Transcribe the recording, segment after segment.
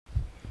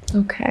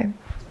Okay.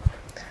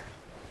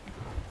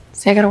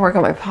 See, I gotta work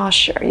on my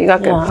posture. You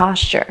got good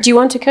posture. Do you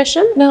want a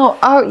cushion? No.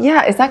 Oh,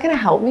 yeah. Is that gonna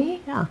help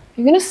me? Yeah.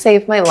 You're gonna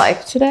save my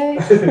life today?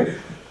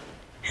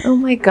 Oh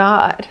my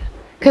God.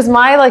 Because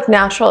my like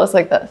natural is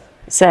like this.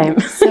 Same.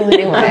 So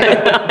anyway.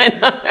 I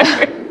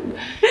know.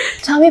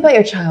 Tell me about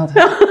your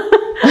childhood.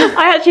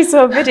 I actually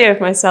saw a video of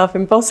myself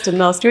in Boston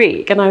last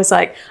week and I was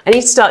like, I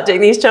need to start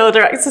doing these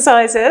shoulder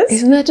exercises.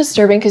 Isn't that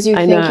disturbing? Because you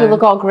think you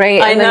look all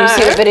great and then you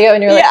see the video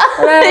and you're like,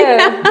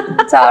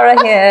 hello,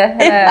 Tara here,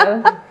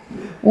 hello.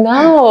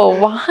 No,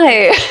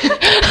 why?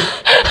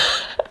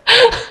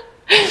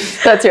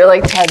 That's your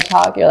like TED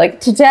talk. You're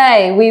like,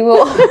 today we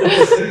will.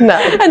 No.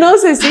 And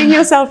also seeing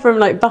yourself from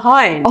like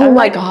behind. Oh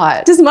my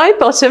God. Does my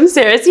bottom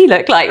seriously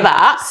look like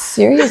that?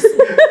 Seriously.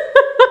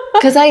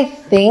 Because I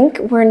think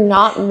we're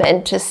not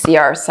meant to see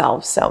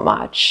ourselves so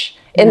much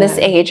in this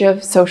age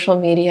of social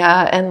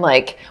media and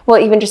like, well,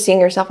 even just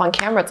seeing yourself on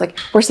camera, it's like,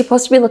 we're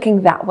supposed to be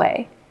looking that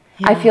way.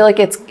 Yeah. I feel like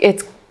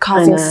it's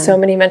causing so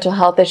many mental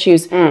health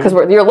issues because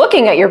you're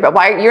looking at your back.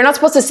 Why you're not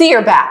supposed to see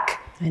your back?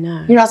 I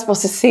know. You're not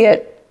supposed to see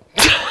it.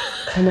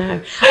 I know.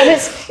 And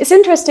it's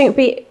interesting. It'd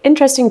be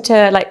interesting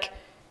to like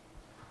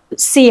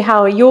see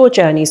how your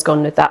journey's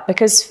gone with that,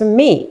 because for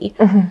me,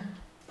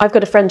 I've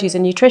got a friend who's a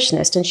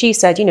nutritionist and she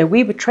said, you know,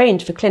 we were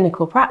trained for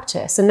clinical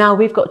practice and now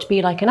we've got to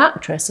be like an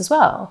actress as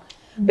well.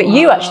 But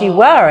you actually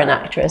were an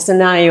actress and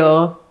now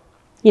you're,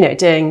 you know,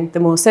 doing the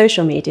more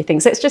social media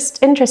things. So it's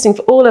just interesting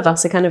for all of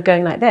us are kind of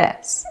going like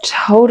this.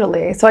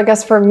 Totally. So I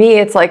guess for me,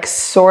 it's like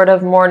sort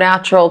of more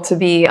natural to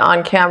be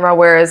on camera,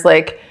 whereas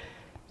like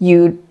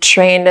you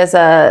trained as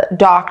a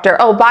doctor.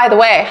 Oh, by the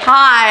way,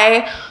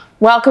 hi,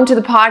 welcome to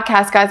the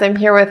podcast, guys. I'm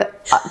here with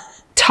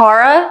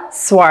Tara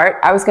Swart.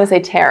 I was going to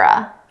say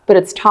Tara, but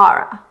it's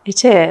Tara.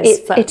 It is.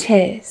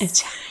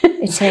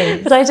 It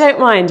is. But I don't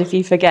mind if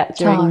you forget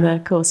during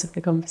the course of the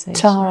conversation.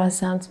 Tara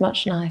sounds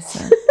much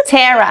nicer.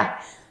 Tara.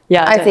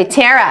 Yeah. I'd say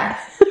Tara.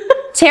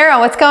 Tara,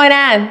 what's going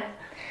on?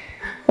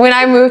 When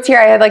I moved here,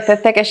 I had like the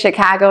thickest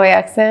Chicago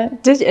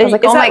accent. Is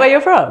that where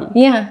you're from?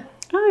 Yeah.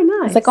 Oh,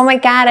 nice. It's like, oh my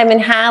God, I'm in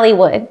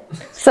Hollywood.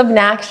 It's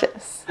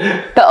obnoxious.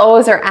 The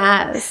O's are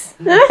as,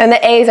 and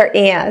the A's are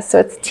as. So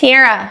it's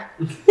Tara.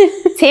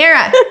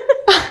 Tara.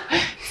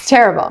 It's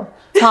terrible.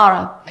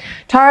 Tara.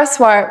 Tara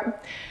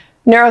Swart,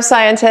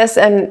 neuroscientist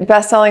and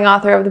best-selling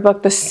author of the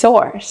book, The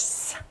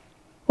Source,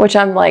 which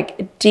I'm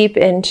like deep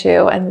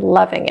into and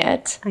loving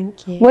it.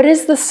 Thank you. What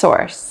is The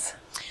Source?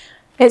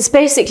 It's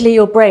basically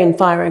your brain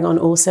firing on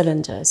all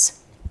cylinders.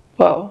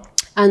 Whoa.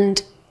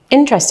 And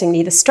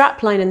interestingly, the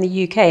strapline in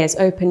the UK is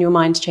Open Your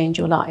Mind to Change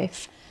Your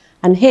Life.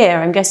 And here,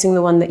 I'm guessing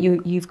the one that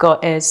you've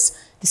got is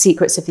The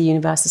Secrets of the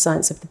Universal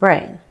Science of the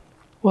Brain.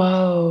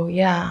 Whoa,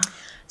 yeah.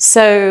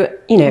 So,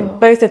 you know,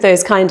 both of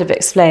those kind of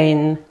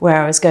explain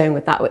where I was going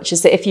with that, which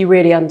is that if you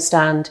really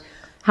understand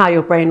how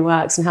your brain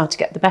works and how to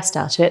get the best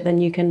out of it, then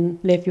you can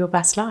live your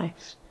best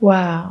life.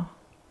 Wow.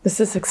 This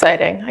is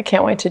exciting. I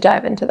can't wait to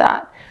dive into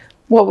that.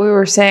 What we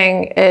were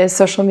saying is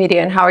social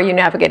media and how are you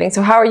navigating?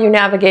 So how are you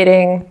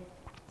navigating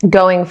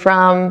going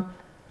from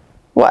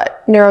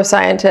what,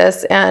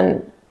 neuroscientist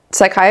and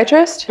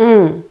psychiatrist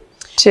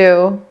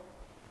to...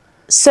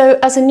 So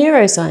as a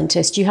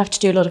neuroscientist, you have to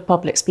do a lot of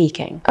public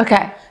speaking.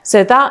 Okay.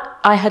 So that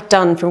I had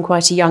done from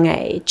quite a young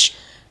age.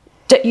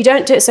 You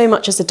don't do it so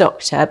much as a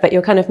doctor, but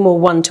you're kind of more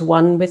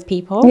one-to-one with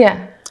people.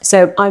 Yeah.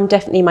 So I'm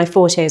definitely, my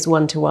forte is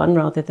one-to-one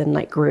rather than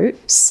like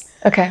groups.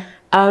 Okay.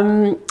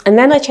 And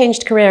then I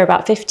changed career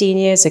about 15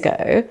 years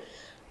ago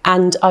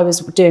and I was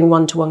doing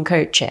one-to-one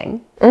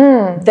coaching.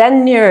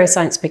 Then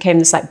neuroscience became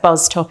this like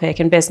buzz topic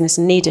in business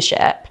and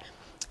leadership.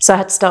 So I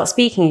had to start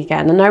speaking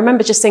again. And I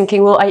remember just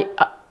thinking, well,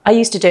 I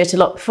used to do it a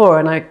lot before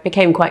and I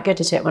became quite good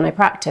at it when I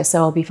practiced, so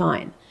I'll be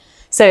fine.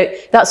 So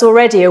that's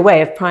already a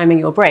way of priming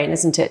your brain,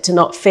 isn't it? To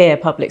not fear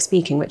public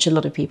speaking, which a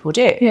lot of people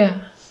do.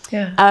 Yeah,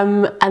 yeah.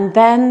 And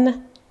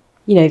then,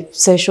 you know,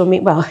 social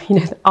media, well, you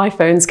know, the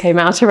iPhones came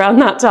out around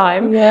that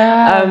time.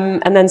 Yeah.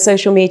 And then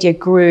social media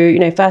grew, you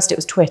know, first it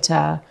was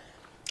Twitter,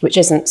 which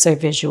isn't so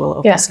visual,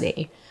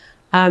 obviously.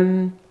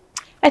 Yeah.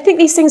 I think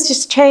these things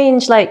just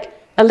change like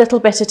a little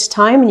bit at a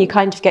time and you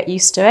kind of get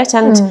used to it.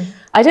 And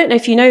I don't know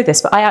if you know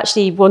this, but I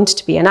actually wanted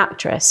to be an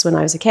actress when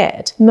I was a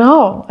kid.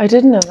 No, I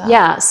didn't know that.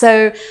 Yeah,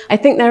 so I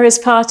think there is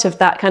part of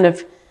that kind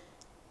of,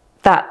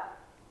 that,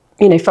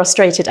 you know,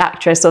 frustrated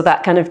actress or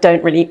that kind of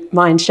don't really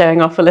mind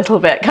showing off a little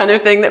bit kind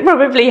of thing that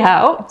probably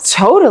helped.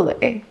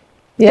 Totally.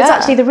 Yeah. Because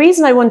actually the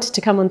reason I wanted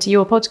to come onto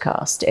your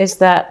podcast is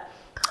that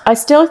I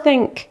still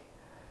think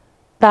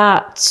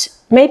that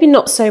maybe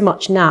not so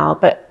much now,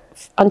 but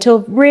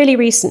until really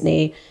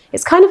recently,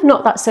 it's kind of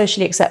not that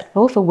socially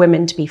acceptable for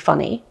women to be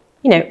funny.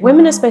 You know,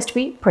 women are supposed to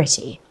be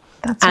pretty.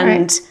 That's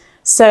right.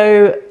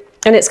 So,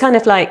 and it's kind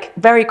of like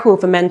very cool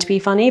for men to be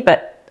funny,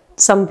 but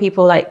some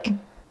people like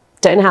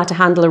don't know how to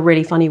handle a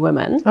really funny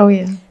woman. Oh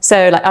yeah.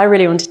 So like I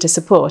really wanted to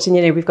support, and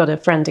you know, we've got a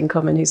friend in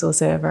common who's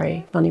also a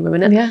very funny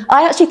woman. And yeah.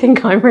 I actually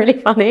think I'm really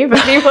funny,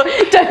 but people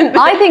don't.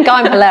 I think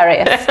I'm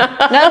hilarious.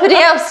 Nobody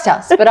else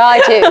does, but I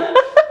do.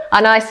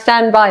 And I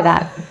stand by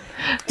that.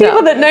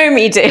 People that know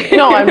me do.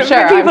 No, I'm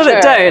sure. People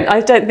that don't,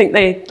 I don't think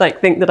they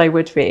think that I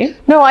would be.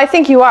 No, I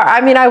think you are.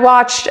 I mean, I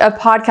watched a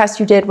podcast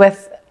you did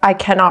with, I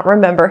cannot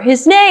remember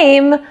his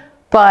name,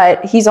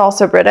 but he's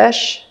also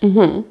British.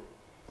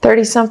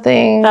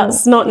 30-something.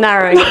 That's not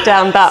narrowing it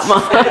down that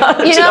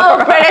much. You know,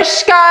 right.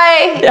 British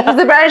guy. Yeah. He's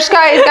the British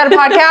guy. He's got a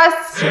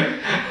podcast.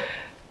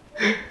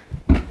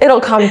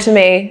 It'll come to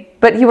me.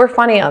 But you were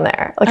funny on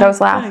there. Like, I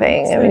was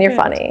laughing. Thanks. I mean, you're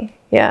funny.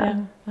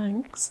 Yeah.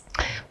 Thanks.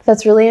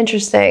 That's really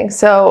interesting.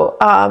 So,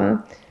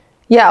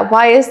 yeah,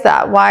 why is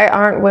that?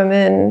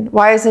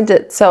 Why isn't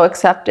it so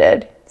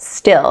accepted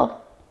still?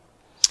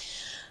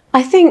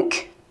 I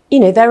think,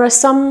 there are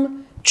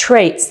some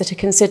traits that are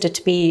considered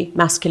to be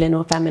masculine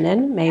or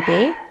feminine,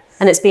 maybe.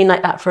 And it's been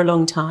like that for a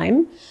long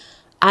time.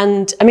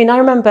 And I mean, I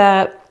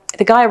remember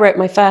the guy I wrote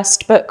my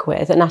first book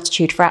with, An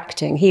Attitude for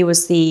Acting, he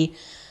was the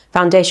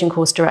foundation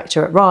course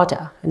director at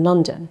RADA in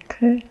London.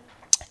 Okay.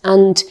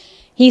 And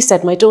he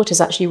said, my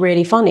daughter's actually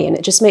really funny. And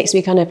it just makes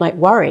me kind of like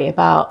worry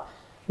about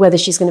whether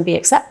she's going to be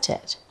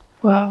accepted.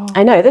 Wow.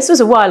 I know, this was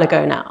a while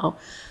ago now.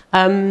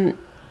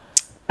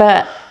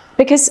 But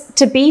because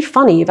to be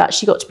funny, you've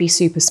actually got to be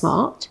super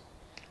smart.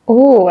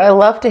 Oh, I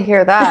love to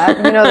hear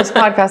that. This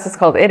podcast is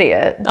called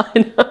Idiot.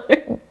 I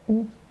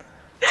know.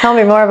 Tell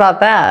me more about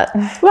that.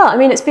 Well, I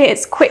mean,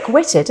 it's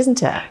quick-witted,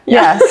 isn't it?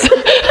 Yes.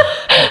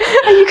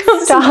 And you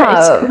can't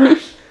Stop.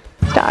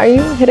 Are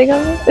you hitting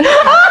on me?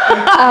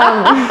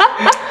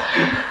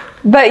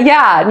 But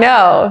yeah,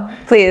 no,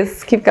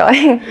 please keep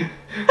going.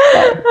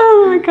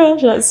 Oh my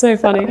gosh, that's so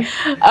funny.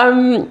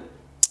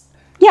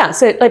 Yeah,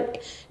 so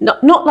like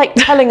not like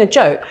telling a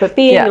joke, but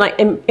being like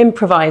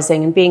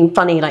improvising and being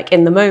funny like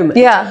in the moment.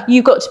 Yeah,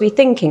 you've got to be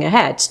thinking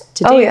ahead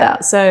to do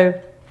that. So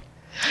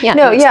yeah,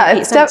 no,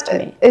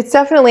 it's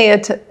definitely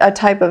a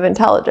type of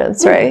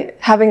intelligence, right?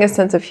 Having a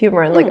sense of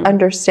humor and like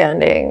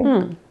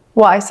understanding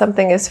why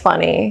something is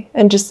funny,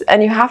 and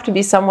you have to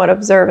be somewhat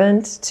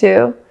observant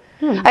too.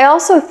 I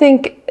also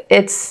think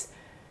it's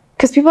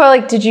because people are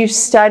like, did you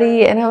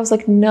study? And I was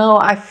like, no,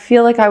 I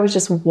feel like I was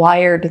just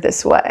wired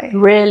this way.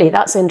 Really?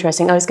 That's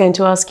interesting. I was going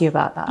to ask you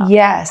about that.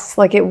 Yes.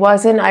 Like it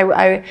wasn't,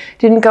 I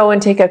didn't go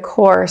and take a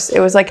course.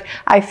 It was like,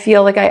 I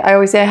feel like I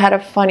always say I had a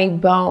funny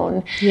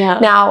bone. Yeah.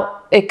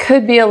 Now, it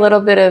could be a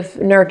little bit of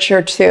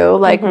nurture too.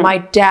 Like my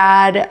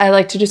dad, I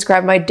like to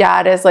describe my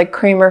dad as like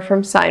Kramer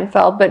from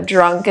Seinfeld, but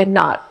drunk and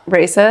not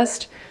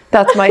racist.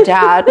 That's my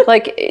dad.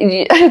 Like,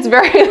 it's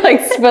very like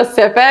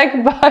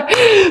specific,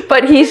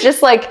 but he's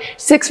just like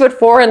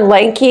 6'4" and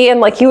lanky,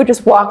 and like he would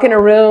just walk in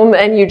a room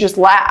and you just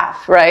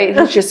laugh, right?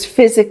 He's just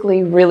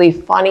physically really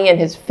funny, and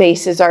his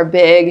faces are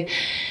big.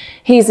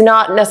 He's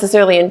not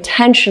necessarily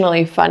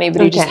intentionally funny,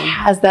 but he just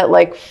has that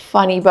like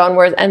funny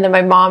bone. And then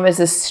my mom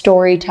is a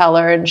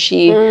storyteller, and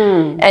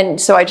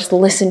and so I just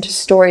listened to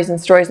stories and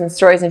stories and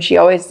stories, and she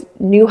always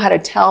knew how to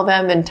tell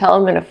them and tell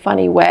them in a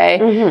funny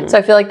way. So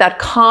I feel like that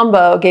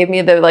combo gave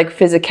me the like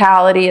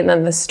physicality and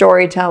then the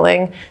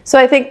storytelling. So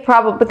I think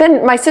probably, but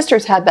then my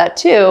sisters had that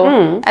too,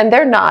 and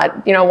they're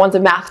not, one's a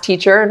math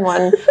teacher and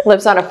one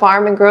lives on a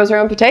farm and grows her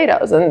own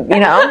potatoes, and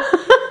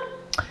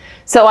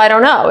So I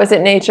don't know. Is it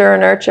nature or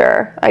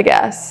nurture, I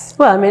guess?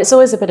 Well, I mean, it's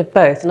always a bit of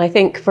both. And I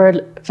think for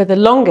the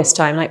longest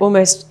time, like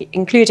almost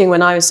including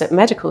when I was at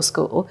medical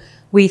school,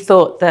 we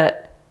thought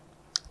that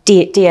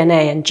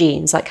DNA and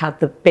genes like had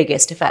the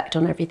biggest effect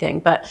on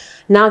everything. But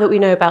now that we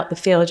know about the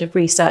field of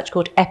research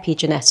called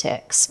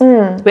epigenetics,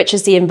 which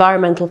is the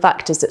environmental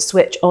factors that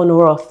switch on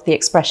or off the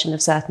expression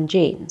of certain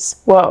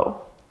genes.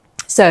 Whoa.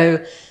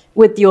 So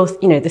with your,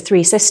 the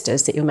three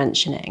sisters that you're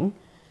mentioning,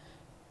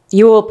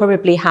 you all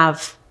probably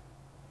have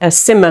a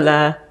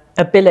similar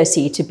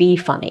ability to be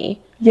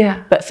funny,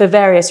 but for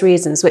various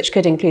reasons, which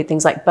could include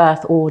things like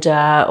birth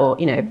order or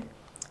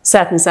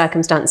certain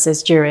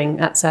circumstances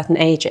at certain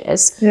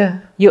ages.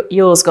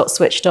 Yours got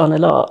switched on a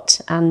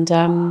lot, and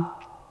I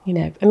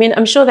mean,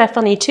 I'm sure they're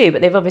funny too,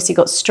 but they've obviously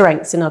got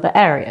strengths in other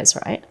areas,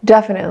 right?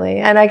 Definitely,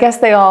 and I guess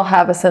they all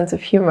have a sense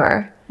of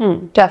humor.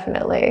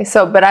 Definitely.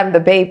 So, but I'm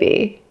the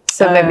baby,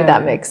 so maybe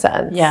that makes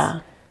sense.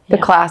 The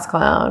class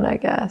clown, I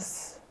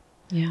guess.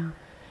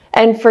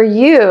 And for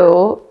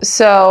you,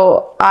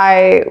 so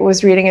I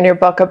was reading in your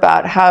book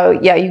about how,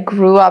 you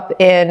grew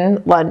up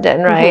in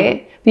London,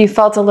 right? But you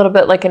felt a little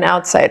bit like an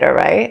outsider,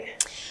 right?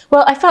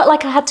 Well, I felt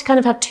like I had to kind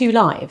of have two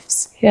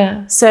lives.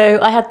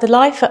 So I had the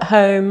life at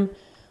home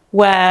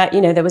where,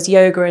 there was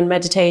yoga and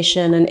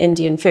meditation and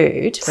Indian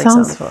food, for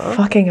example. Sounds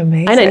fucking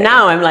amazing. I know,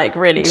 now I'm like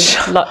really,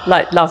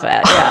 love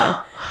it,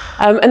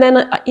 and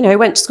then, I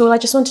went to school, I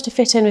just wanted to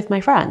fit in with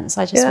my friends.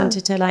 I just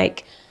wanted to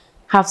like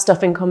have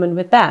stuff in common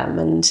with them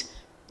and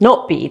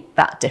not be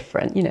that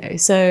different,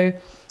 So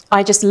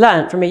I just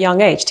learned from a young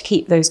age to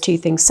keep those two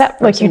things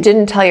separate. Like you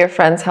didn't tell your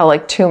friends how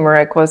like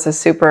turmeric was a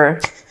super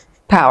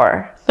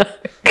power.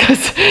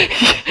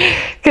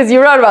 Because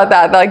you wrote about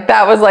that. Like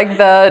that was like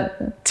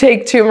the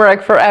take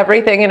turmeric for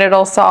everything and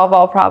it'll solve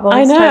all problems.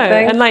 I know. Type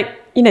thing. And like,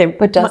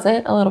 but does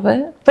it a little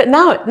bit? But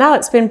now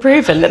it's been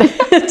proven that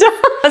it does.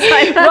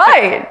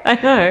 Right. I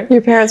know.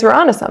 Your parents were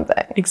onto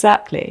something.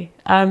 Exactly.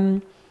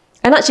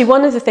 And actually,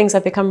 one of the things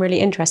I've become really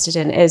interested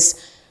in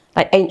is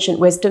like ancient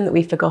wisdom that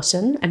we've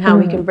forgotten and how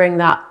we can bring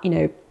that, you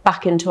know,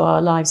 back into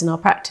our lives and our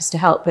practice to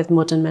help with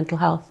modern mental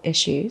health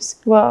issues.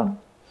 Wow.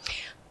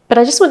 But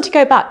I just want to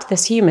go back to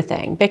this humour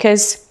thing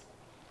because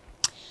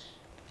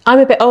I'm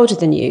a bit older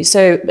than you.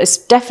 So it's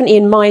definitely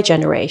in my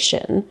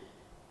generation,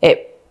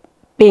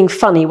 being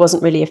funny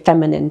wasn't really a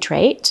feminine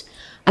trait.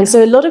 And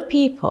so a lot of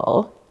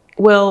people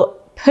will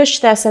push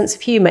their sense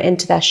of humour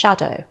into their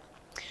shadow.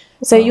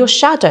 So your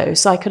shadow,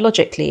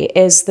 psychologically,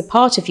 is the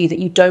part of you that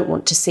you don't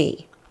want to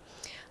see.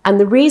 And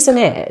the reason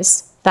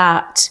is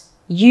that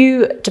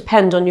you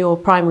depend on your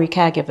primary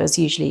caregivers,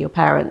 usually your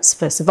parents,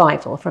 for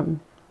survival from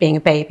being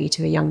a baby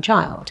to a young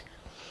child.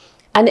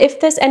 And if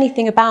there's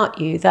anything about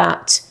you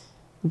that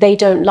they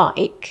don't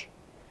like,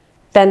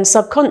 then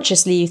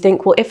subconsciously you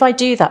think, well, if I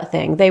do that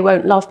thing, they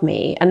won't love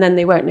me, and then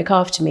they won't look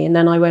after me, and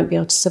then I won't be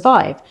able to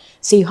survive.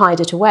 So you hide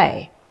it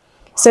away.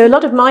 So a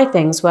lot of my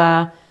things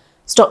were,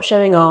 stop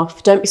showing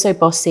off, don't be so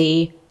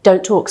bossy,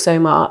 don't talk so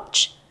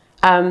much.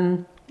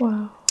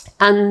 Wow.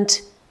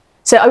 And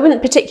so I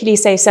wouldn't particularly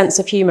say sense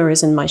of humour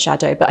is in my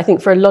shadow, but I think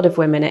for a lot of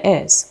women it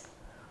is.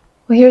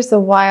 Well, here's the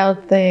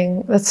wild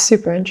thing that's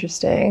super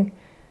interesting.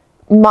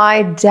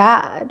 My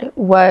dad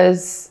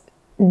was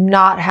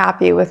not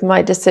happy with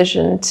my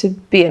decision to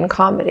be in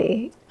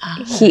comedy.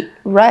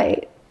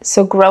 Right.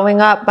 So growing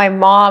up, my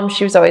mom,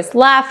 she was always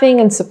laughing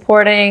and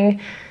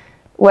supporting,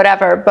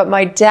 whatever. But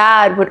my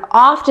dad would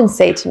often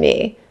say to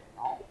me,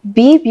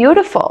 be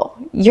beautiful.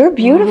 You're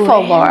beautiful,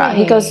 really? Laura.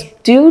 He goes,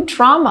 do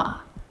drama.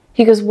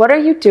 He goes, what are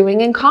you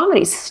doing in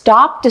comedy?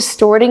 Stop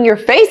distorting your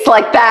face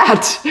like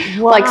that.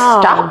 Wow. Like,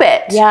 stop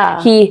it.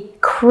 Yeah. He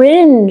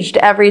cringed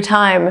every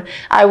time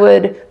I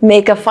would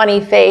make a funny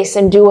face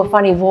and do a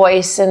funny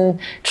voice and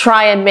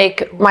try and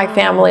make my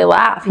family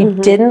laugh. He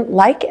didn't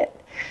like it.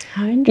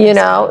 You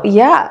know?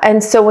 Yeah.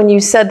 And so when you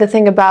said the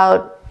thing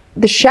about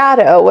the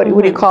shadow, what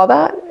do you call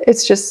that?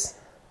 It's just...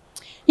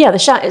 Yeah, the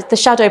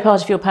shadow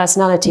part of your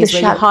personality is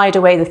where you hide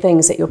away the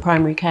things that your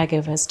primary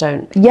caregivers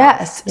don't.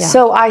 Yes. Yeah.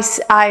 So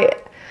I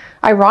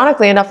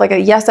ironically enough, like,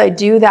 yes, I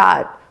do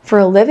that for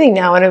a living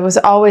now. And it was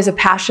always a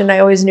passion. I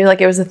always knew like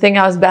it was the thing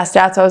I was best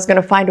at. So I was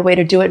going to find a way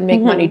to do it and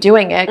make money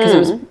doing it.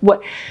 Because it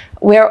was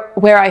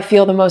where I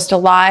feel the most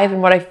alive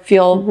and what I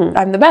feel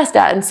I'm the best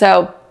at. And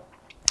so,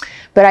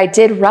 but I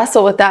did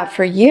wrestle with that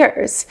for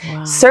years.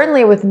 Wow.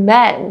 Certainly with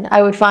men,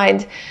 I would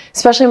find,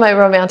 especially in my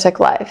romantic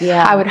life,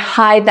 I would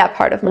hide that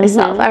part of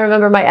myself. I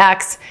remember my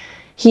ex,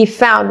 we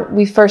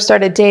first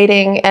started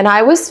dating and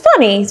I was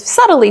funny,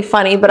 subtly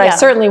funny, but I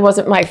certainly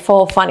wasn't my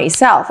full funny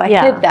self. I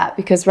hid that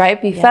because,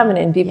 right, be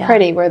feminine, be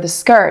pretty, wear the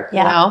skirt,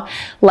 you know,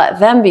 let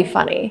them be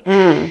funny.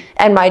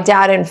 And my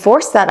dad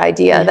enforced that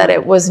idea that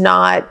it was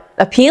not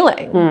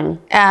appealing.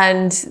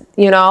 And,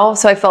 you know,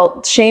 so I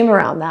felt shame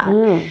around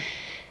that.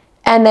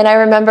 And then I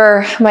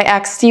remember my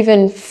ex,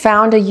 Steven,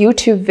 found a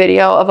YouTube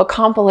video of a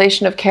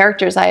compilation of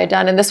characters I had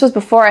done. And this was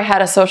before I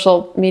had a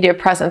social media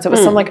presence. It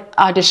was some like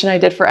audition I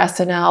did for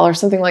SNL or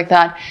something like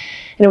that.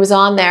 And it was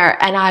on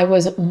there. And I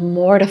was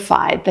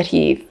mortified that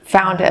he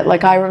found it.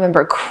 Like I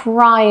remember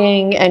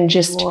crying and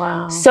just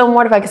so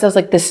mortified because I was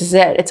like, this is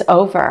it. It's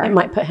over. It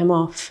might put him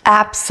off.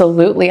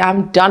 Absolutely.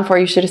 I'm done for.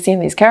 You should have seen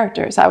these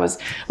characters. I was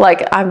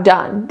like, I'm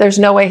done. There's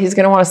no way he's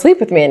going to want to sleep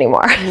with me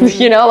anymore.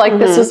 You know, like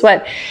this was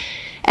what...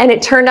 And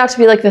it turned out to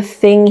be like the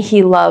thing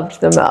he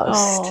loved the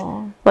most.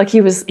 Oh. Like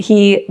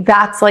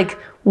that's like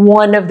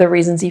one of the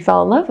reasons he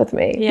fell in love with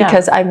me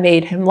because I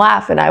made him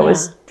laugh and I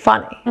was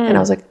funny. And I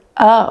was like,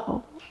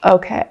 oh,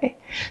 okay.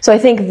 So I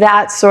think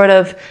that sort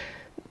of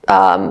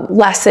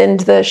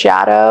lessened the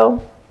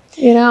shadow,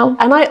 you know?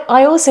 And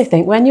I also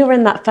think when you're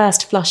in that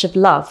first flush of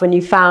love, when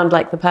you found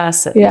like the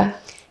person,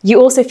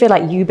 you also feel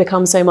like you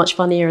become so much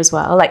funnier as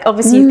well. Like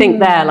obviously you think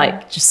they're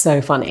like just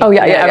so funny. Oh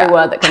yeah, every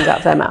word that comes out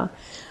of their mouth.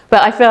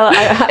 But I feel,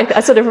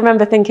 I sort of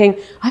remember thinking,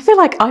 I feel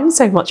like I'm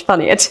so much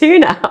funnier too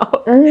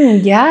now.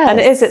 Yes. And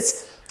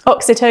it's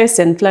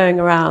oxytocin flowing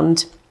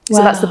around.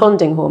 So that's the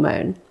bonding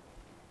hormone.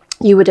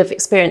 You would have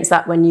experienced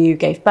that when you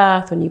gave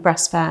birth, when you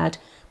breastfed,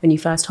 when you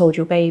first hold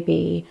your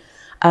baby.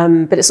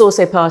 But it's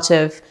also part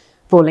of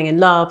falling in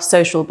love,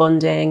 social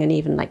bonding, and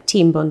even like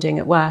team bonding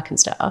at work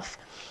and stuff.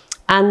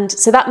 And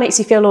so that makes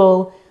you feel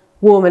all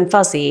warm and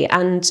fuzzy.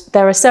 And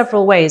there are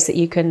several ways that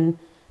you can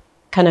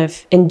kind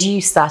of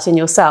induce that in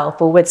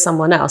yourself or with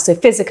someone else. So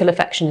physical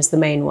affection is the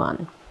main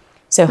one.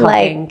 So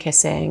hugging,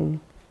 kissing,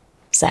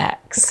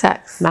 sex,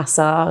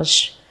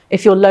 massage.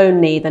 If you're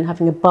lonely, then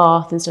having a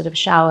bath instead of a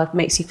shower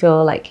makes you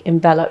feel like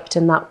enveloped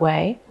in that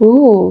way.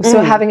 Ooh,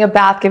 so having a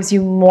bath gives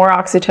you more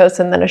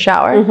oxytocin than a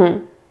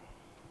shower?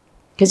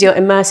 Because you're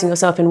immersing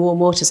yourself in warm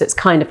water, so it's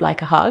kind of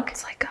like a hug.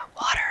 It's like a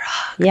water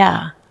hug.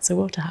 Yeah, it's a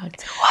water hug.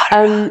 It's a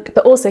water hug.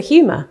 But also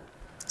humour.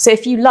 So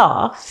if you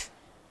laugh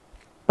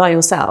by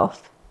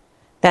yourself,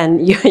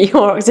 then your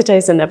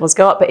oxytocin levels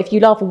go up. But if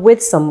you laugh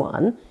with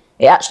someone,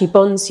 it actually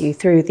bonds you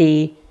through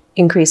the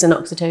increase in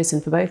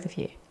oxytocin for both of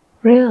you.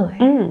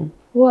 Really?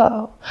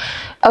 Whoa.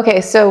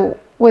 Okay, so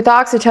with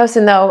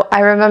oxytocin, though, I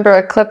remember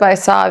a clip I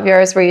saw of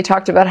yours where you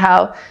talked about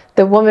how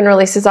the woman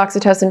releases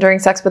oxytocin during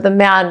sex, but the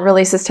man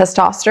releases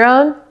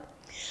testosterone.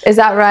 Is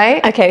that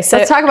right? Okay, so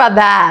let's talk about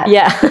that.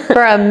 Yeah,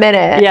 for a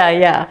minute.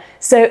 Yeah.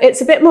 So it's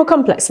a bit more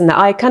complex than that.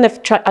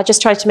 I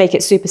just tried to make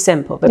it super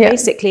simple. But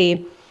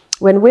basically,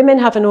 when women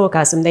have an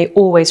orgasm, they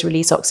always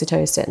release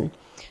oxytocin.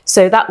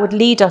 So that would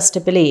lead us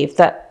to believe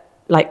that,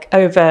 like,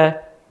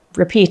 over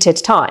repeated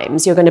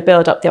times, you're going to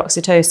build up the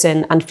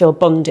oxytocin and feel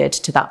bonded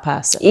to that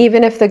person.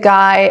 Even if the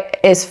guy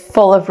is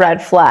full of red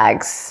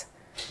flags,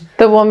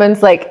 the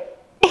woman's like,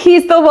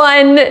 he's the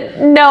one.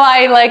 No,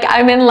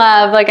 I'm in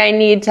love. Like, I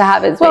need to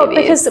have his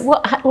babies.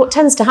 Well, because what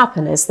tends to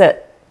happen is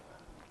that,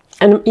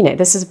 and you know,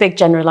 this is a big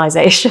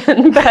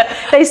generalization, but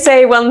they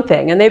say one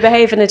thing and they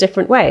behave in a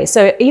different way.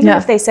 So even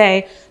if they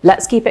say,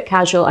 let's keep it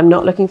casual, I'm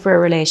not looking for a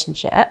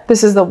relationship.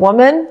 This is the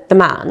woman? The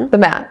man. The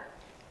man.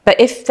 But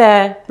if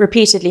they're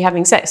repeatedly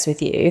having sex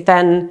with you,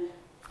 then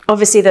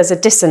obviously there's a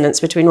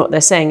dissonance between what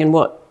they're saying and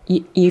what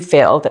you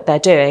feel that they're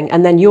doing.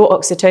 And then your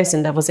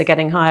oxytocin levels are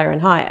getting higher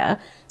and higher.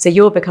 So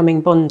you're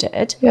becoming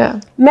bonded. Yeah.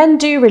 Men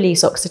do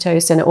release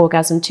oxytocin at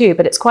orgasm too,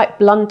 but it's quite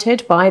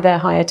blunted by their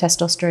higher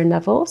testosterone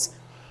levels.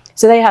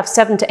 So they have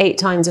 7 to 8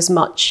 times as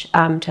much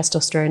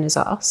testosterone as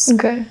us.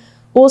 Okay.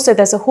 Also,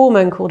 there's a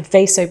hormone called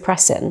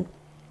vasopressin.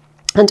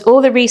 And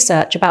all the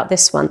research about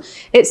this one,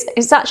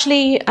 it's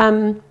actually...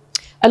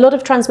 a lot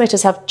of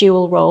transmitters have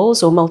dual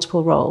roles or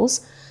multiple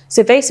roles.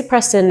 So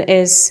vasopressin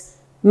is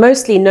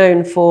mostly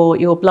known for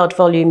your blood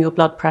volume, your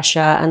blood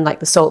pressure, and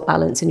like the salt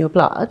balance in your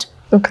blood.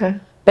 Okay.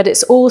 But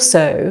it's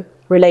also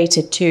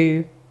related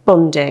to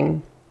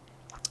bonding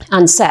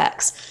and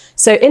sex.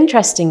 So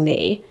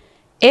interestingly,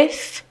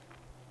 if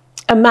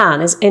a man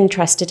is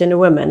interested in a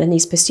woman and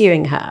he's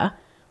pursuing her,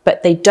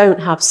 but they don't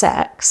have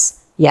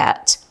sex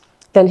yet,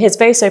 then his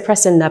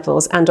vasopressin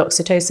levels and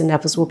oxytocin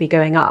levels will be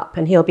going up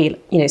and he'll be,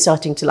 you know,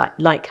 starting to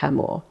like her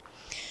more.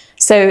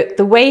 So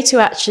the way to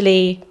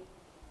actually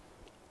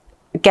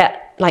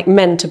get like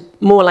men to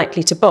more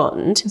likely to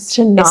bond is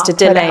to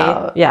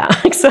delay. Yeah,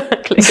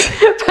 exactly.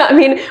 But I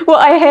mean,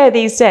 what I hear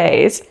these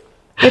days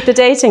with the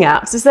dating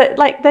apps is that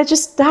like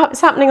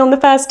it's happening on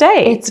the first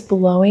date. It's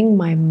blowing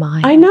my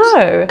mind. I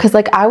know. Because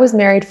like I was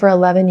married for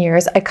 11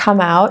 years. I come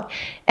out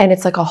and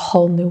it's like a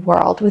whole new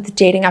world with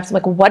dating apps. I'm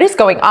like, what is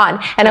going on?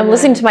 And I'm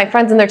listening to my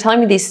friends and they're telling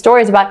me these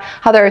stories about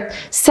how they're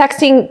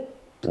sexting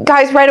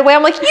guys right away.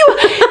 I'm like, you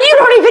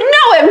don't even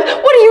know him.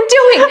 What are you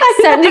doing?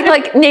 Sending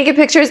like naked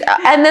pictures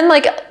and then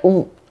like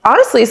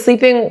honestly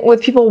sleeping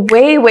with people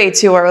way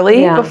too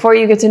early before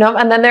you get to know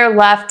them. And then they're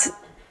left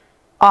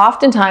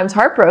oftentimes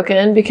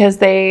heartbroken because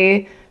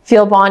they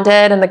feel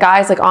bonded and the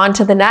guy's like on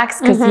to the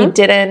next because he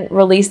didn't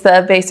release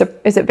the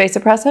is it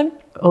vasopressin?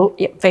 Oh,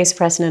 yeah,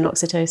 vasopressin and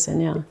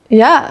oxytocin,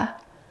 Yeah.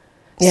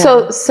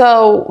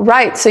 So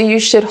right. So you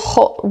should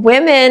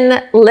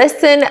women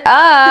listen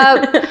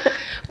up.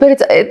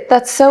 But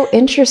that's so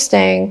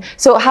interesting.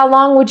 So how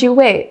long would you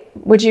wait?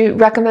 Would you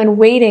recommend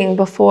waiting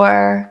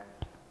before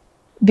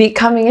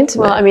becoming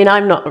intimate? Well, I mean,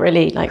 I'm not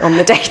really like on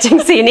the dating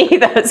scene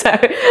either, so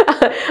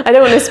I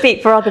don't want to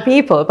speak for other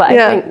people, but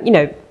I think, you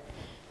know,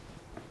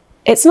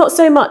 it's not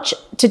so much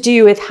to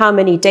do with how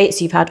many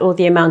dates you've had or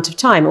the amount of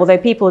time, although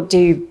people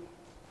do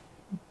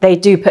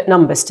put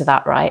numbers to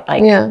that, right?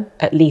 Like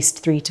at least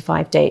 3 to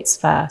 5 dates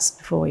first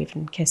before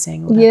even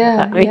kissing. Or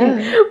I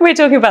mean, we're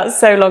talking about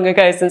so long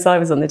ago since I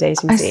was on the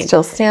dating scene. I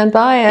still stand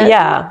by it.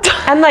 Yeah.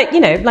 And like, you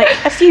know, like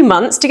a few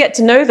months to get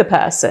to know the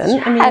person.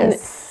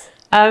 Yes.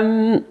 I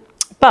mean,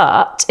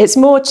 but it's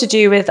more to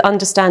do with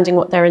understanding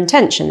what their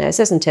intention is,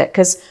 isn't it?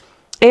 Because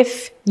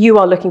if you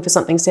are looking for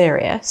something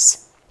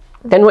serious,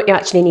 then what you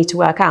actually need to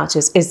work out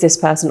is this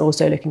person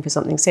also looking for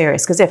something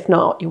serious? Because if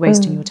not, you're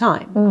wasting your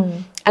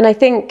time. And I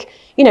think,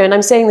 you know, and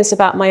I'm saying this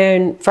about my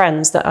own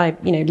friends that I,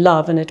 you know,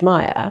 love and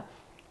admire,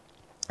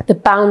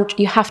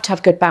 you have to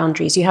have good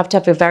boundaries. You have to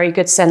have a very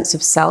good sense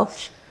of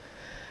self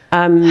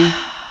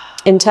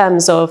in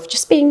terms of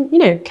just being, you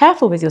know,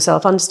 careful with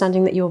yourself,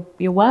 understanding that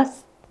you're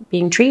worth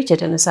being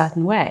treated in a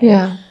certain way.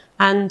 Yeah.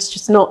 And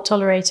just not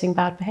tolerating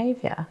bad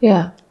behavior.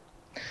 Yeah.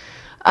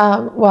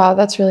 Wow,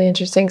 that's really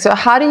interesting. So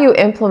how do you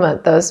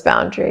implement those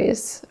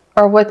boundaries?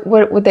 Or what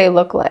would they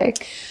look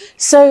like?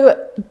 So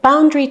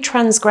boundary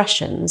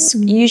transgressions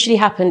usually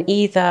happen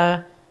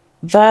either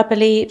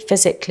verbally,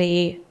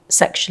 physically,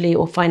 sexually,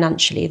 or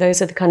financially. Those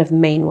are the kind of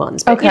main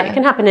ones. But yeah, it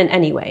can happen in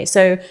any way.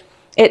 So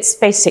it's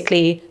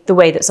basically the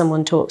way that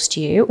someone talks to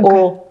you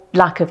or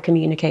lack of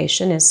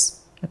communication is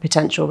a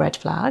potential red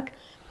flag.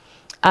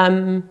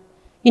 You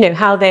know,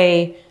 how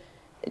they...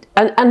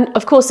 And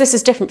of course, this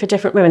is different for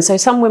different women. So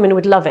some women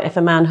would love it if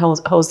a man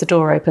holds the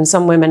door open.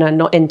 Some women are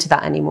not into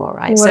that anymore,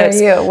 right?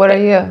 What are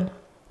you?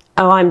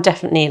 Oh, I'm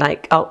definitely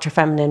like ultra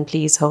feminine.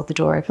 Please hold the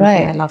door open.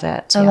 Right. I love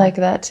it. I like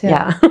that too.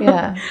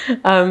 Yeah.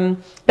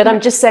 But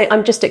I'm just saying,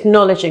 I'm just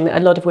acknowledging that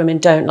a lot of women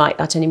don't like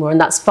that anymore, and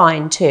that's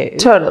fine too.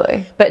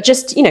 Totally. But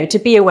just, you know, to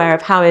be aware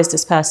of how is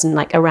this person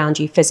like around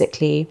you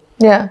physically?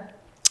 Yeah.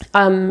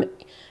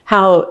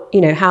 How,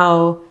 you know,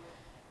 how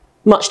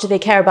much do they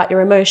care about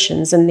your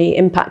emotions and the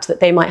impact that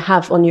they might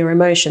have on your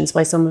emotions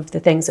by some of the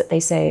things that they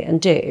say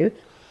and do.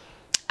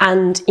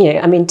 And, you know,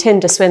 I mean,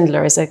 Tinder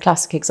swindler is a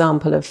classic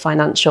example of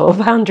financial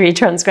boundary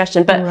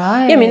transgression. But,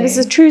 right. yeah, I mean, this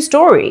is true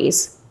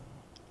stories.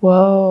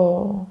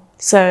 Whoa.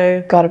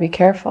 So, Got to be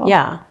careful.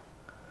 yeah.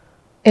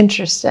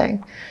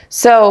 Interesting.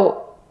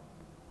 So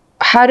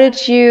how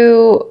did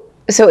you,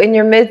 so in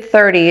your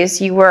mid-30s,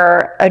 you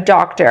were a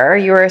doctor,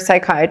 you were a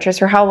psychiatrist.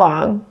 For how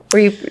long were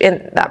you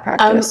in that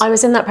practice? I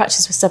was in that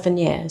practice for 7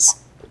 years.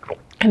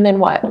 And then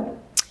what?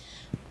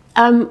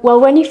 Well,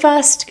 when you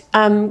first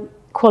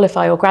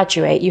qualify or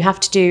graduate, you have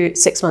to do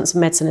 6 months of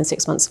medicine and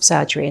 6 months of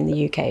surgery in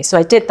the UK. So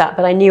I did that,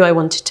 but I knew I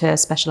wanted to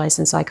specialise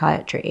in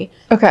psychiatry.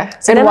 Okay.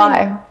 So and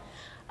why?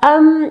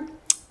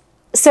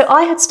 So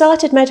I had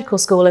started medical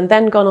school and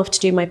then gone off to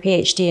do my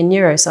PhD in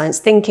neuroscience,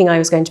 thinking I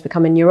was going to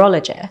become a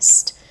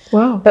neurologist.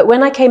 Wow. But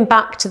when I came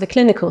back to the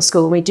clinical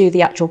school and we do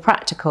the actual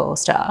practical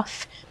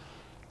stuff,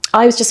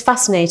 I was just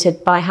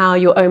fascinated by how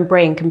your own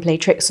brain can play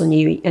tricks on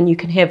you, and you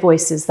can hear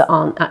voices that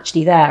aren't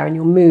actually there, and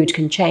your mood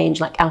can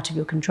change, like out of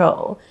your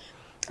control.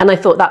 And I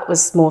thought that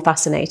was more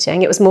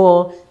fascinating. It was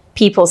more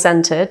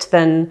people-centered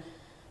than,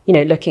 you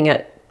know, looking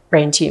at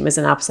brain tumours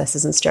and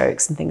abscesses and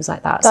strokes and things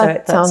like that.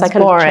 That sounds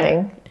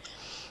boring.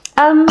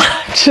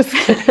 Just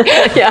kidding.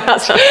 Yeah,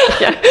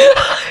 yeah.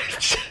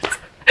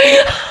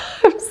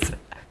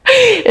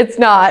 It's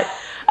not.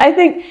 I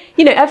think,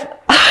 you know,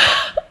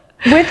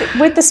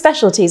 with the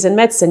specialties in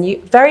medicine,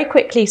 you very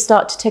quickly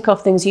start to tick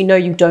off things you know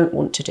you don't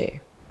want to do.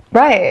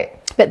 Right.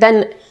 But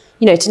then,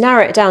 you know, to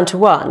narrow it down to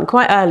one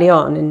quite early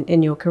on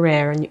in your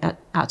career and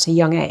at a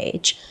young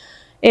age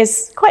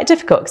is quite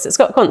difficult because it's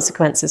got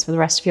consequences for the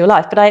rest of your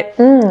life. But I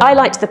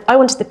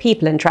wanted the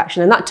people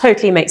interaction, and that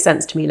totally makes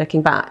sense to me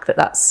looking back, that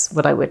that's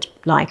what I would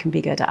like and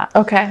be good at.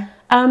 Okay.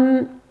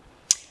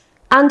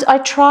 And I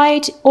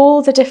tried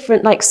all the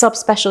different like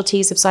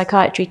subspecialties of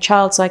psychiatry,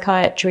 child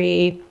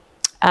psychiatry,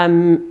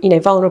 you know,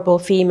 vulnerable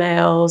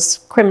females,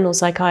 criminal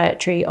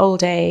psychiatry,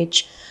 old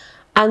age.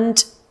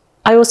 And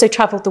I also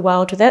traveled the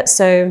world with it.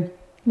 So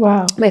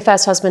wow. My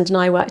first husband and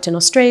I worked in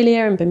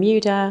Australia and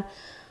Bermuda.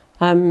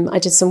 I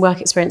did some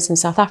work experience in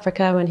South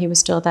Africa when he was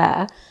still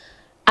there.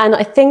 And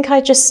I think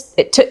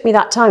it took me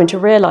that time to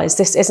realize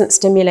this isn't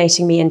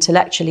stimulating me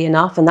intellectually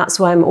enough. And that's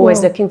why I'm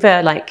always looking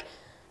for like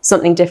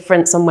something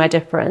different, somewhere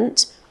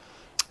different.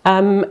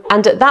 And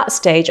at that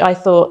stage, I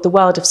thought the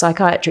world of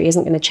psychiatry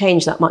isn't going to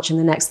change that much in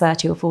the next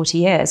 30 or 40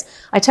 years.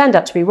 I turned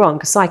out to be wrong,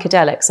 because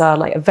psychedelics are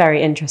like a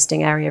very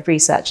interesting area of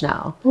research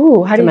now.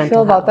 Ooh, how do you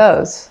feel about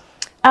those?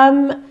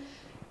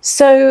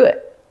 So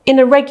in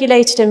a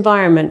regulated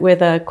environment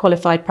with a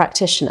qualified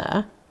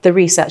practitioner, the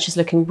research is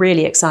looking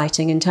really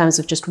exciting in terms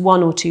of just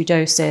 1 or 2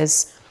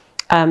 doses,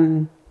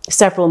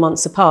 several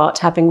months apart,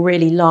 having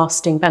really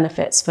lasting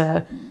benefits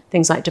for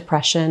things like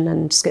depression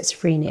and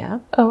schizophrenia.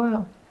 Oh,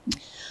 wow.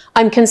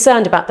 I'm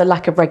concerned about the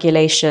lack of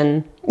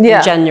regulation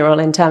in general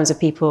in terms of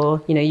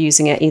people, you know,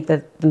 using it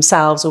either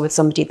themselves or with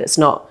somebody that's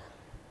not,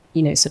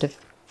 you know, sort of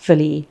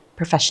fully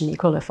professionally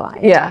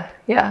qualified. Yeah,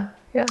 yeah,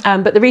 yeah.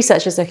 But the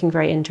research is looking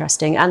very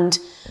interesting. And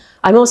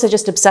I'm also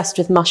just obsessed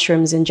with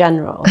mushrooms in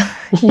general.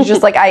 You're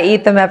just like, I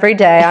eat them every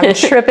day. I'm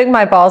tripping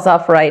my balls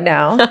off right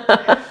now.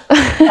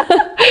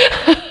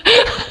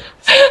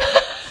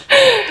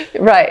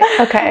 Right,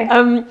 okay.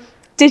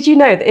 Did you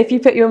know that if you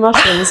put your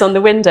mushrooms on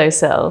the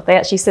windowsill, they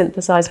actually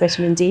synthesize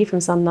vitamin D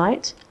from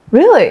sunlight?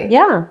 Really?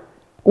 Yeah.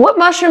 What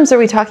mushrooms are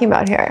we talking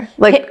about here?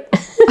 Like,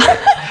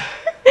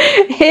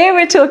 here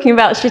we're talking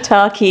about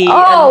shiitake.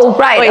 Oh,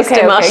 right. Oyster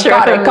Okay,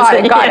 mushrooms.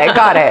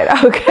 got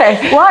it.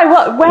 Okay. Why?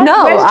 What? Where,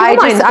 no, where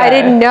did your I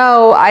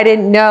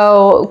didn't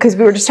know, because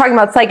we were just talking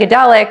about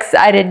psychedelics.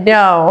 I didn't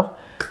know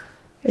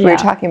we were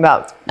talking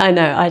about. I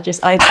know.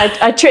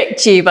 I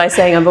tricked you by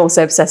saying I'm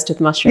also obsessed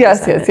with mushrooms.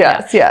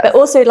 Yes. But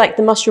also like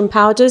the mushroom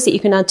powders that you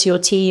can add to your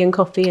tea and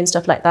coffee and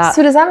stuff like that.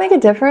 So does that make a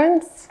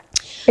difference?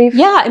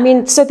 Yeah, I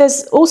mean, so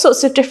there's all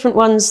sorts of different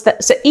ones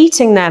so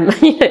eating them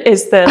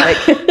is the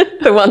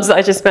the ones that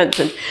I just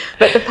mentioned.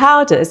 But the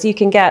powders, you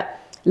can get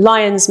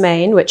lion's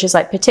mane, which is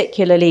like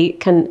particularly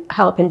can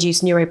help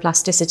induce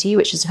neuroplasticity,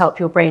 which is to help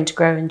your brain to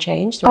grow and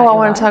change. I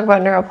want to talk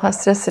about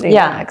neuroplasticity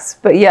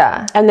next. But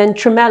yeah. And then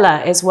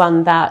tremella is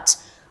one that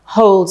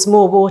holds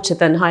more water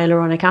than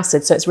hyaluronic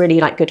acid, so it's really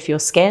like good for your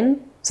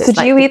skin. So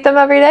do you eat them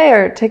every day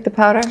or take the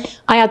powder?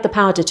 I add the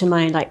powder to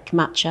my like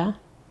matcha.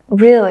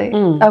 Really?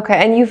 Okay.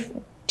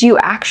 And do you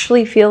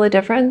actually feel a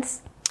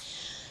difference?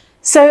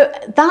 So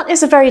that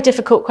is a very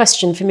difficult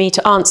question for me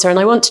to answer, and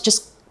I want to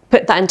just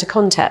put that into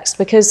context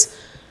because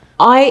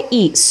I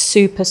eat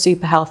super,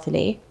 super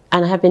healthily,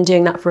 and I have been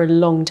doing that for a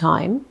long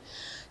time.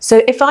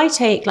 So if I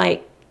take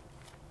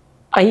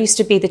I used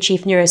to be the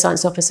chief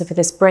neuroscience officer for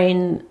this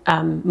brain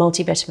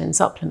multivitamin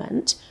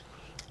supplement.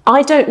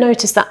 I don't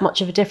notice that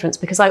much of a difference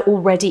because I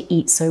already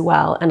eat so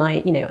well, and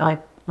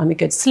I'm a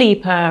good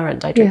sleeper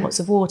and I drink lots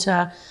of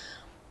water.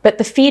 But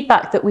the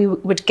feedback that we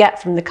would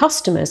get from the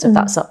customers of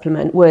that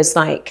supplement was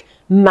like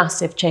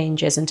massive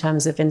changes in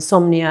terms of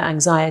insomnia,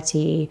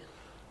 anxiety,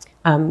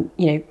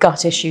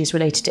 gut issues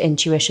related to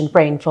intuition,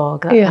 brain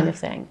fog, that kind of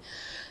thing.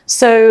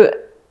 So,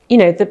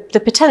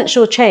 the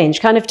potential change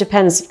kind of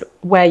depends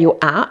where you're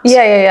at.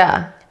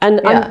 Yeah.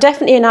 And I'm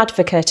definitely an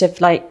advocate of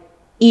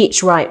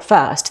eat right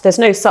first. There's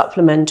no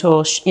supplement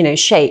or,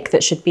 shake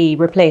that should be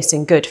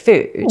replacing good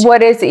food.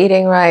 What is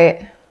eating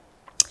right?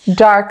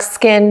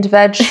 Dark-skinned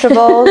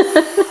vegetables?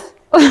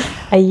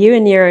 Are you a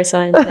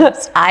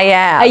neuroscientist? I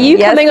am. Are you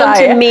coming on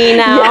to me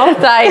now?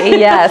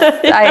 Yes,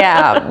 I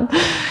am.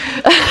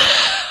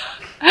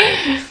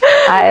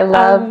 I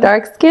love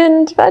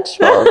dark-skinned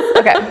vegetables.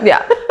 Okay,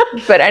 yeah.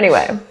 But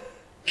anyway.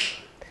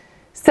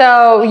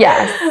 So,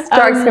 yes,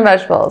 dark-skinned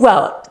vegetables.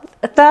 Well,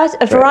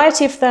 a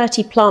variety of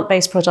 30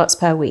 plant-based products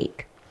per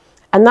week.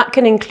 And that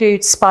can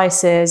include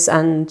spices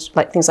and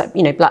things like,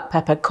 black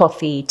pepper,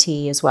 coffee,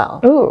 tea as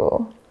well.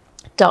 Ooh.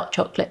 Dark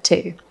chocolate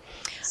too.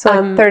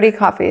 So 30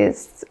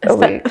 coffees a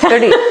week.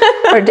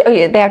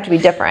 30, they have to be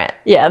different.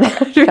 Yeah.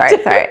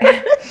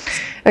 Sorry.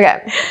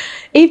 Okay.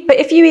 But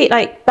if you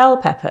eat bell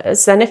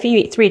peppers, then if you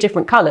eat 3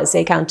 different colors,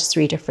 they count as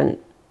 3 different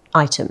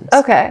items.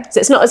 Okay. So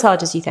it's not as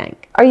hard as you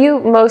think. Are you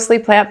mostly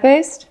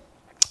plant-based?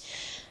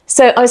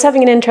 So I was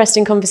having an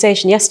interesting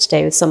conversation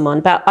yesterday with someone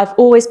about, I've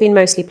always been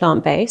mostly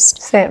plant-based.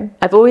 Same.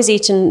 I've always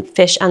eaten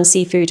fish and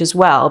seafood as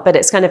well, but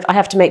it's kind of, I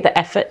have to make the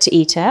effort to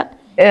eat it.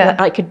 Yeah.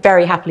 I could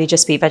very happily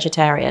just be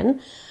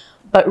vegetarian.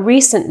 But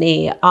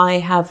recently I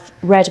have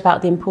read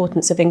about the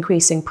importance of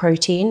increasing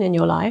protein in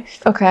your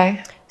life.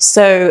 Okay.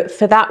 So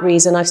for that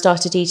reason, I've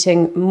started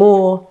eating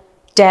more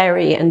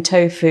dairy and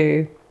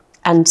tofu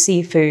and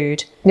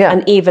seafood,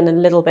 and even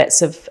in little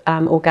bits of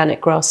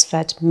organic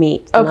grass-fed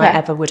meat than I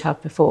ever would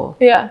have before.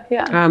 Yeah.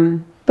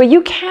 But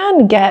you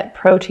can get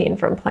protein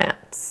from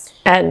plants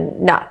and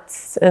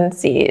nuts and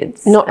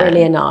seeds. Not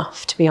really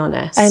enough, to be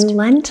honest. And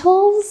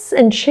lentils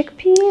and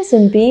chickpeas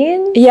and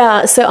beans.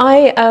 Yeah, so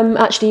I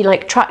actually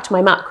tracked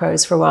my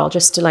macros for a while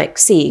just to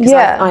see, because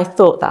I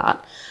thought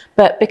that.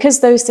 But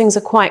because those things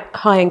are quite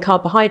high in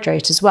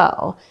carbohydrate as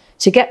well,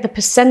 to get the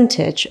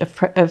percentage of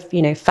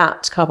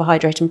fat,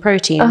 carbohydrate and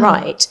protein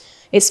right,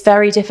 it's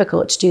very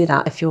difficult to do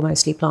that if you're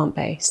mostly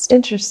plant-based.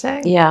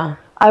 Interesting. Yeah.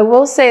 I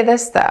will say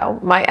this though,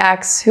 my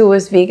ex who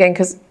was vegan,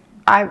 because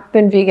I've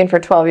been vegan for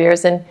 12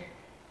 years and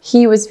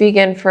he was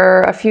vegan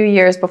for a few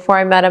years before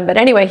I met him. But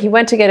anyway, he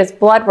went to get his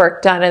blood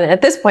work done. And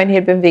at this point he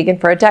had been vegan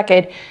for a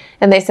decade.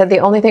 And they said the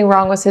only thing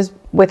wrong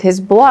with his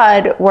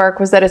blood work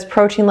was that his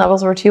protein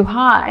levels were too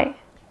high.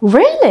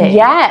 Really?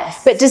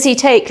 Yes. But does he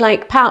take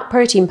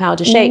protein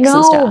powder shakes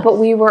and stuff? No, but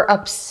we were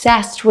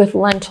obsessed with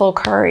lentil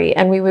curry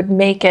and we would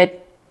make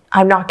it,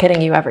 I'm not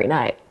kidding you, every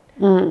night.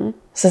 So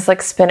it's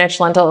like spinach,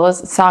 lentil, it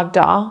was sag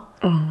dal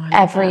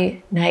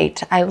every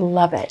night. I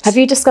love it. Have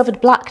you discovered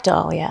black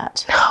dal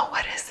yet? No,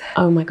 what is it?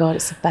 Oh my God,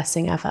 it's the best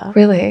thing ever.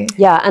 Really?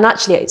 Yeah, and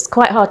actually it's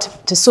quite hard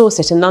to source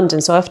it in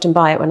London, so I often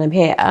buy it when I'm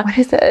here. What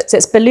is it? So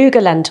it's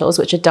beluga lentils,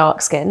 which are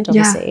dark-skinned,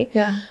 obviously.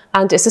 Yeah.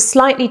 And it's a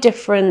slightly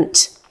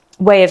different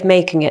way of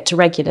making it to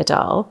regular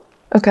dal.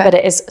 Okay. But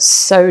it is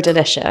so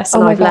delicious,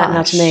 and I've learned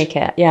how to make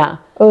it. Yeah.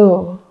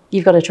 Oh.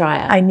 You've got to try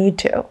it. I need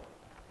to.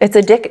 It's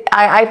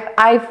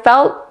I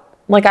felt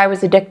like I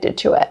was addicted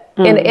to it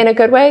in a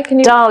good way. Can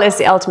you? Dal is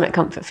the ultimate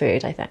comfort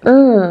food, I think.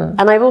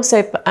 And I've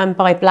also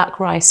buy black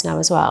rice now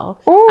as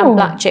well, and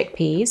black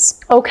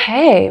chickpeas.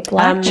 Okay,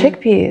 black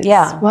chickpeas.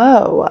 Yeah.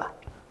 Whoa.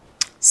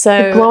 So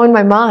you're blowing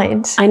my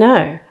mind. I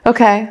know.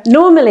 Okay.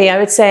 Normally, I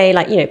would say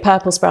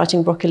purple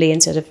sprouting broccoli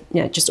instead of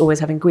just always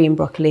having green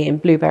broccoli,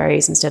 and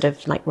blueberries instead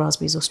of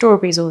raspberries or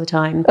strawberries all the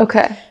time.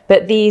 Okay.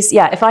 But these,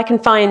 if I can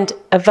find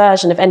a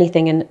version of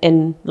anything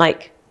in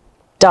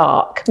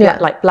dark,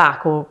 like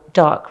black or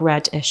dark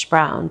reddish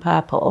brown,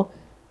 purple,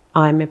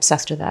 I'm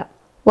obsessed with it.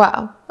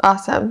 Wow,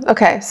 awesome.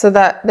 Okay, so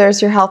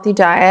there's your healthy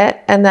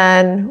diet, and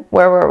then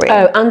where were we?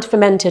 Oh, and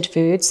fermented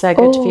foods. They're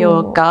good for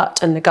your gut,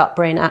 and the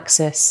gut-brain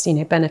axis,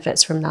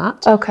 benefits from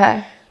that.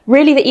 Okay.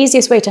 Really, the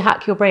easiest way to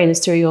hack your brain is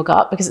through your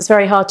gut, because it's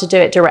very hard to do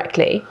it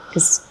directly,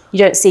 because you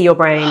don't see your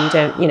brain, you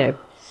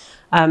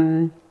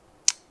don't,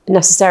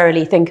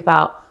 necessarily think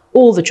about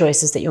all the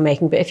choices that you're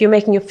making. But if you're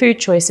making your food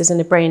choices in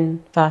a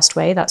brain-first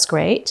way, that's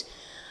great.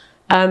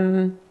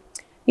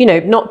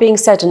 Not being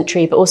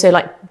sedentary, but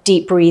also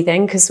deep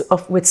breathing, because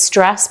with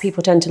stress,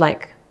 people tend to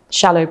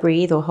shallow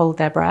breathe or hold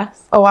their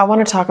breath. Oh, I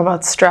want to talk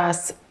about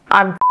stress.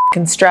 I'm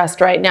f***ing stressed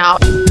right now.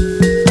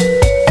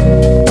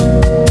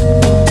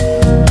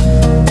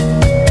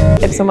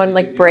 If someone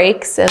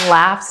breaks and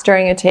laughs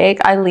during a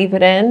take, I leave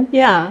it in.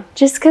 Yeah.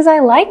 Just because I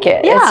like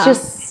it. Yeah. It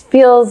just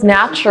feels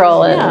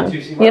natural and,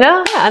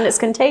 Yeah, and it's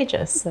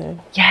contagious. So.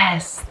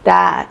 Yes,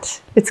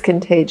 it's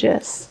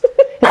contagious.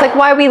 It's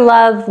why we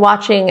love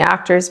watching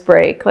actors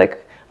break.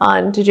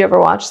 Did you ever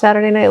watch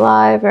Saturday Night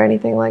Live or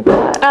anything like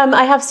that?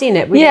 I have seen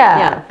it.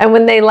 Yeah. And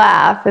when they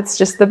laugh, it's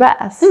just the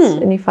best.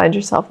 And you find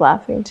yourself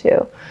laughing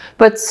too.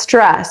 But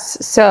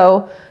stress.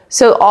 So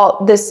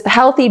all this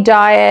healthy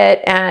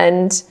diet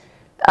and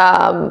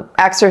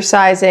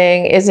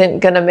exercising isn't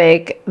going to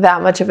make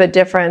that much of a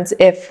difference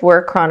if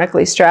we're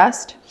chronically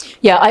stressed?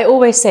 Yeah, I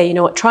always say, you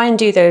know what, try and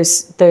do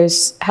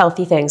those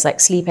healthy things like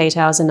sleep 8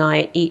 hours a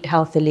night, eat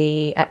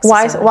healthily,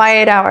 exercise.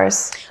 Why 8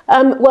 hours?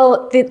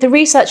 Well, the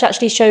research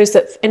actually shows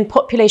that in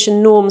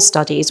population norm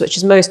studies, which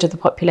is most of the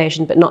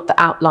population, but not the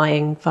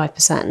outlying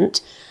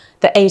 5%,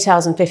 that 8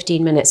 hours and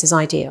 15 minutes is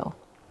ideal.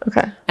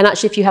 Okay. And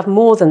actually, if you have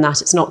more than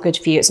that, it's not good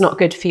for you. It's not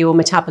good for your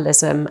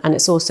metabolism. And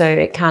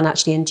it can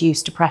actually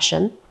induce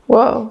depression.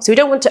 Whoa. So we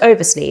don't want to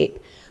oversleep,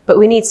 but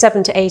we need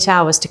 7 to 8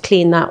 hours to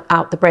clean that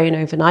out the brain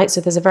overnight. So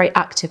there's a very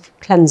active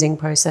cleansing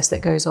process that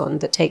goes on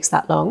that takes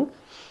that long.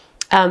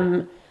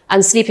 And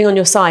sleeping on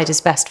your side is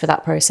best for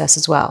that process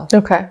as well.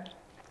 Okay.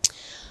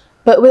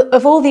 But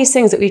of all these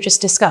things that we've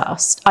just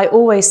discussed, I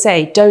always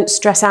say don't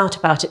stress out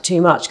about it too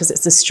much because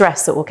it's the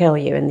stress that will kill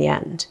you in the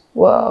end.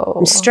 Whoa.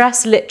 And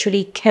stress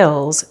literally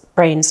kills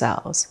brain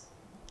cells.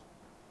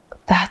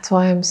 That's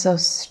why I'm so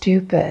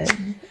stupid.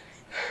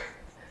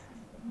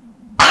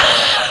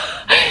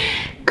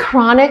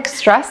 Chronic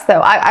stress, though,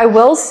 I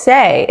will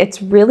say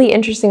it's really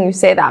interesting you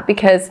say that,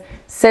 because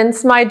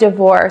since my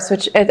divorce,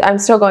 which I'm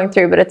still going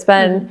through, but it's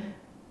been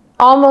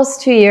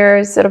almost 2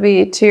 years, it'll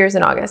be 2 years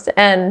in August,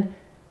 and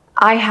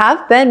I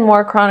have been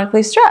more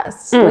chronically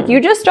stressed. Like you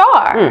just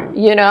are,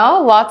 you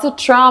know, lots of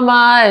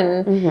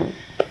trauma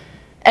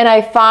and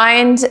I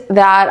find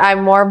that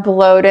I'm more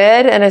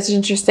bloated, and it's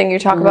interesting you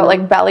talk about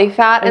like belly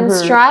fat and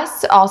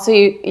stress. Also,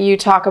 you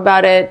talk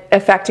about it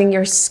affecting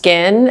your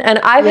skin, and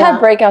I've had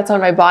breakouts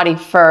on my body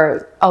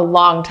for a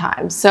long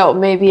time. So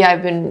maybe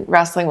I've been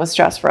wrestling with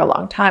stress for a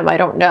long time. I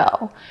don't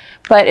know.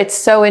 But it's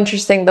so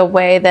interesting the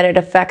way that it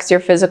affects your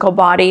physical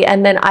body.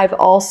 And then I've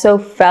also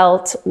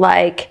felt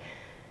like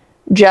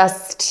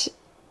just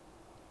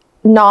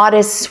not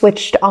as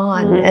switched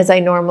on as I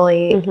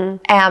normally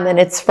am, and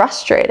it's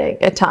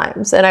frustrating at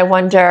times. And I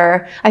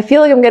wonder, I feel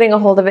like I'm getting a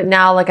hold of it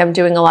now, like I'm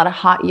doing a lot of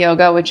hot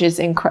yoga, which is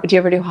incredible. Do you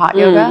ever do hot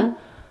yoga?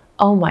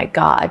 Oh my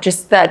God,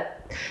 just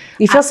that.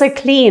 You feel so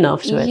clean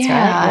afterwards, right?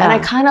 Yeah, and I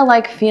kind of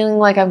like feeling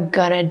like I'm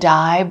gonna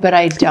die, but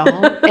I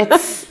don't.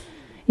 It's,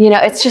 you know,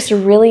 it's just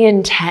really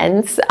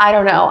intense. I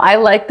don't know. I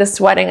like the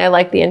sweating. I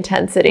like the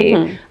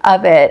intensity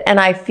of it. And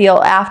I feel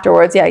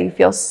afterwards, yeah, you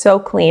feel so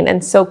clean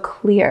and so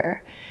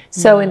clear.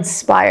 So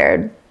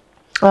inspired.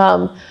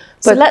 So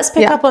let's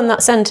pick up on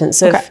that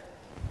sentence of,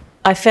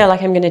 I feel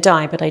like I'm going to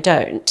die, but I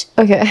don't.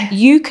 Okay.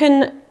 You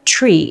can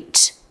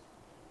treat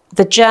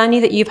the journey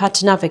that you've had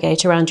to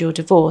navigate around your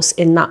divorce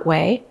in that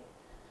way.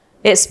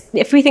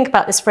 If we think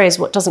about this phrase,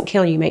 what doesn't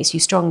kill you makes you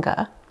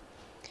stronger.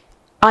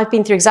 I've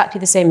been through exactly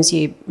the same as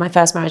you. My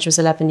first marriage was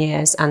 11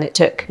 years, and it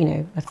took, you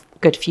know, a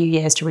good few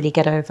years to really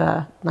get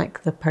over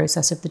like the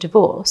process of the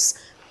divorce.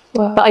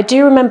 Wow. But I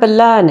do remember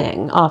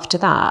learning after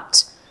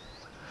that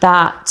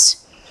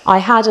I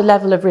had a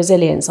level of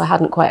resilience I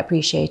hadn't quite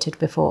appreciated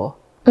before.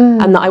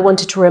 And that I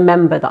wanted to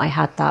remember that I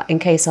had that in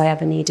case I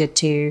ever needed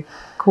to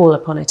call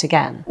upon it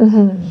again.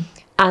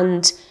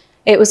 And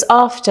it was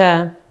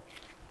after,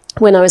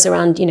 when I was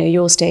around, you know,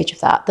 your stage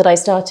of that I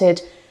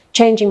started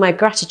changing my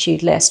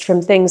gratitude list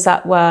from things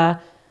that were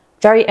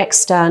very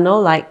external,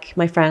 like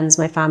my friends,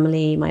 my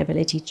family, my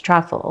ability to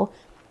travel,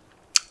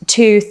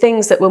 to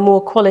things that were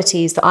more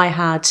qualities that I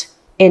had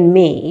in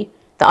me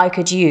that I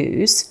could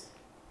use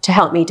to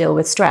help me deal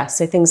with stress.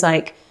 So things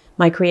like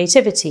my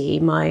creativity,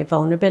 my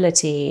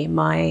vulnerability,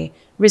 my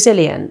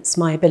resilience,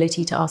 my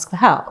ability to ask for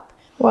help.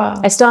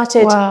 Wow. I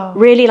started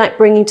really like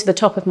bringing to the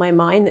top of my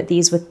mind that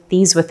these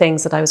were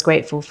things that I was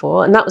grateful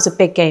for. And that was a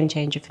big game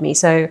changer for me.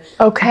 So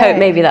I hope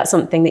maybe that's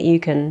something that you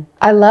can.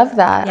 I love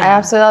that. Yeah. I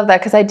absolutely love that.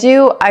 Because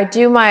I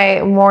do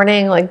my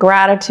morning like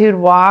gratitude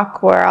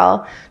walk where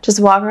I'll just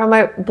walk around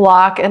my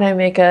block and I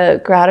make a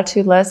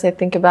gratitude list. I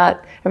think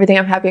about everything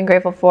I'm happy and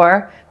grateful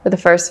for the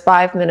first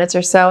 5 minutes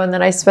or so. And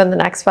then I spend the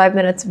next 5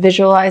 minutes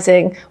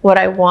visualizing what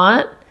I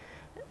want.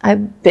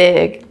 I'm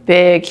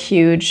big,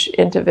 huge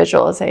into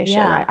visualization.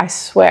 Yeah. I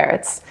swear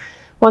it's,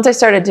 once I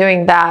started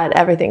doing that,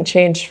 everything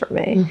changed for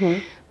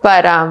me.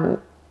 But,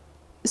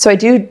 so I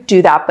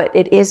do that, but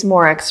it is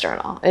more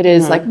external. It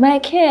is like my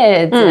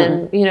kids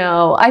and, you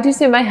know, I do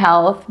say my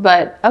health,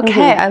 but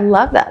I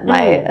love that.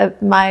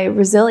 My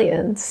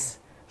resilience,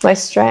 my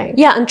strength.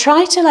 Yeah. And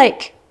try to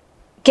like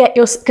get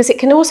your, because it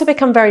can also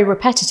become very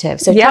repetitive.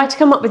 So try to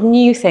come up with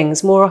new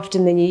things more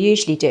often than you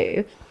usually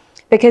do.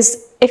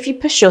 Because if you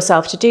push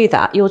yourself to do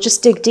that, you'll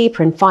just dig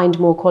deeper and find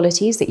more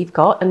qualities that you've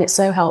got, and it's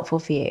so helpful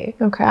for you.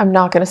 Okay, I'm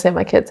not going to say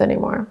my kids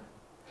anymore.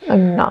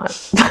 I'm not.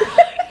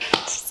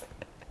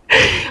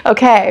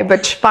 Okay,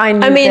 but find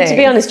new things. To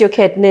be honest, your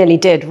kid nearly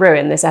did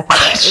ruin this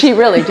episode. She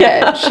really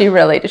did. She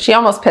really did. She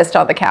almost pissed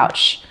on the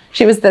couch.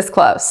 She was this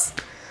close.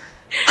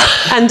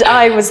 And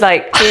I was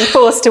like being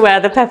forced to wear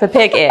the Peppa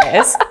Pig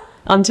ears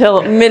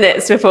until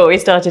minutes before we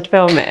started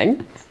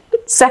filming.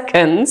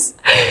 Seconds.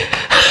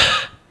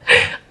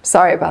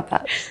 Sorry about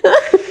that.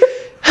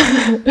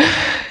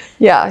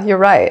 Yeah, you're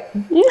right.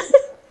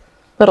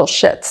 Little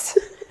shits.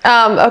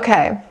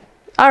 Okay.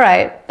 All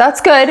right.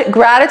 That's good.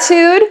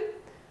 Gratitude,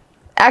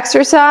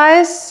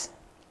 exercise.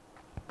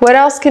 What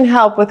else can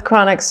help with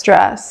chronic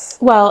stress?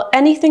 Well,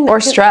 anything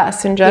that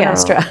stress in general. Yeah,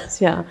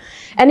 stress, yeah.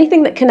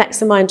 Anything that connects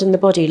the mind and the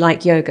body,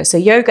 like yoga. So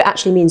yoga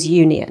actually means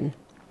union.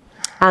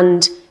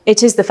 And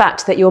it is the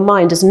fact that your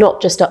mind is not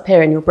just up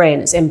here in your brain,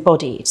 it's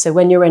embodied. So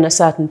when you're in a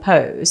certain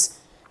pose,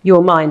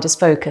 your mind is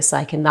focused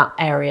like in that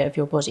area of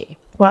your body.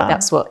 Wow.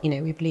 That's what,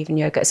 we believe in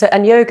yoga. So,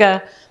 and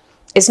yoga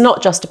is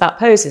not just about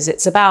poses,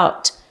 it's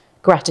about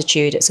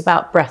gratitude, it's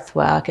about breath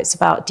work, it's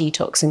about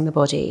detoxing the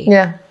body.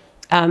 Yeah.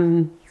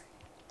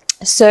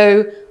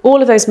 So all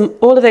of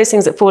those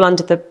things that fall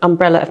under the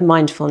umbrella of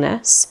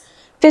mindfulness.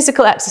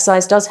 Physical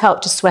exercise does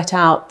help to sweat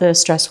out the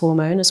stress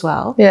hormone as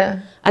well. Yeah.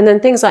 And then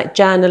things like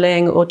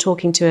journaling or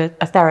talking to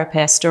a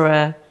therapist or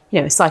a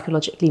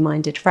psychologically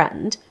minded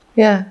friend.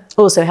 Yeah.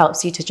 Also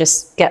helps you to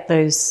just get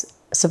those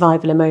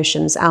survival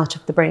emotions out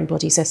of the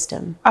brain-body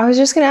system. I was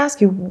just going to ask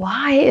you,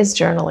 why is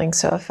journaling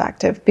so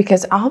effective?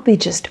 Because I'll be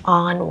just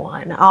on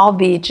one. I'll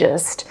be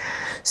just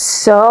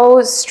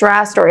so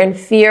stressed or in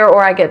fear,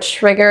 or I get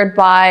triggered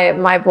by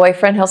my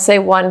boyfriend. He'll say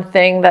one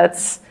thing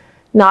that's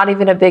not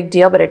even a big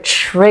deal, but it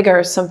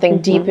triggers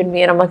something deep in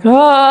me. And I'm like,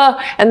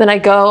 and then I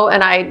go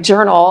and I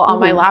journal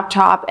on my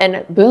laptop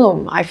and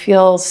boom, I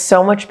feel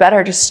so much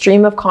better. Just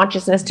stream of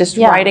consciousness, just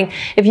writing.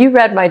 If you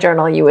read my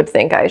journal, you would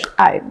think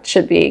I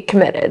should be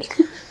committed.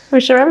 I'm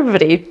sure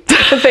everybody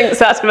thinks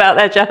that about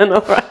their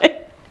journal,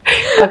 right?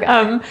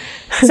 Okay.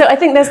 So I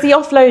think there's the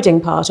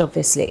offloading part,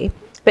 obviously,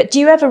 but do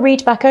you ever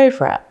read back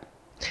over it?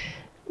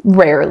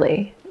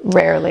 Rarely.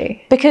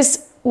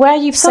 Because where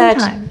you've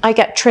said, I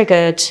get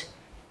triggered,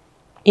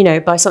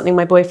 by something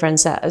my boyfriend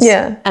says.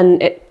 Yeah.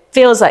 And it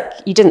feels like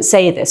you didn't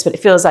say this, but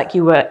it feels like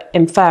you were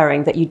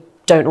inferring that you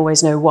don't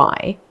always know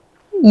why.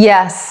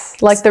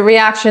 Yes. Like the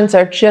reactions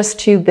are just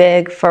too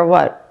big for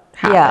what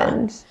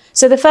happened. Yeah.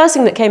 So the first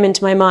thing that came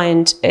into my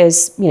mind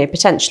is,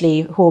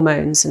 potentially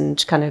hormones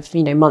and kind of,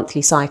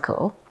 monthly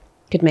cycle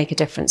could make a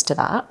difference to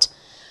that.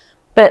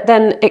 But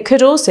then it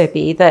could also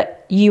be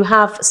that you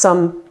have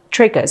some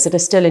triggers that are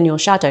still in your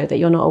shadow that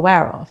you're not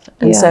aware of.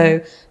 And so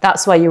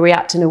that's why you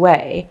react in a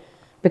way,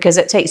 because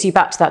it takes you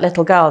back to that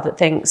little girl that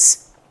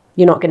thinks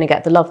you're not going to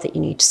get the love that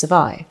you need to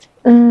survive.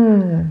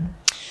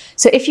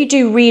 So if you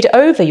do read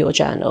over your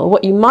journal,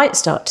 what you might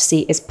start to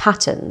see is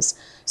patterns.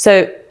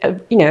 So,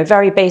 a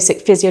very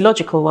basic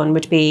physiological one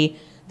would be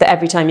that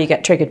every time you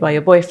get triggered by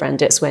your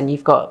boyfriend, it's when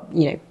you've got,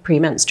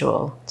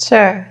 premenstrual.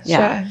 Sure.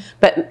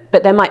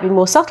 But there might be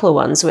more subtle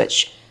ones,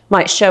 which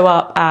might show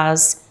up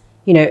as,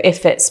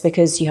 if it's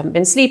because you haven't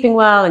been sleeping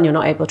well and you're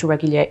not able to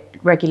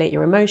regulate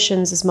your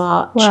emotions as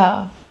much.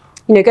 Wow.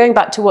 Going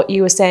back to what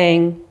you were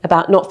saying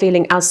about not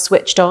feeling as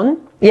switched on,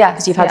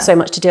 because you've had so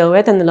much to deal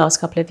with in the last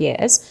couple of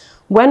years.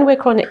 When we're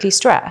chronically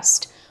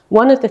stressed,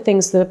 one of the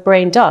things the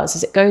brain does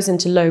is it goes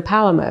into low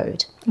power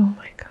mode. Oh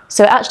my God.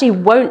 So it actually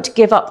won't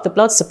give up the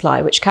blood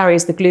supply, which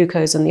carries the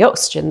glucose and the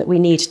oxygen that we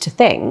need to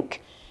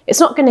think. It's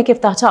not going to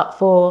give that up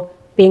for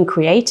being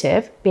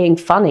creative, being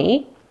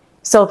funny,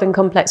 solving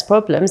complex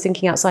problems,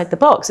 thinking outside the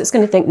box. It's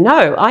going to think,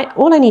 no,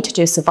 all I need to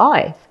do is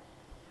survive.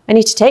 I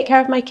need to take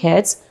care of my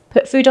kids,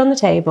 put food on the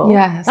table.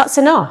 Yes. That's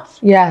enough.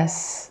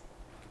 Yes.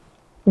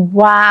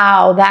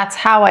 Wow, that's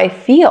how I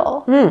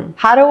feel.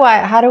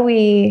 How do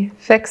we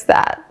fix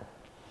that?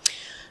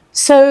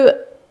 So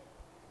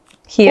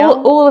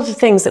heal? All of the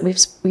things that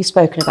we've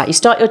spoken about. You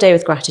start your day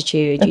with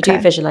gratitude, you do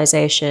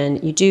visualization,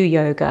 you do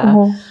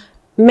yoga.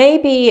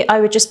 Maybe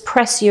I would just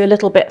press you a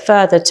little bit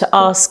further to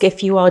ask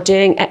if you are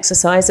doing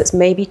exercise that's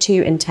maybe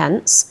too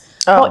intense.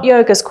 Hot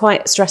yoga is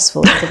quite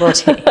stressful for the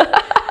body.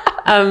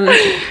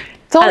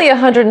 It's only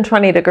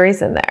 120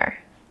 degrees in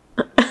there.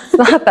 It's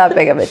not that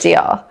big of a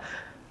deal.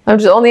 I'm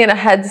just only in a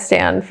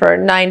headstand for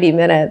 90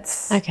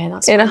 minutes. Okay,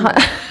 that's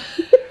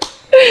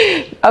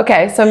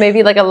Okay, so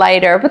maybe like a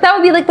lighter, but that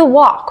would be like the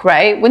walk,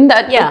 right? Wouldn't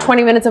that like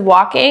 20 minutes of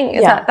walking?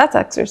 That's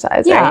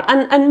exercise, right?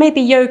 And maybe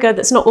yoga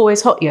that's not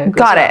always hot yoga.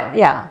 Got it.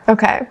 Yeah.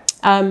 Okay.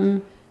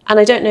 And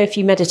I don't know if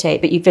you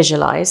meditate, but you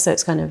visualize, so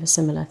it's kind of a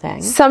similar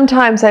thing.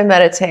 Sometimes I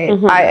meditate.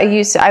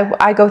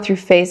 I go through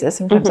phases.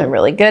 Sometimes I'm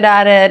really good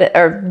at it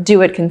or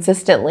do it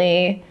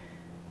consistently.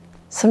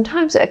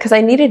 Sometimes, because I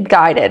needed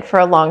guided for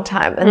a long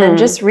time. And then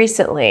just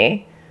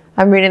recently,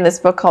 I'm reading this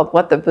book called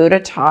What the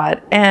Buddha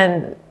Taught.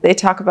 And they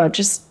talk about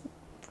just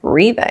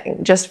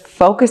breathing, just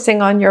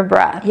focusing on your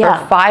breath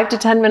for 5 to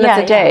 10 minutes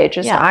a day.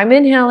 I'm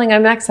inhaling,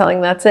 I'm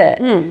exhaling, that's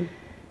it.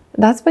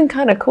 That's been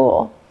kind of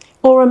cool.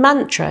 Or a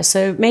mantra.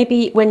 So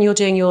maybe when you're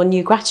doing your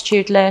new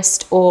gratitude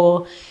list,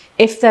 or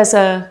if there's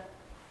a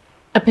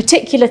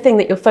particular thing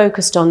that you're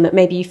focused on that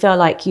maybe you feel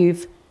like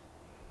you've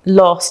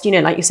lost,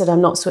 like you said,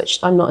 I'm not as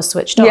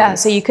switched on.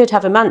 Yes. So you could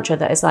have a mantra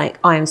that is like,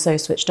 I am so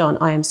switched on,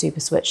 I am super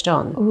switched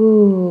on.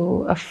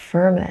 Ooh,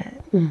 affirm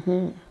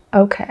it.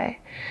 Okay.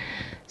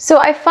 So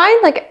I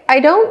find I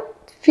don't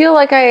feel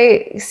like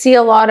I see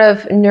a lot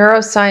of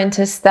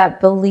neuroscientists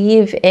that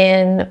believe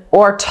in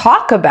or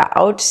talk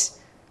about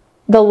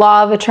the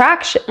law of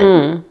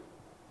attraction.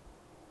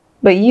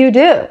 But you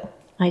do.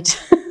 I do.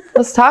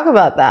 Let's talk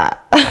about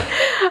that.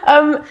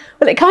 Well,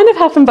 it kind of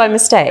happened by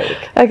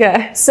mistake.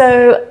 Okay.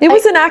 So It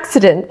was an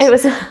accident. it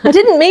was. I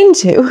didn't mean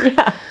to.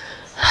 Yeah.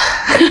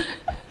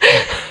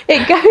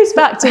 It goes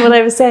back to what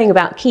I was saying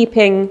about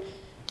keeping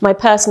my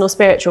personal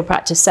spiritual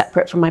practice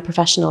separate from my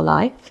professional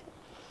life.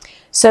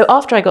 So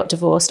after I got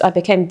divorced, I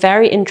became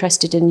very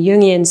interested in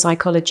Jungian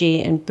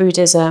psychology and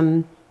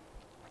Buddhism.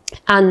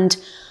 And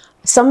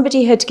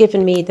somebody had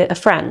given me, a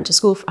friend,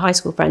 high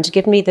school friend, had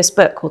given me this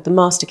book called The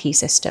Master Key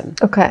System.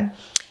 Okay.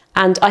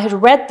 And I had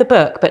read the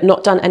book, but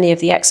not done any of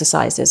the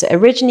exercises. It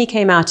originally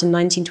came out in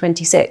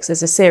 1926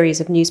 as a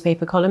series of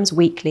newspaper columns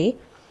weekly.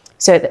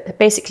 So that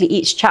basically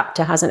each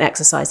chapter has an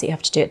exercise that you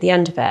have to do at the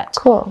end of it.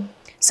 Cool.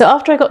 So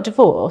after I got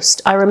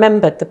divorced, I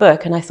remembered the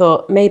book and I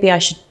thought maybe I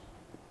should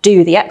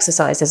do the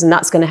exercises and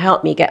that's going to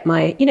help me get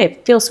my,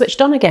 feel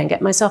switched on again,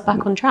 get myself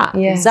back on track.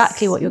 Yes.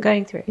 Exactly what you're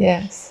going through.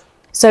 Yes.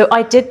 So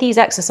I did these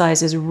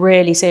exercises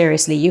really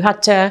seriously. You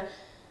had to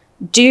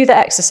do the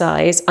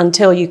exercise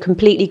until you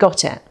completely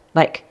got it,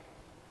 like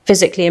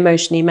physically,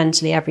 emotionally,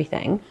 mentally,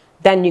 everything.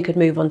 Then you could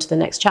move on to the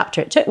next chapter.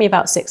 It took me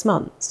about 6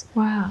 months.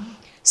 Wow.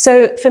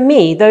 So for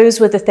me, those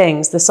were the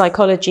things, the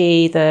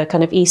psychology, the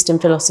kind of Eastern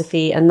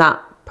philosophy and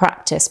that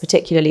practice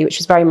particularly, which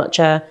was very much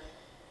a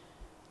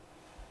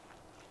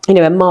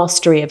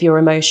mastery of your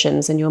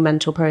emotions and your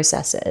mental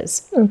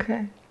processes.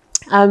 Okay.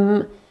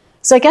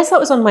 So I guess that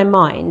was on my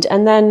mind.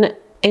 And then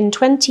in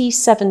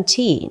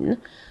 2017,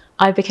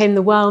 I became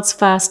the world's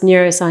first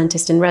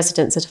neuroscientist in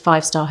residence at a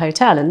 5-star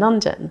hotel in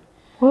London.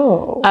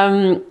 Whoa.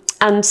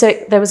 And so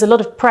there was a lot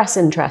of press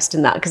interest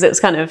in that because it was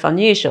kind of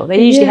unusual.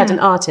 They usually had an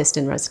artist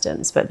in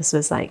residence, but this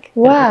was like a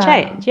bit of a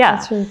change. Yeah.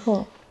 That's really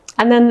cool.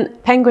 And then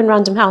Penguin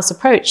Random House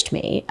approached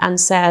me and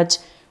said,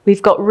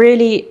 we've got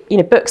really,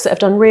 books that have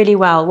done really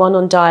well, one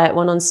on diet,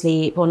 one on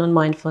sleep, one on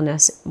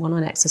mindfulness, one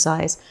on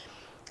exercise.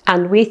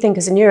 And we think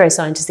as a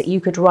neuroscientist that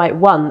you could write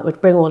one that would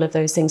bring all of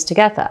those things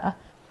together.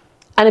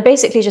 And I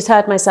basically just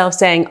heard myself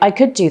saying, I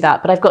could do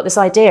that, but I've got this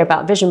idea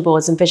about vision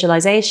boards and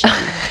visualization.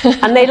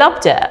 And they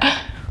loved it.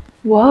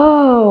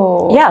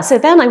 Whoa. Yeah, so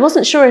then I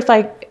wasn't sure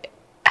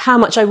how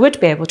much I would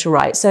be able to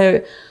write.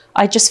 So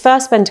I just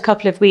first spent a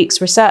couple of weeks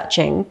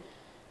researching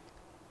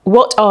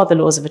what are the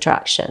laws of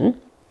attraction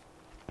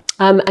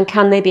and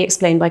can they be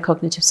explained by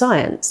cognitive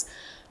science?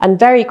 And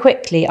very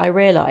quickly I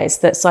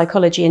realized that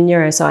psychology and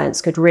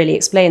neuroscience could really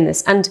explain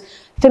this. And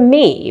for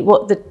me,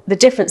 what the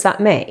difference that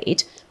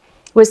made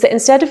was that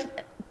instead of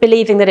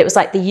believing that it was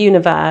like the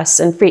universe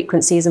and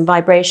frequencies and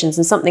vibrations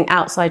and something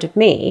outside of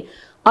me,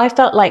 I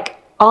felt like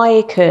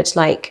I could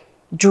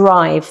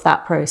drive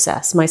that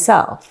process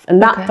myself. And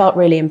that felt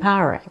really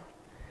empowering.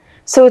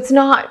 So it's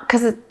not,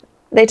 because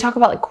they talk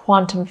about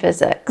quantum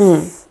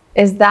physics.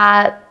 Is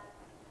that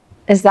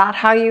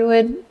how you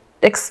would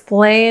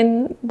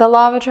explain the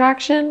law of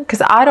attraction?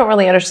 Because I don't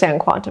really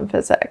understand quantum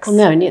physics. Well,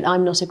 no,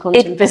 I'm not a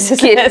quantum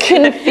physicist. It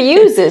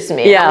confuses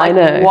me. Yeah, I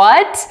know.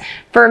 What?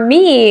 For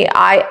me,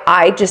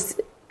 I just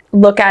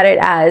look at it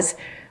as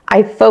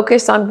I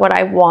focus on what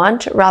I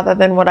want rather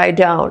than what I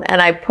don't.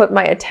 And I put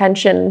my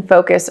attention and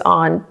focus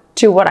on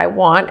to what I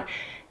want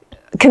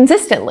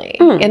consistently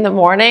in the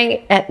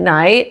morning, at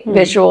night,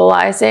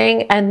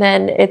 visualizing, and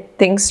then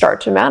things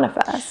start to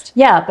manifest.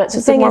 Yeah, but the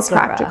thing more is,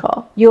 Laura,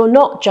 practical. you're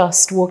not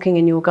just walking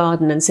in your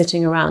garden and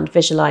sitting around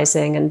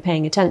visualizing and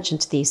paying attention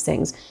to these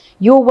things.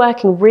 You're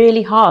working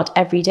really hard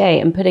every day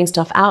and putting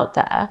stuff out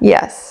there.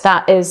 Yes.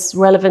 That is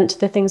relevant to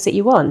the things that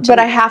you want. But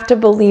I have to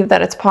believe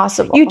that it's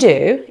possible. You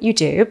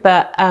do.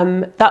 But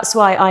that's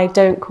why I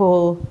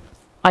call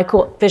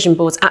vision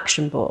boards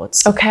action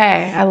boards.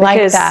 Okay, I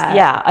like that.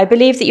 Yeah, I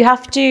believe that you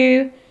have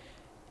to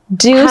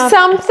do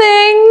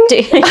something.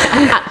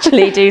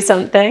 Actually do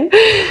something.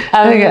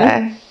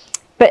 Okay.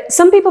 But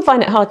some people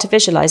find it hard to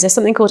visualize. There's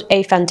something called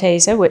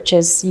aphantasia, which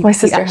is... My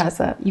sister has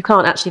that. You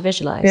can't actually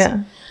visualize.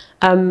 Yeah.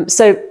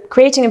 So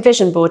creating a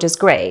vision board is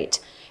great,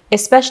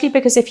 especially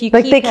because if you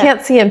they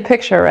can't see in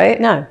picture, right?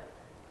 No. Isn't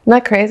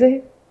that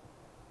crazy?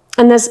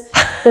 And there's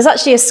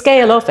actually a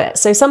scale of it.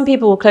 So some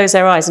people will close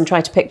their eyes and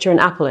try to picture an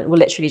apple and it will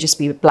literally just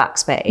be black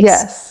space.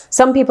 Yes.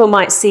 Some people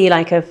might see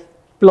like a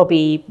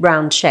blobby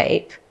round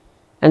shape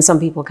and some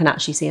people can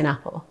actually see an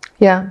apple.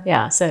 Yeah.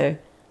 Yeah, so...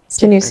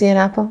 Can you see an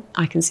apple?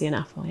 I can see an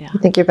apple, yeah. You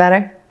think you're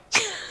better?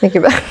 Think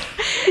you're better?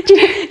 do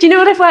you know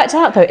what I've worked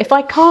out though? If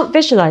I can't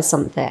visualize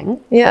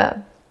something...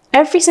 Yeah.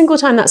 Every single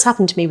time that's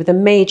happened to me with a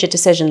major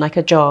decision like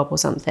a job or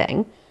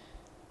something,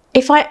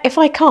 if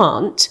I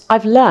can't,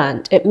 I've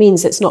learned it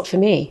means it's not for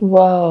me.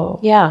 Whoa.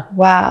 Yeah.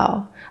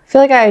 Wow. I feel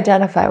like I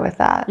identify with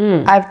that.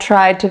 I've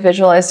tried to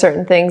visualize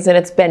certain things and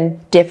it's been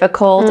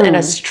difficult and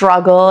a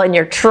struggle and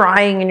you're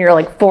trying and you're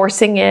like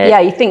forcing it. Yeah,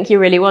 you think you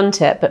really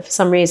want it, but for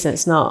some reason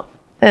it's not.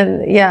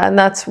 And yeah,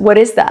 and what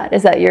is that?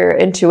 Is that your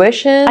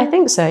intuition? I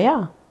think so,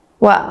 yeah.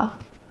 Wow.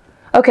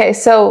 Okay,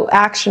 so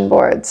action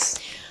boards.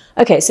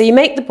 Okay, so you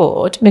make the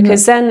board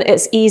because then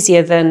it's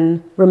easier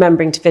than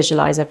remembering to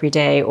visualize every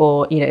day,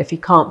 or if you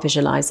can't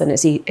visualize, then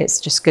it's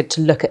just good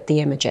to look at the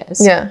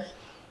images. Yeah.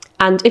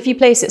 And if you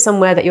place it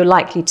somewhere that you're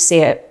likely to see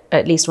it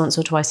at least once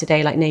or twice a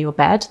day, like near your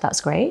bed, that's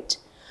great.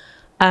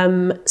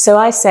 So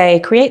I say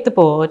create the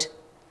board,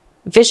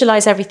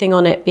 visualize everything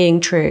on it being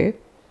true,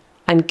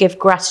 and give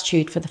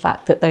gratitude for the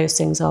fact that those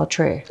things are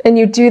true. And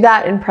you do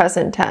that in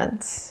present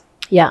tense.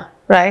 Yeah.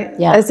 Right?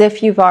 Yeah. As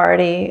if you've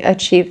already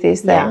achieved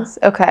these things.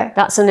 Yeah. Okay.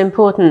 That's an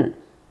important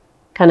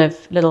kind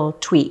of little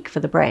tweak for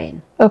the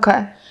brain.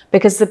 Okay.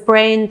 Because the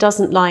brain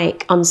doesn't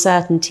like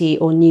uncertainty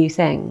or new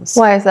things.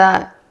 Why is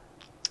that?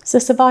 It's a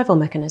survival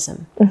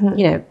mechanism.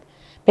 You know,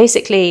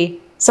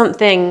 basically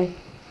something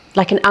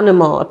like an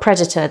animal, a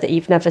predator that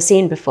you've never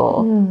seen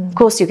before. Of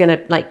course, you're going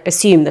to like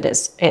assume that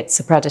it's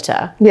a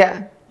predator.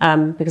 Yeah.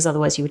 Because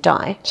otherwise you would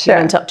die. Sure. You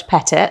went up to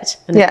pet it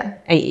and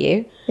it ate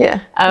you.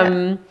 Yeah.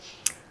 And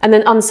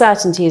then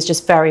uncertainty is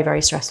just very,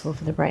 very stressful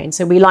for the brain.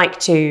 So we like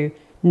to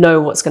know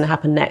what's going to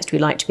happen next. We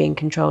like to be in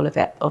control of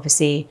it.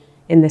 Obviously,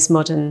 in this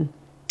modern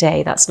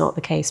day, that's not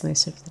the case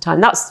most of the time.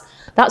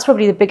 That's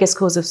probably the biggest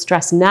cause of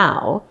stress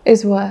now.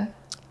 Is what?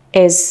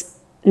 Is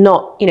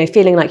not, you know,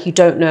 feeling like you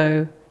don't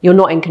know, you're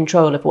not in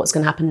control of what's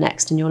going to happen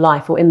next in your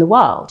life or in the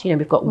world. You know,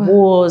 we've got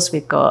wars,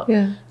 we've got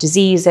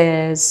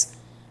diseases,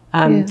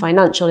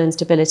 financial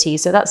instability.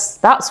 So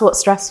that's what's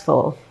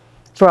stressful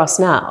for us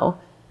now.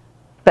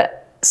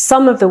 But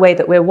some of the way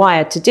that we're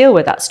wired to deal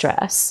with that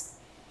stress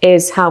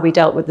is how we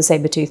dealt with the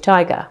saber-toothed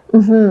tiger.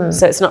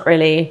 So it's not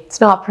really... It's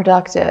not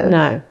productive.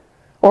 No.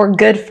 Or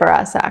good for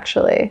us,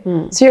 actually.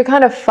 So you're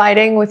kind of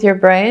fighting with your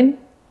brain?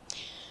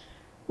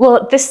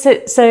 Well,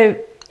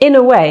 so in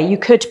a way you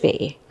could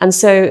be. And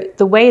so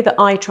the way that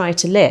I try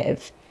to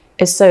live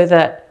is so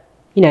that,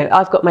 you know,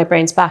 I've got my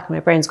brain's back and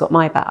my brain's got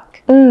my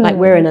back. Like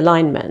we're in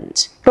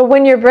alignment. But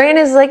when your brain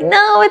is like,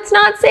 no, it's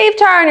not safe,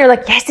 Tara, and you're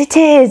like, yes, it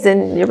is.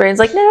 And your brain's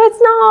like, no,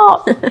 it's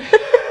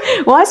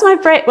not. Why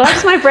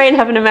does my brain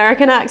have an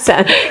American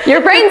accent? Your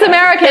brain's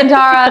American,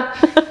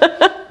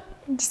 Tara.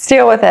 Just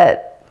deal with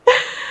it.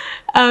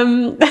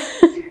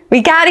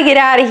 We got to get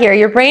out of here.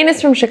 Your brain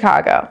is from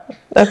Chicago.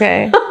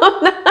 Okay.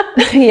 Oh,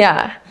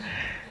 no.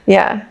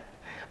 Yeah.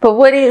 But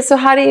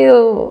how do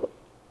you,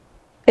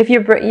 if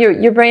your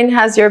brain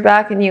has your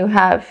back and you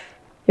have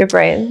your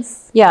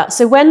brain's? Yeah.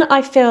 So when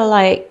I feel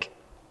like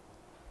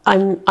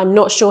I'm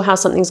not sure how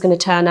something's going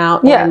to turn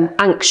out, or I'm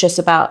anxious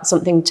about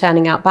something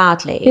turning out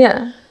badly.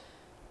 Yeah.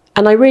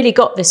 And I really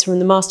got this from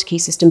the master key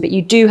system, but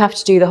you do have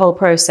to do the whole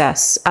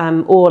process,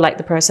 or like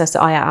the process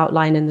that I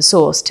outline in the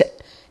source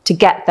to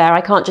get there.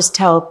 I can't just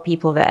tell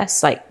people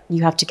this, like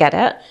you have to get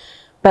it.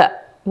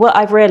 But what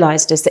I've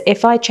realized is that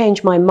if I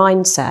change my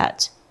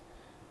mindset,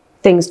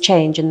 things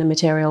change in the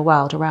material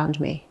world around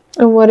me.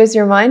 And what is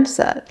your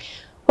mindset?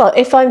 Well,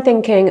 if I'm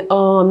thinking,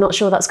 oh, I'm not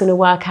sure that's going to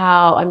work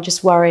out, I'm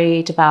just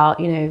worried about,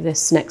 you know,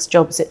 this next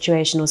job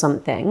situation or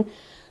something,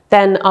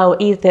 then I'll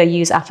either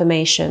use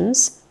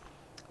affirmations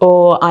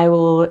or I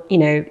will, you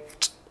know,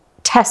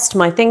 test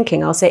my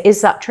thinking. I'll say, is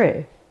that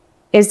true?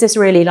 Is this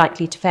really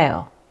likely to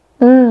fail?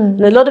 And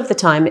a lot of the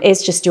time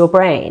it's just your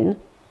brain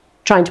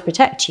trying to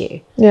protect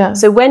you. Yeah.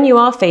 So when you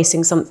are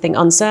facing something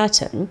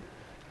uncertain,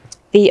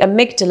 the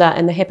amygdala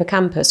and the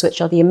hippocampus,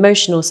 which are the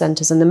emotional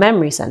centers and the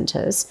memory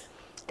centers,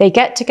 they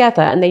get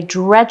together and they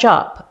dredge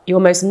up your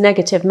most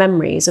negative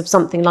memories of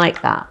something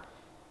like that.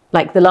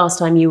 Like the last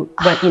time you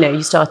went, you know,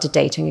 you started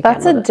dating again.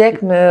 That's a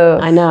dick move.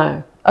 I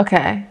know.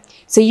 Okay.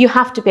 So you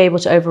have to be able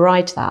to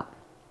override that.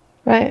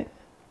 Right.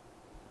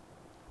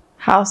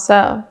 How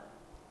so?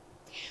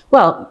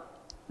 Well,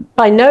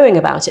 by knowing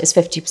about it is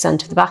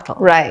 50% of the battle.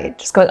 Right.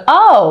 Just going,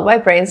 oh, my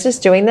brain's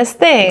just doing this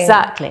thing.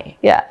 Exactly.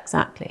 Yeah.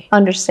 Exactly.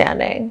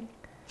 Understanding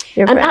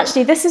your And brain.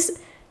 actually, this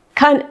is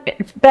kind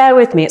of, bear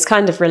with me, it's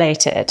kind of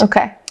related.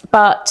 Okay.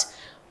 But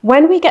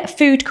when we get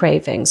food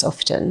cravings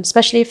often,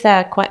 especially if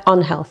they're quite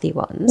unhealthy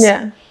ones,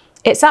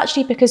 it's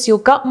actually because your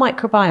gut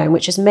microbiome,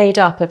 which is made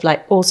up of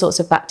like all sorts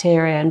of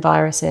bacteria and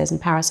viruses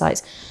and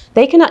parasites,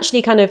 they can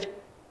actually kind of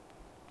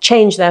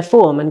change their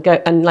form and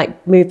go and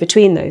like move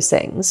between those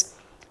things.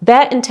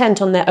 They're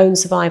intent on their own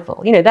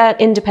survival. You know, they're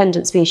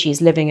independent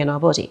species living in our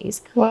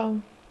bodies.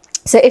 Wow.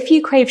 So if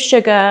you crave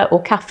sugar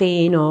or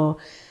caffeine or,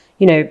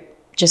 you know,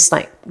 just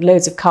like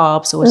loads of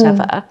carbs or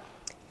whatever,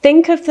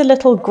 think of the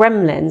little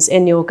gremlins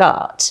in your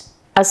gut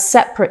as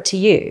separate to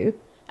you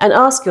and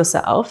ask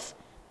yourself,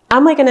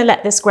 am I going to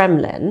let this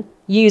gremlin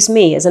use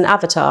me as an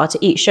avatar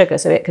to eat sugar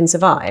so it can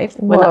survive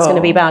when that's going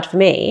to be bad for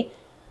me?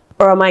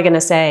 Or am I going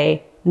to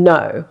say,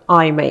 no,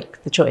 I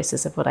make the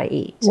choices of what I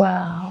eat?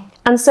 Wow.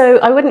 And so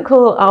I wouldn't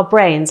call our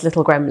brains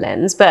little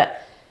gremlins,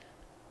 but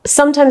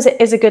sometimes it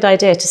is a good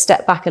idea to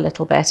step back a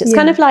little bit. It's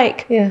kind of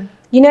like,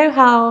 you know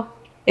how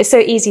it's so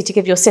easy to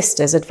give your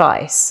sisters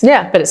advice,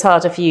 but it's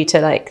harder for you to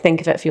like think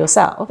of it for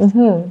yourself.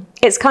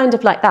 It's kind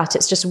of like that.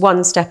 It's just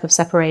one step of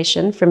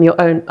separation from your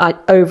own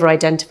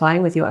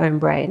over-identifying with your own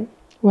brain.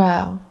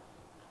 Wow.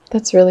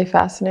 That's really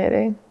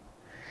fascinating.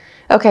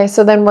 Okay,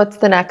 so then what's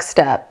the next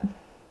step?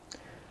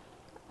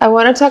 I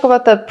want to talk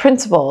about the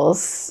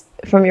principles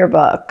from your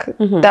book.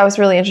 That was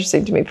really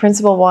interesting to me.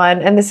 Principle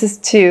 1, and this is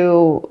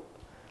to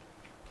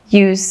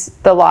use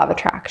the law of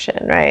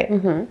attraction, right?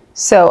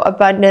 So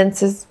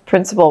abundance is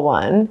principle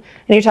 1. And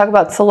you talk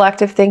about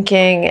selective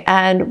thinking,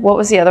 and what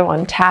was the other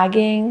one?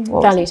 Tagging?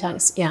 Value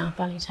tags, value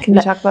tags. Can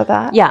you talk about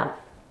that? Yeah.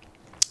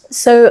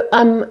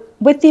 So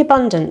with the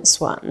abundance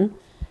one,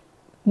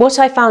 what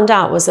I found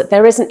out was that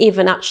there isn't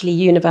even actually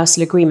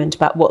universal agreement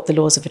about what the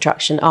laws of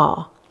attraction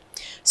are.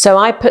 So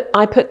I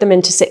put them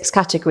into 6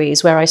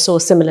 categories where I saw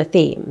similar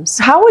themes.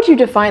 How would you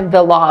define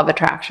the law of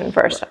attraction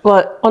first?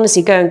 Well,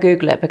 honestly, go and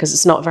Google it because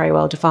it's not very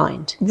well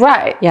defined.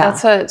 Right. Yeah.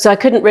 So I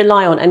couldn't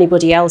rely on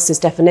anybody else's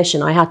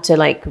definition. I had to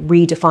like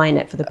redefine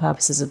it for the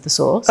purposes of the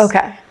source.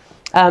 Okay.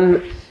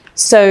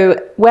 So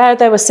where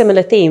there were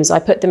similar themes, I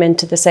put them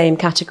into the same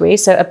category.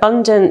 So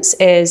abundance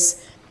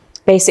is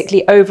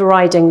basically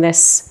overriding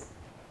this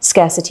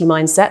scarcity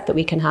mindset that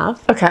we can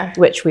have. Okay.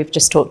 Which we've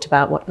just talked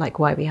about,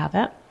 why we have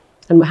it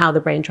and how the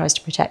brain tries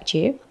to protect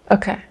you.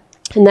 Okay.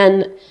 And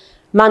then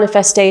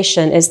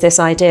manifestation is this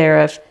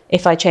idea of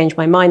if I change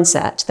my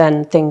mindset,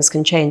 then things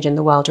can change in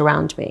the world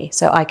around me.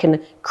 So I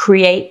can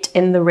create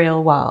in the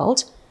real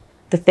world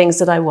the things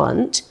that I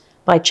want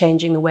by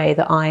changing the way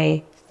that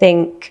I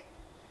think,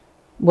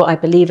 what I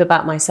believe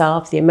about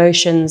myself, the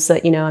emotions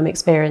that, I'm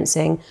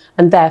experiencing,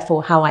 and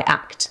therefore how I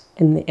act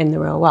in the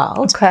real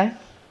world. Okay.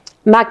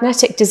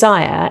 Magnetic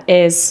desire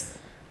is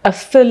a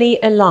fully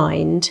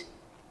aligned,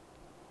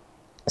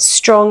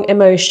 strong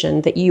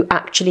emotion that you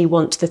actually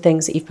want the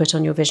things that you've put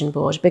on your vision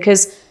board,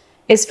 because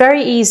it's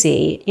very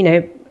easy,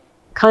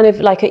 kind of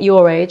like at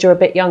your age or a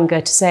bit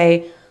younger to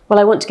say, well,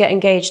 I want to get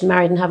engaged and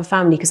married and have a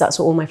family because that's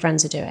what all my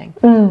friends are doing.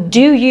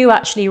 Do you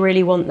actually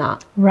really want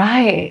that?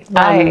 Right.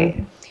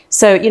 Right.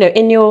 So,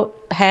 in your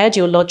head,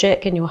 your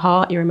logic, in your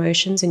heart, your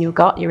emotions, in your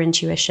gut, your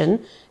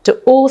intuition, do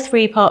all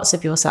 3 parts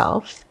of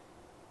yourself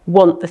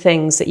want the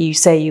things that you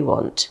say you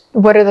want?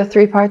 What are the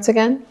 3 parts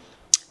again?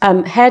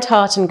 Head,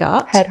 heart, and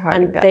gut. Head, heart,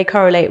 and gut. They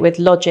correlate with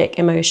logic,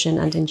 emotion,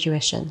 and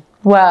intuition.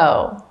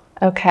 Whoa.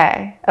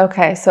 Okay.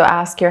 Okay. So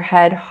ask your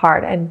head,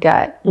 heart, and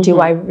gut. Do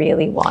I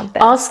really want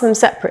this? Ask them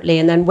separately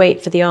and then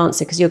wait for the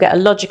answer, because you'll get a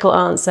logical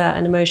answer,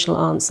 an emotional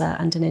answer,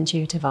 and an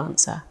intuitive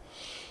answer.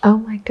 Oh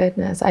my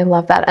goodness. I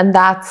love that. And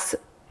that's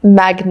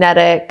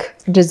magnetic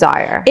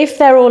desire. If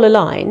they're all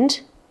aligned,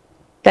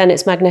 then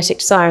it's magnetic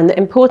desire. And the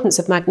importance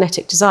of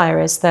magnetic desire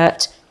is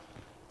that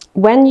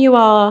when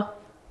you're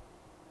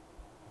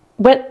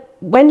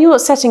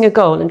setting a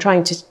goal and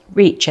trying to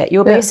reach it,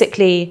 you're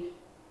basically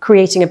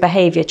creating a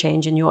behavior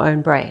change in your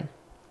own brain.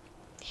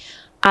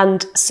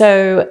 And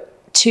so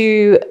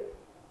to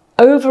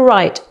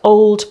overwrite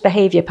old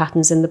behavior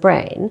patterns in the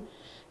brain,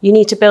 you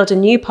need to build a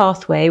new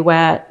pathway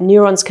where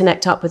neurons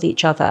connect up with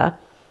each other,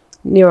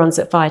 neurons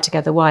that fire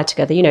together, wire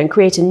together, and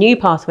create a new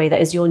pathway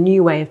that is your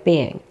new way of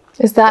being.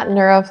 Is that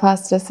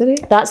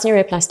neuroplasticity? That's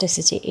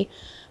neuroplasticity.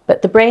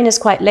 But the brain is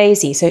quite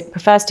lazy, so it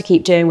prefers to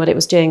keep doing what it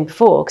was doing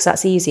before because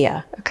that's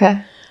easier.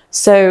 Okay.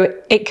 So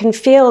it can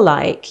feel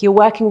like you're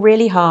working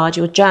really hard,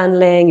 you're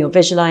journaling, you're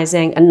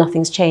visualizing, and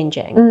nothing's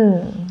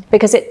changing.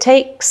 Because it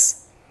takes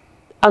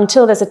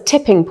until there's a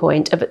tipping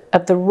point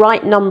of the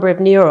right number of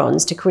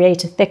neurons to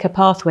create a thicker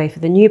pathway for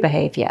the new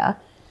behavior.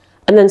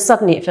 And then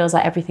suddenly it feels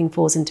like everything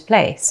falls into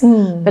place.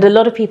 But a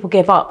lot of people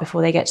give up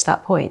before they get to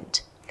that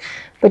point.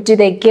 But do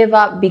they give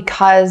up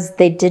because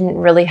they didn't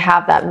really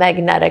have that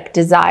magnetic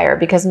desire?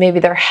 Because maybe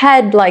their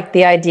head liked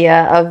the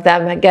idea of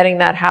them getting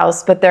that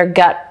house, but their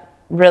gut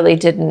really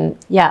didn't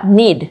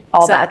need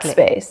all that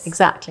space.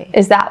 Exactly.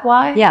 Is that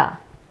why? Yeah.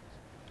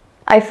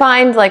 I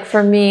find, like,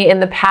 for me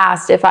in the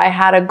past, if I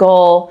had a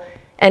goal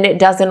and it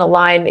doesn't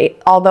align,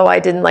 although I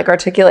didn't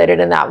articulate it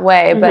in that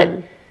way, but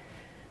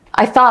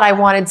I thought I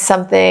wanted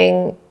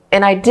something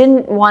and I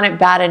didn't want it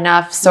bad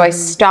enough, so I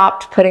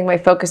stopped putting my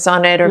focus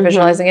on it or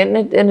visualizing it,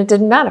 and it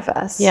didn't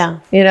manifest. Yeah.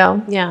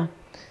 Yeah.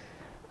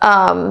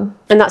 And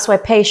that's why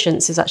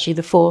patience is actually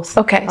the 4th.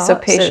 Okay, part. so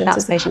patience. So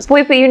that's patience.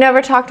 Wait, but you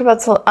never talked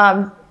about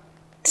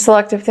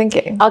selective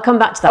thinking. I'll come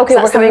back to that. Okay,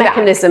 that's the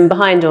mechanism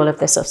behind all of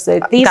this stuff. So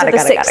these are the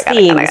 6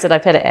 themes that I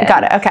put it in.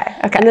 Got it. Okay.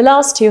 And the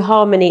last 2,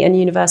 harmony and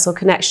universal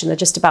connection, are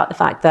just about the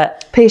fact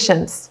that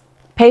Patience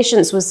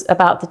was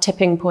about the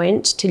tipping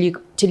point till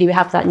you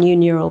have that new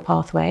neural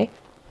pathway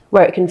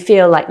where it can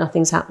feel like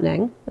nothing's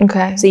happening.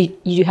 Okay. So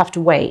you have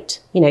to wait.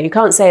 You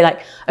can't say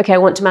okay, I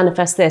want to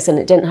manifest this and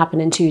it didn't happen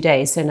in 2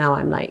 days, so now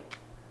I'm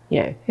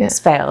it's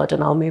failed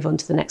and I'll move on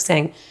to the next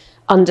thing.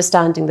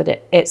 Understanding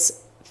that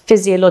it's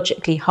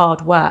physiologically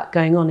hard work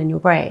going on in your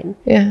brain.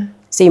 Yeah.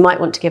 So you might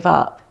want to give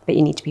up, but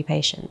you need to be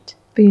patient.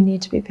 But you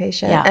need to be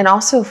patient. Yeah. And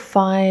also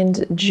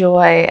find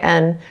joy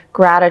and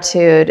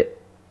gratitude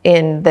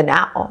in the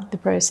now. The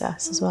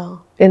process as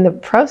well. In the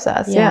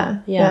process, Yeah.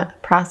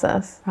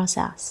 Process. I'm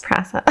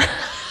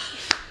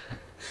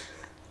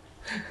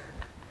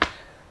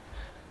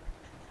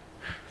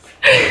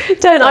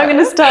going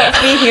to start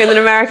speaking with an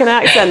American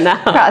accent now.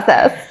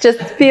 Process.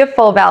 Just be a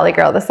full Valley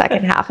girl the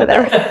second half of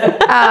this.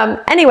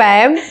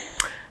 Anyway,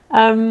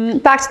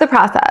 back to the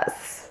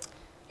process.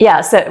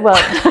 Yeah, so,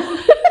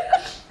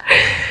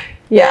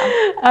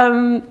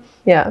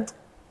 yeah.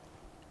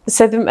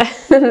 So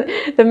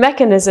the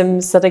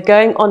mechanisms that are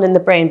going on in the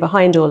brain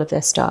behind all of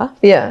this stuff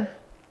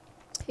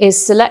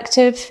is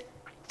selective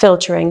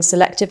filtering,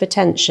 selective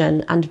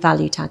attention, and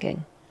value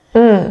tagging.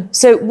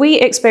 So we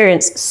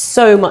experience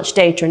so much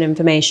data and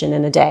information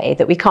in a day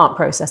that we can't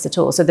process at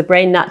all. So the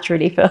brain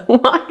naturally feels,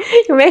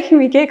 you're making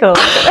me giggle.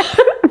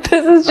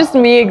 This is just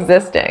me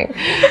existing.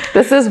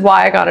 This is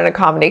why I got into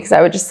comedy, because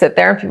I would just sit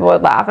there and people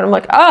would laugh and I'm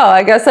like, oh,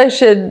 I guess I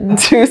should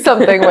do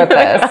something with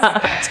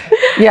this.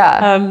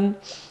 Yeah.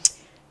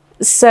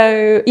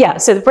 So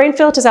the brain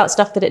filters out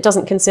stuff that it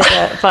doesn't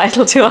consider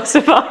vital to our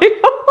survival.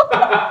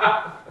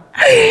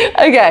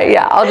 Okay,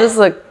 yeah, I'll just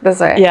look this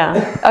way.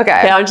 Yeah.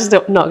 Okay. Yeah, I'm just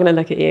not going to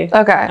look at you.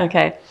 Okay.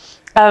 Okay.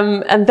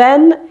 And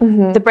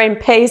then the brain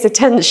pays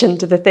attention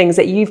to the things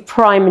that you've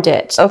primed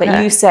it,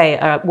 that you say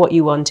are what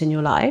you want in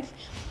your life.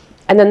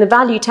 And then the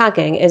value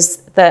tagging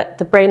is that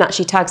the brain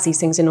actually tags these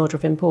things in order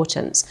of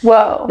importance.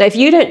 Whoa. Now, if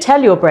you don't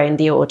tell your brain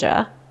the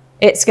order,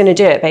 it's going to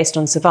do it based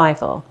on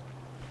survival.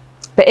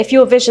 But if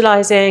you're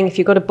visualizing, if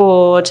you've got a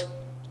board,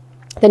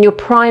 then you're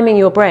priming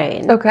your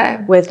brain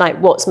with like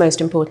what's most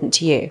important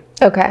to you.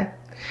 Okay.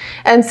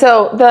 And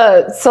so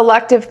the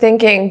selective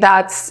thinking,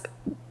 that's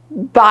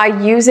by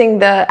using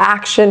the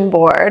action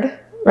board,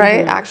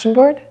 right? Action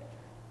board?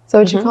 Is that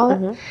what you call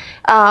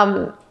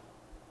it?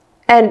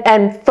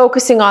 And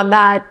focusing on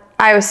that,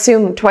 I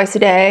assume twice a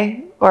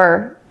day,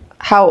 or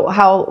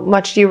how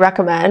much do you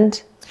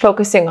recommend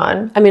focusing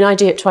on? I mean, I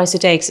do it twice a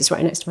day because it's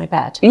right next to my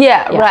bed.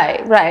 Yeah.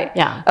 Right.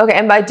 Yeah. Okay,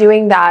 and by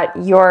doing that,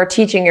 you're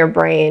teaching your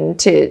brain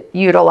to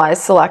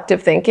utilize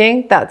selective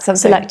thinking. That's something.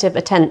 Selective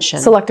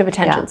attention. Selective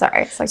attention,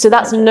 sorry. So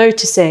that's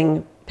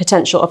noticing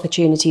potential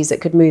opportunities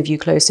that could move you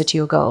closer to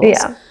your goals.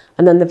 Yeah.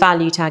 And then the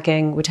value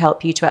tagging would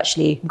help you to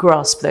actually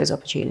grasp those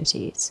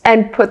opportunities.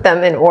 And put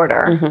them in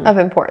order of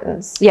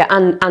importance. Yeah,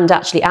 and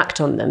actually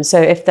act on them.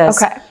 So if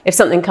there's if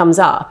something comes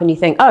up and you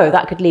think, oh,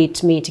 that could lead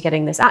to me to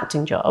getting this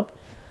acting job,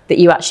 that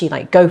you actually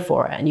like go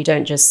for it and you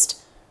don't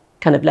just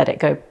kind of let it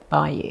go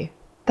by you.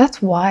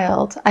 That's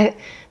wild.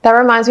 That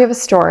reminds me of a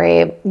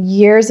story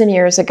years and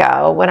years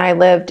ago when I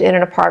lived in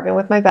an apartment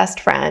with my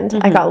best friend.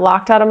 I got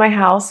locked out of my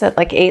house at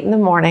like 8 in the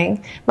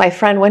morning. My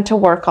friend went to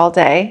work all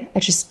day. I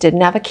just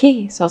didn't have a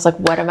key. So I was like,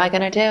 what am I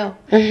going to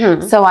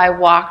do? So I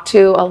walked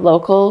to a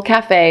local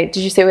cafe.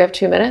 Did you say we have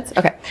 2 minutes?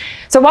 Okay.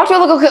 So I walked to a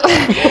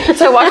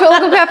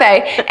local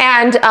cafe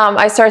and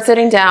I started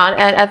sitting down.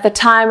 And at the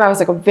time I was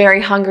like a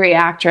very hungry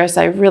actress.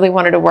 I really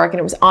wanted to work and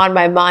it was on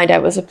my mind. I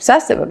was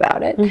obsessive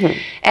about it.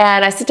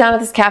 And I sit down at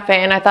this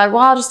cafe and I thought,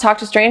 well, I'll just talk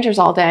to strangers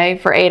all day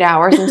for 8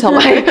 hours until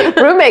my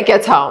roommate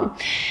gets home.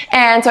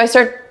 And so I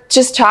started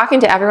just talking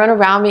to everyone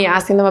around me,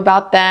 asking them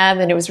about them,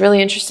 and it was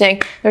really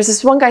interesting. There's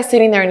this one guy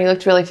sitting there and he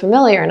looked really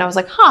familiar, and I was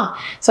like, huh.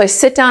 So I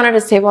sit down at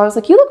his table, I was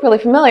like, you look really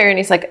familiar, and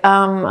he's like,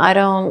 I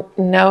don't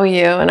know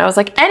you. And I was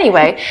like,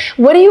 anyway,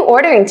 what are you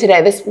ordering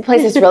today? This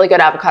place is really good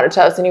avocado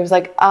toast. And he was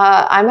like,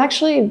 I'm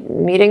actually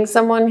meeting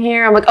someone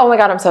here. I'm like, oh my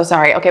God, I'm so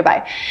sorry. Okay,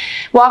 bye.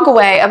 Walk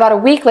away. About a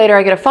week later,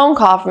 I get a phone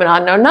call from an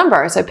unknown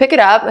number. So I pick it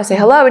up, I say,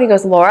 hello, and he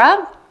goes,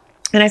 Laura?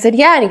 And I said,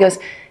 yeah, and he goes,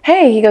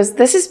 hey, he goes,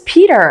 this is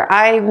Peter.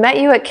 I met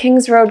you at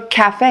Kings Road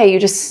Cafe. You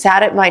just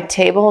sat at my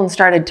table and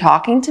started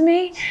talking to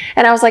me.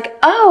 And I was like,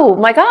 oh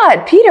my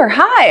God, Peter,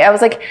 hi. I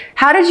was like,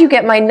 how did you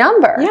get my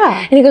number?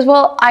 Yeah. And he goes,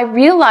 well, I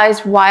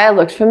realized why I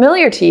looked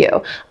familiar to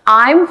you.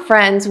 I'm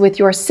friends with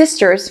your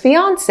sister's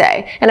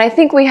fiance. And I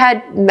think we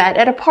had met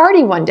at a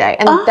party one day.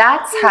 And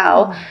that's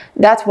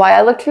why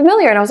I looked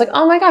familiar. And I was like,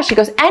 oh my gosh. He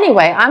goes,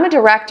 anyway, I'm a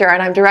director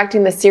and I'm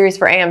directing this series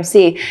for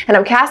AMC and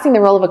I'm casting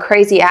the role of a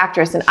crazy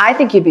actress and I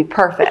think you'd be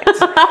perfect.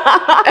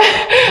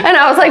 And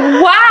I was like,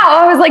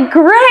 wow. I was like,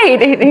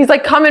 great. He's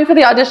like, come in for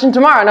the audition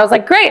tomorrow. And I was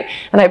like, great.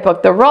 And I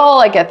booked the role.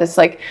 I get this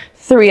like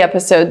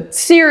 3-episode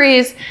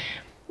series.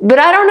 But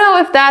I don't know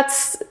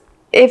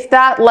if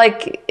that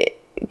like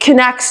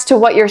connects to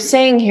what you're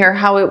saying here,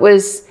 how it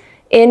was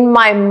in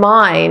my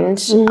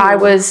mind. I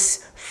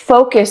was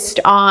focused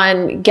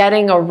on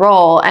getting a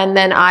role and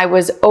then I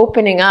was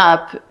opening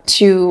up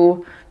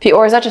to,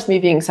 or is that just me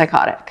being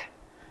psychotic?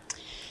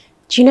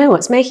 Do you know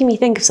what's making me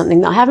think of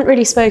something that I haven't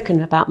really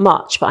spoken about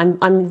much, but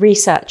I'm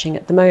researching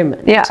at the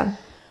moment. Yeah.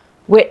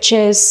 Which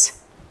is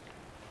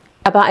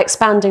about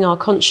expanding our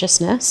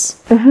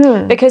consciousness.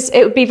 Because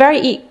it would be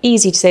very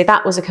easy to say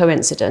that was a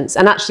coincidence.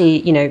 And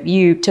actually, you know,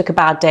 you took a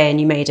bad day and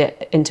you made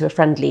it into a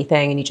friendly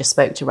thing and you just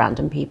spoke to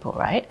random people,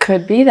 right?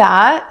 Could be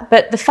that.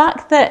 But the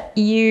fact that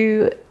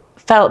you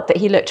felt that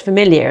he looked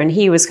familiar and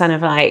he was kind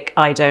of like,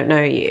 I don't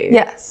know you.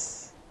 Yes.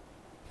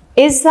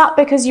 Is that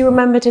because you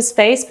remembered his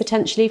face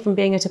potentially from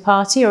being at a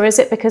party, or is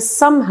it because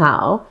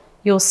somehow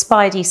your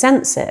spidey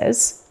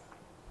senses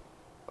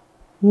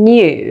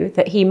knew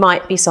that he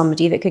might be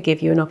somebody that could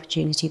give you an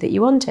opportunity that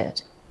you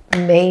wanted?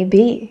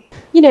 Maybe.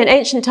 You know, in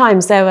ancient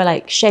times, there were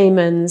like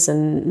shamans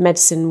and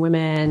medicine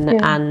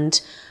women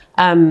and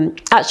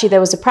actually there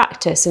was a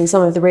practice in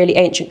some of the really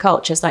ancient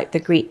cultures like the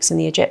Greeks and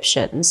the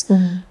Egyptians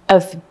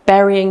of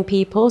burying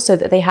people so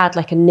that they had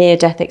like a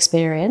near-death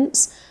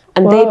experience.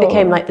 And they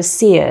became like the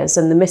seers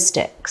and the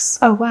mystics.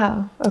 Oh,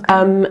 wow.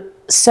 Okay.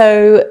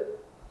 So,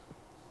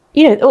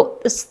 you know,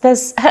 has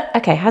this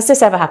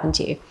ever happened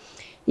to you?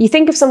 you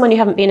think of someone you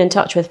haven't been in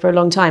touch with for a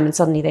long time and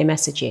suddenly they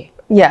message you.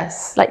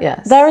 Yes. Like,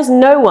 yes. there is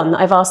no one that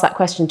I've asked that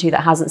question to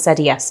that hasn't said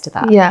yes to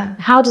that. Yeah.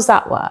 How does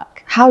that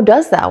work? How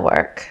does that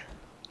work?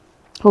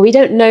 Well, we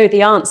don't know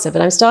the answer,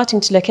 but I'm starting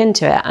to look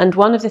into it. And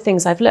one of the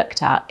things I've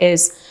looked at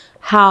is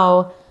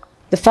how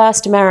the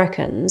first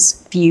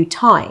Americans view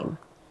time.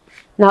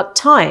 Now,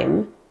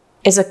 time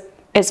is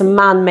a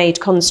man-made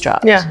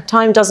construct. Yeah.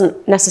 Time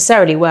doesn't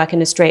necessarily work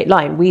in a straight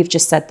line. We've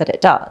just said that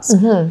it does.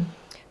 Mm-hmm.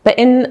 But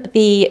in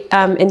the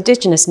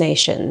indigenous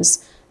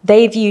nations,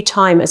 they view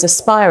time as a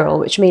spiral,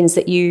 which means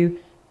that you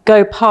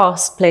go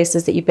past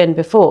places that you've been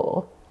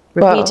before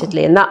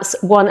repeatedly. Whoa. And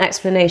that's one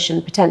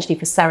explanation potentially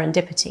for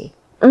serendipity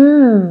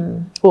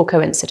or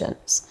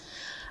coincidence.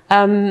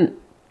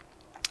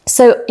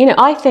 So, you know,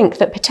 I think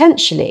that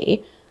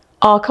potentially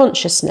our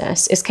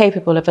consciousness is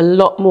capable of a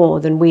lot more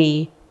than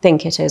we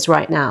think it is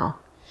right now.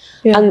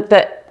 Yeah. And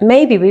that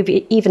maybe we've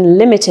even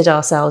limited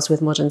ourselves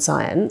with modern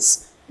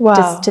science.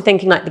 Wow. To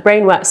thinking like the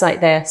brain works like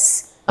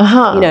this. You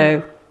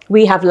know,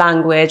 we have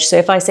language. So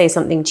if I say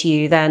something to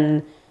you,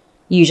 then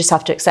you just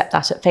have to accept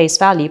that at face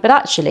value. But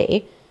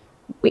actually,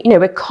 you know,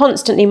 we're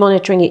constantly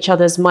monitoring each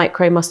other's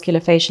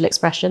micromuscular facial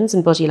expressions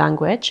and body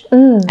language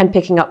and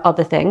picking up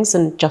other things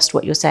than just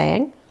what you're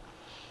saying.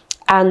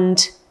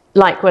 And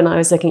like when I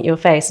was looking at your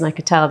face and I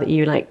could tell that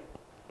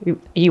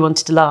you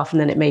wanted to laugh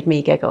and then it made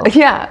me giggle.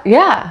 Yeah,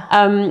 yeah.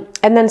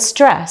 And then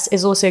stress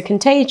is also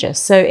contagious.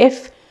 So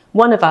if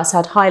one of us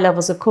had high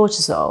levels of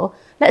cortisol,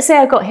 let's say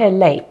I got here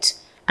late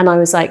and I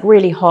was like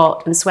really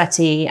hot and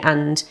sweaty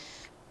and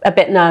a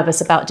bit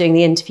nervous about doing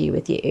the interview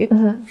with you,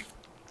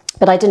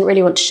 but I didn't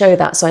really want to show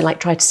that. So I like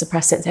tried to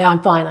suppress it and say, oh,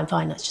 I'm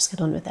fine, let's just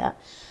get on with it.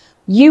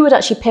 You would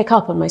actually pick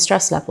up on my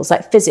stress levels,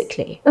 like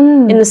physically,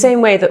 in the same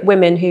way that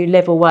women who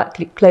live or work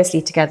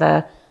closely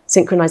together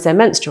synchronize their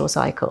menstrual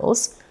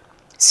cycles.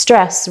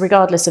 Stress,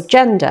 regardless of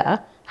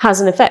gender,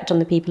 has an effect on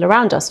the people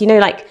around us. You know,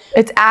 like...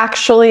 It's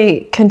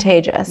actually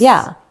contagious.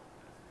 Yeah.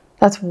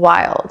 That's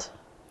wild.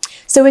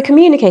 So we're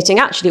communicating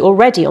actually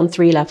already on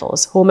 3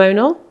 levels: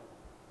 hormonal,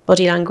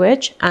 body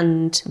language,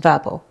 and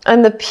verbal.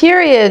 And the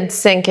period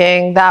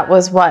syncing, that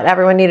was what?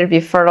 Everyone needed to be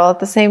fertile at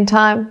the same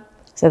time?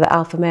 So the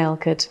alpha male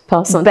could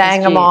pass on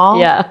bang them all?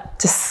 Yeah.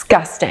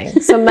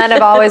 Disgusting. So men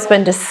have always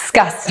been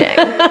disgusting.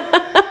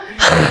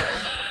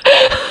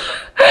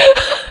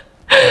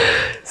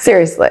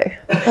 Seriously.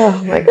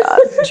 Oh my God.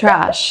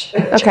 Trash.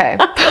 Okay.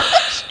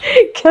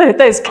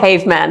 Those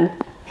cavemen.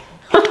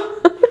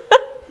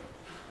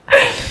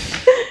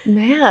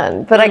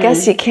 Man, but I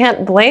guess you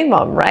can't blame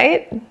them,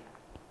 right?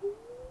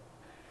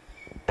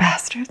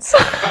 Bastards.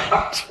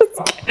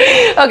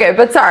 Okay,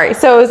 but sorry.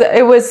 So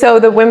it was so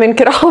the women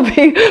could all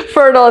be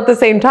fertile at the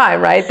same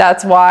time, right?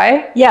 That's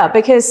why? Yeah,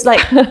 because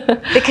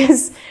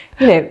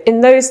you know,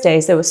 in those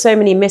days there were so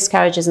many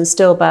miscarriages and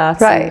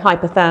stillbirths and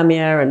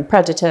hypothermia and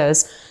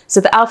predators.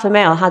 So the alpha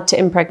male had to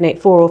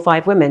impregnate 4 or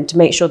 5 women to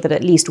make sure that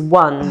at least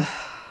one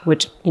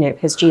would, you know,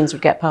 his genes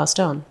would get passed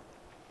on.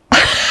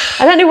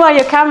 I don't know why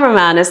your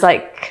cameraman is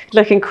like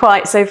looking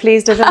quite so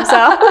pleased with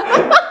himself.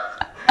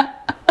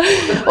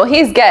 Well,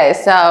 he's gay,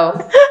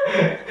 so.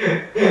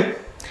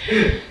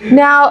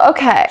 Now,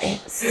 okay,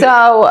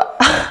 so,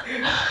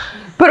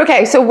 but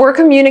okay, so we're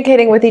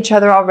communicating with each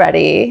other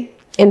already.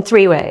 In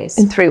 3 ways.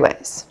 In 3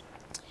 ways.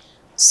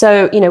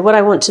 So, you know, what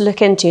I want to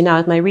look into now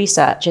with my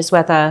research is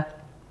whether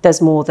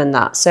there's more than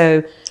that.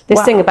 So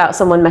this thing about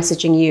someone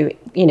messaging you,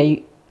 you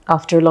know,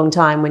 after a long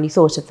time when you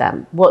thought of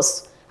them,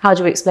 how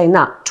do we explain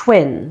that?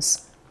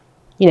 Twins,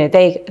 you know,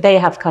 they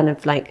have kind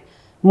of like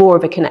more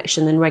of a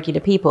connection than regular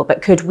people,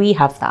 but could we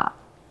have that?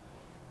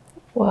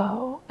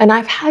 Whoa. And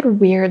I've had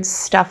weird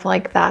stuff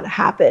like that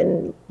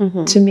happen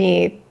to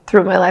me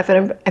through my life,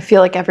 and I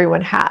feel like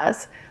everyone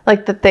has.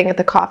 Like the thing at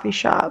the coffee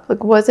shop.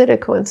 Like, was it a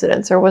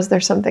coincidence or was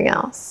there something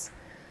else?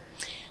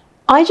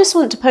 I just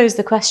want to pose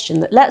the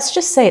question that let's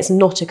just say it's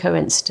not a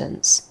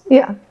coincidence.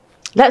 Yeah.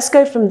 Let's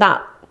go from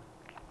that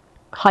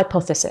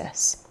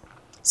hypothesis.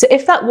 So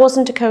if that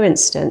wasn't a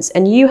coincidence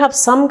and you have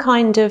some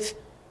kind of,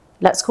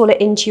 let's call it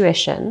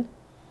intuition,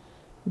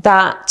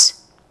 that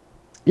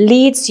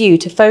leads you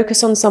to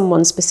focus on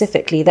someone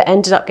specifically that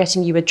ended up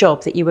getting you a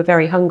job that you were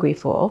very hungry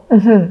for,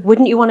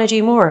 wouldn't you want to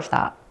do more of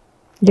that?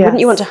 Yes. Wouldn't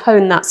you want to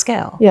hone that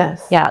skill?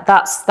 Yes. Yeah,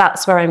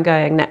 that's where I'm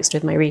going next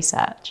with my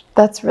research.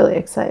 That's really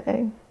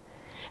exciting.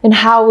 And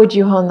how would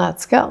you hone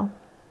that skill?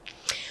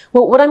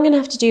 Well, what I'm going to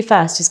have to do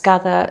first is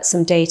gather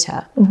some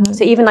data.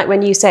 So even like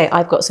when you say,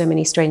 I've got so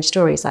many strange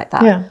stories like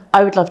that,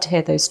 I would love to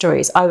hear those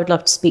stories. I would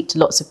love to speak to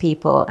lots of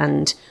people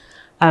and,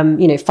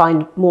 you know,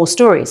 find more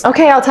stories.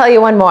 Okay, I'll tell you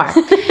one more.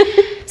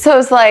 So it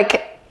was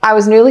like, I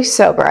was newly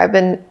sober. I've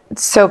been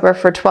sober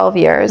for 12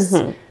 years.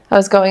 I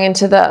was going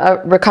into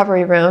the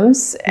recovery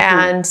rooms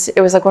and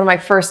it was like one of my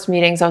first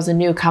meetings. I was a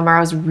newcomer.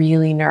 I was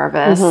really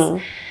nervous.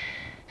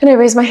 And I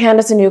raised my hand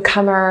as a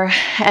newcomer.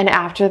 And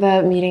after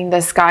the meeting,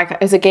 this guy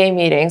is a gay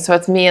meeting. So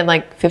it's me and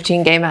like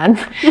 15 gay men.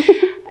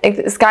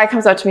 this guy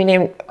comes up to me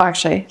named,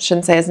 actually,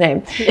 shouldn't say his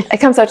name. He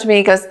comes up to me,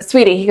 he goes,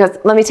 sweetie, he goes,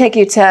 let me take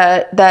you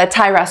to the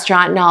Thai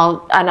restaurant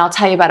and I'll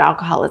tell you about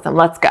alcoholism.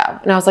 Let's go.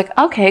 And I was like,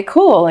 okay,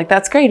 cool. Like,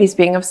 that's great. He's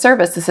being of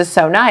service. This is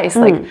so nice.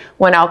 Like,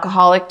 one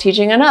alcoholic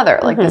teaching another.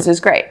 Like, this is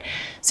great.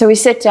 So we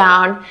sit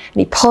down and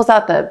he pulls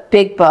out the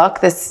big book,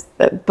 this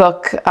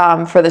book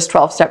for this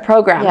 12-step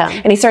program.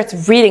 And he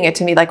starts reading it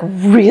to me like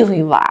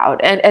really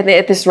loud and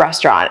at this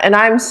restaurant. And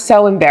I'm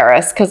so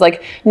embarrassed because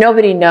like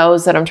nobody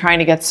knows that I'm trying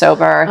to get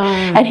sober.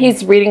 And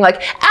he's reading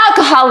like,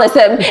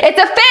 alcoholism, it's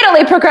a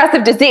fatally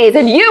progressive disease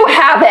and you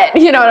have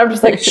it. You know, and I'm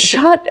just like,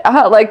 shut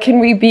up. Like, can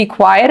we be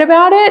quiet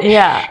about it?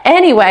 Yeah.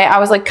 Anyway, I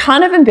was like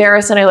kind of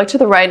embarrassed and I look to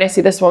the right and I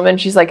see this woman.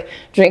 She's like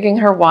drinking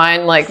her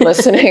wine, like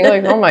listening,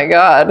 like, oh my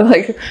God,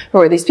 like who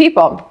are these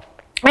people?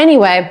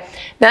 Anyway,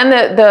 then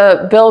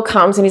the bill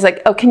comes and he's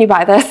like, oh, can you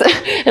buy this?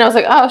 And I was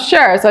like, oh,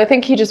 sure. So I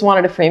think he just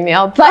wanted a free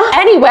meal. But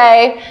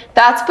anyway,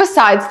 that's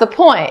besides the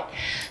point.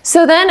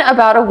 So then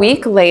about a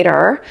week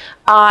later,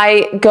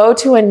 I go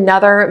to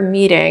another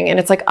meeting and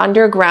it's like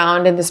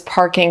underground in this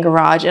parking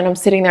garage and I'm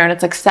sitting there and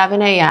it's like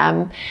 7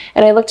 a.m.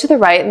 and I look to the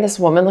right and this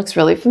woman looks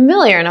really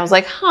familiar and I was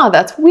like, huh,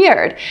 that's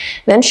weird.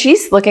 Then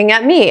she's looking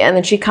at me and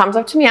then she comes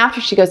up to me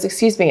after, she goes,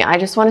 excuse me, I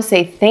just want to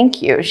say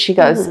thank you. She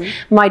goes,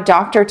 my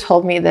doctor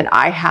told me that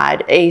I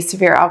had a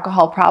severe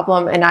alcohol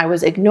problem and I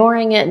was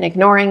ignoring it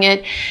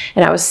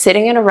and I was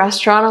sitting in a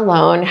restaurant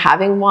alone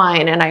having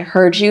wine and I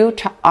heard you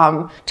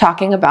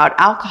talking about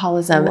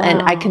alcoholism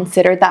and I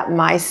considered that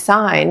my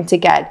sign to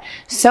get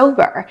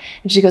sober.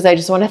 And she goes, I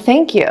just want to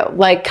thank you.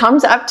 Like,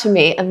 comes up to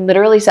me and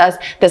literally says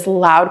this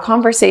loud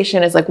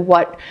conversation is like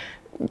what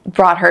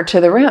brought her to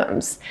the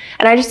rooms.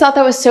 And I just thought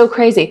that was so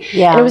crazy.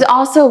 And it was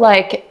also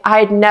like,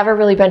 I'd never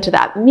really been to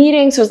that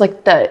meeting. So it was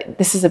like,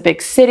 this is a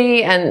big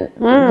city and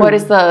what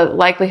is the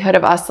likelihood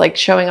of us like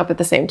showing up at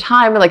the same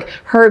time? And like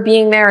her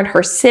being there and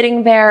her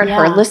sitting there and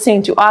her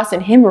listening to us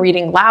and him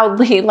reading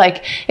loudly.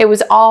 Like it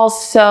was all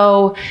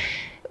so,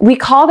 we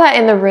call that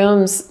in the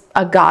rooms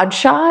a God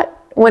shot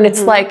when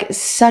it's like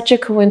such a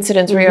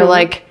coincidence where you're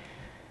like,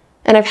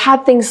 and I've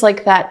had things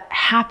like that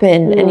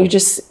happen and you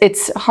just,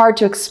 it's hard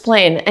to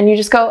explain and you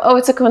just go, oh,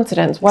 it's a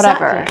coincidence,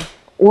 whatever. Exactly.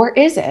 Or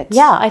is it?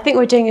 Yeah, I think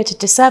we're doing it a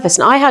disservice.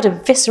 And I had a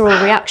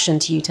visceral reaction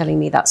to you telling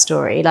me that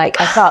story. Like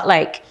I felt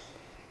like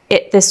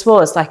this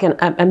was like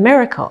a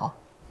miracle.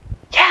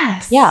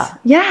 Yes. Yeah.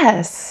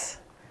 Yes.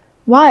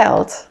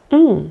 Wild.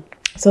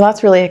 So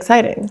that's really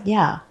exciting.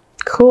 Yeah.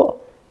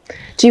 Cool.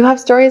 Do you have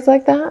stories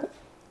like that?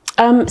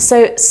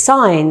 So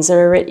signs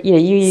are, you know,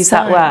 you use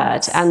that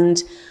word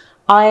and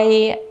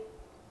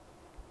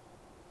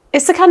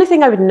it's the kind of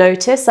thing I would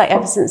notice like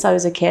ever since I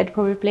was a kid,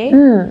 probably.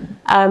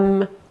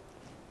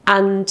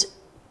 And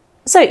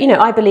so, you know,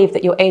 I believe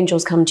that your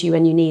angels come to you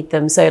when you need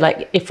them. So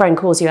like if a friend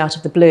calls you out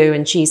of the blue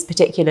and she's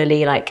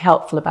particularly like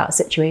helpful about a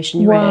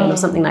situation you're in or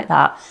something like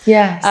that.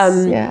 Yes.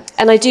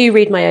 And I do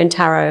read my own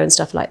tarot and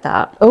stuff like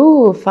that.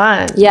 Oh,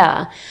 fun.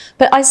 Yeah.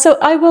 But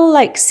I will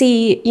like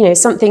see, you know,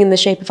 something in the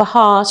shape of a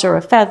heart or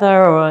a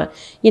feather or,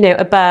 you know,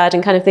 a bird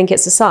and kind of think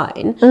it's a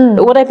sign.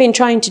 But what I've been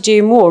trying to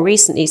do more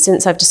recently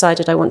since I've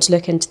decided I want to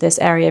look into this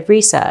area of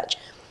research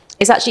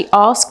is actually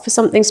ask for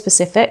something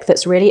specific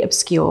that's really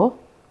obscure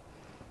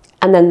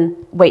and then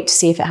wait to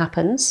see if it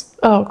happens.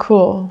 Oh,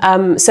 cool.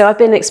 So I've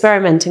been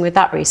experimenting with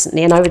that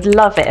recently and I would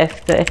love it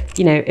if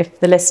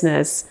the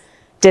listeners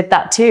did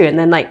that too and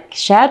then like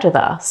shared with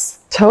us.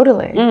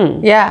 Totally.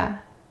 Yeah.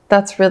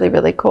 That's really,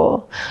 really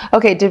cool.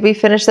 Okay, did we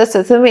finish this?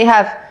 So then we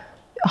have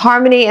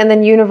harmony and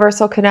then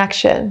universal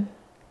connection.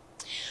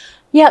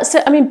 Yeah,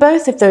 so I mean,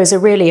 both of those are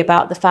really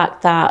about the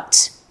fact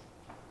that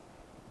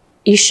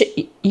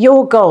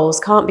your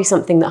goals can't be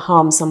something that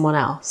harms someone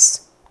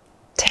else.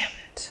 Damn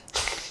it.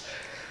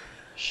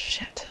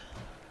 Shit.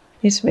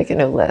 Need to make a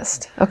new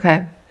list.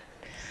 Okay.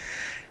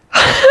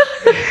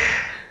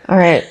 All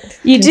right.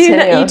 You do know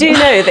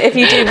that if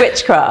you do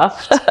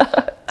witchcraft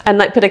and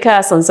like put a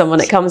curse on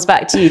someone, it comes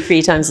back to you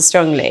 3 times as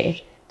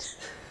strongly.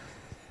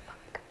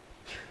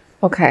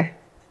 Okay.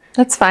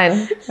 That's fine.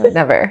 I would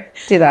never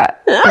do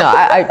that. No,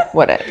 I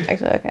wouldn't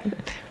actually. Okay.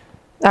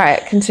 All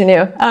right,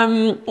 continue.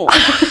 And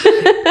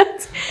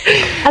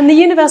the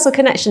universal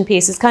connection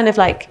piece is kind of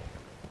like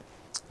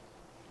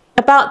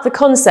about the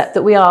concept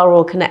that we are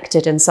all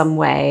connected in some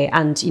way.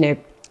 And, you know,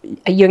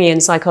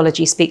 Jungian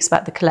psychology speaks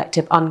about the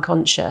collective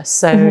unconscious.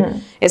 So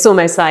it's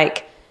almost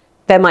like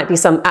there might be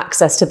some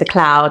access to the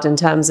cloud in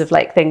terms of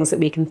like things that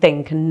we can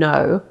think and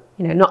know,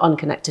 you know, not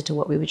unconnected to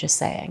what we were just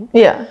saying.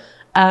 Yeah.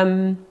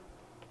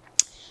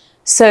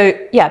 So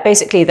yeah,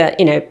 basically that,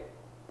 you know,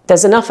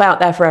 there's enough out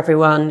there for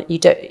everyone.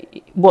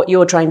 What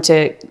you're trying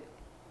to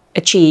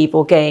achieve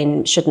or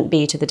gain shouldn't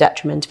be to the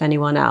detriment of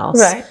anyone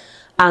else. Right.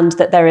 And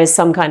that there is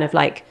some kind of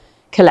like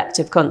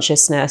collective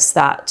consciousness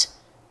that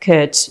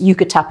you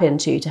could tap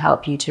into to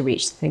help you to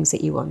reach the things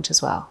that you want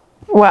as well.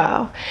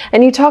 Wow.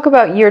 And you talk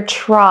about your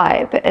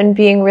tribe and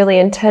being really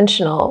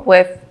intentional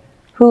with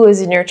who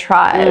is in your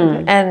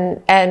tribe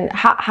and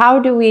how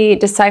do we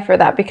decipher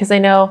that? Because I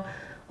know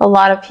a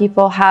lot of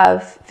people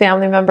have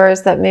family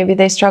members that maybe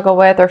they struggle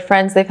with, or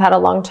friends they've had a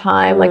long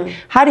time. Like,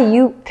 how do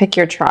you pick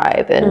your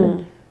tribe,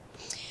 and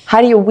how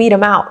do you weed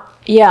them out?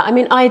 Yeah, I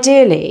mean,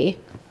 ideally,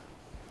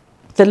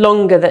 the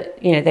longer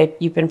that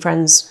you've been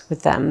friends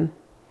with them,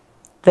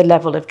 the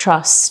level of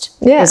trust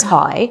is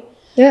high.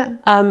 Yeah.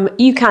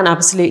 You can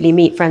absolutely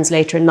meet friends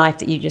later in life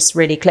that you just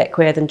really click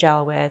with and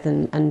gel with,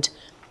 and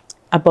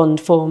a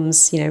bond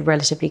forms,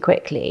 relatively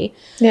quickly.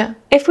 Yeah.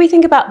 If we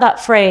think about that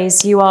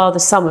phrase, you are the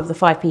sum of the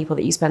 5 people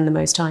that you spend the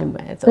most time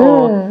with,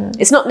 or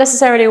it's not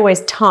necessarily always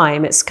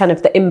time, it's kind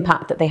of the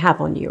impact that they have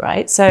on you,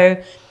 right? So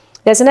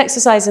there's an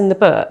exercise in the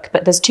book,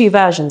 but there's 2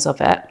 versions of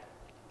it,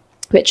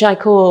 which I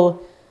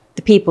call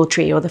the people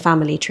tree or the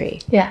family tree.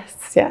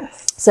 Yes,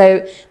 yes.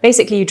 So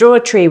basically you draw a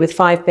tree with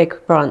 5 big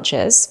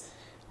branches,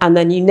 and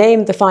then you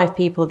name the 5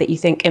 people that you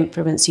think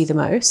influence you the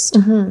most.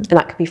 And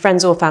that could be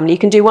friends or family. You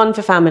can do one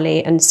for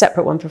family and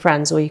separate one for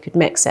friends, or you could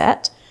mix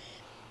it.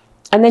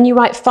 And then you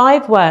write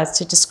 5 words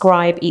to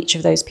describe each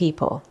of those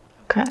people.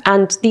 Okay.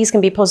 And these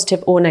can be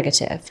positive or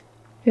negative.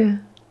 Yeah.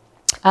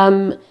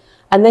 And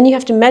then you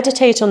have to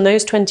meditate on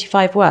those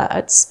 25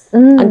 words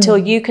until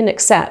you can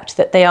accept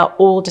that they are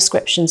all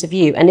descriptions of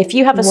you. And if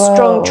you have a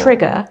strong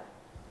trigger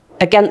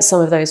against some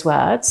of those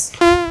words...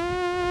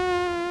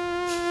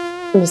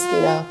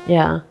 Mosquito.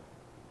 Yeah.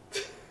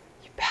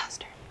 You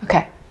bastard.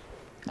 Okay.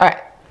 All right.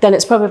 Then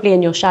it's probably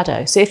in your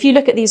shadow. So if you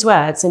look at these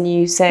words and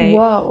you say,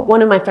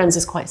 one of my friends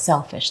is quite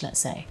selfish,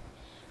 let's say,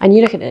 and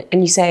you look at it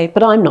and you say,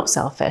 but I'm not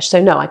selfish,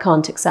 so no, I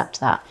can't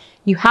accept that.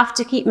 You have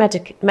to keep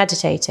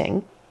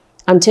meditating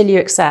until you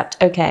accept,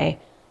 okay,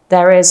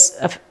 there is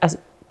a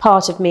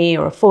part of me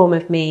or a form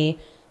of me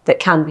that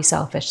can be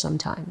selfish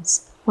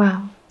sometimes.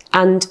 Wow.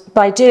 And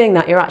by doing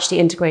that, you're actually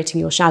integrating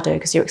your shadow,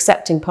 because you're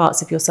accepting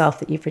parts of yourself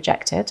that you've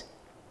rejected.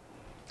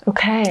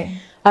 Okay.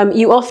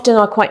 You often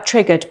are quite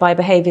triggered by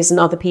behaviours in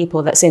other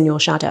people that's in your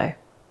shadow.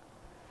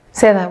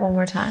 Say that one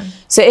more time.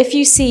 So if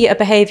you see a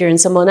behaviour in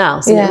someone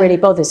else and it really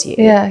bothers you,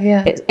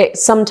 it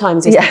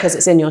sometimes is because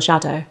it's in your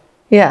shadow.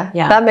 Yeah,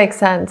 that makes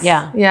sense.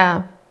 Yeah.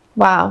 Yeah.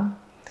 Wow.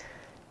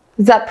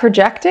 Is that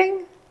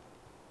projecting?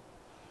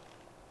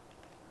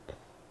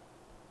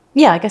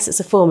 Yeah, I guess it's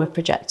a form of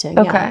projecting.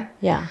 Okay.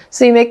 Yeah.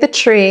 So you make the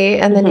tree,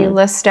 and then you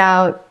list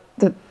out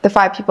the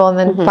 5 people, and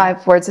then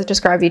 5 words that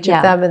describe each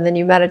of them, and then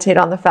you meditate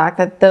on the fact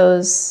that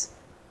those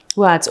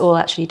words all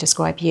actually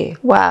describe you.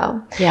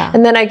 Wow. Yeah.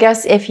 And then I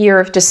guess if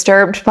you're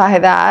disturbed by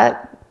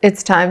that,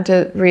 it's time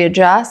to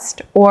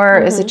readjust, or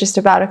is it just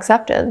about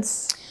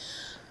acceptance?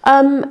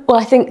 Well,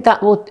 I think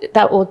that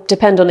will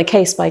depend on a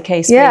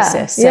case-by-case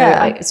basis. So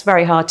it's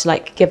very hard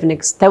to give an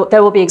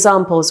there will be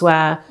examples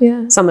where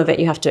some of it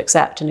you have to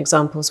accept, and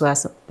examples where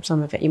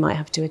some of it you might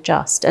have to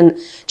adjust. And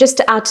just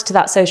to add to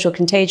that social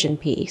contagion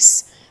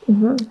piece,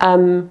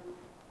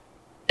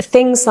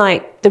 things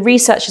like the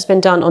research has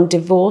been done on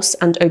divorce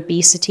and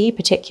obesity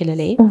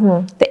particularly,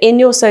 that in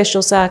your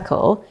social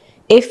circle,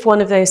 if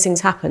one of those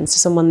things happens to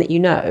someone that you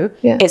know,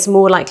 it's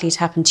more likely to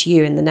happen to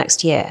you in the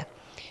next year.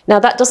 Now,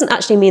 that doesn't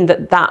actually mean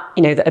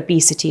that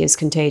obesity is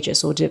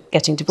contagious, or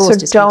getting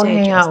divorced is contagious. So don't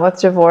hang out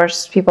with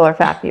divorced people or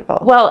fat people.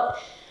 Well,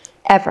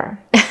 ever.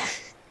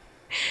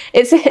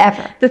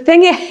 Ever. The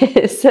thing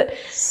is,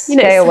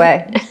 stay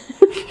away.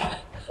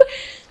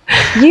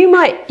 You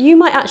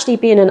might actually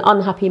be in an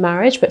unhappy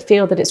marriage, but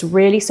feel that it's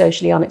really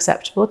socially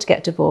unacceptable to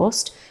get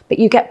divorced. But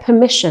you get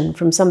permission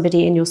from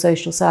somebody in your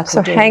social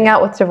circle. So hang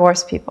out with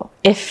divorced people.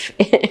 If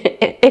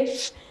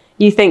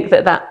you think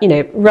that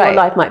your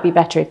life might be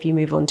better if you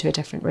move on to a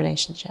different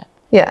relationship.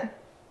 Yeah.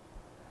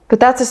 But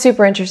that's a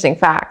super interesting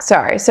fact.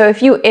 Sorry. So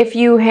if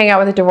you hang out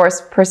with a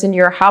divorced person,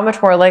 you're how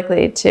much more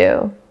likely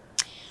to?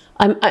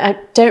 I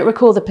don't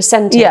recall the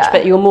percentage,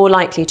 but you're more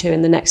likely to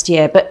in the next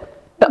year. But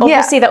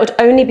obviously that would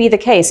only be the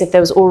case if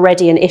there was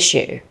already an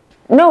issue.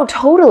 No,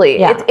 totally.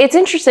 Yeah. It's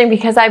interesting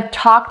because I've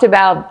talked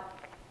about,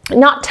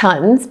 not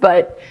tons,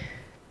 but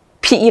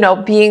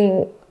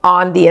being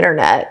on the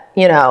internet,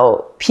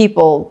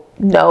 people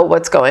know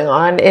what's going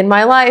on in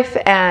my life,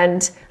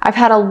 and I've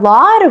had a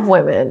lot of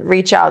women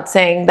reach out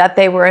saying that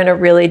they were in a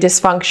really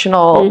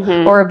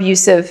dysfunctional or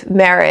abusive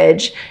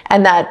marriage,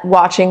 and that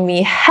watching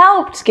me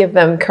helped give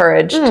them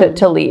courage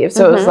to leave.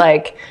 So it was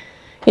like,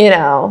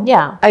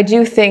 I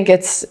do think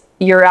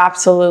you're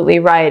absolutely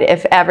right.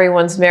 If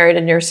everyone's married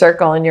in your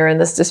circle and you're in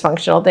this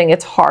dysfunctional thing,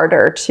 it's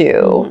harder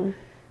to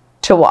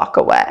walk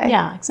away.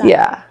 Yeah, exactly.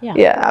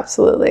 Yeah,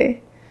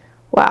 absolutely.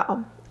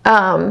 Wow.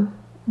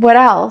 What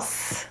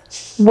else?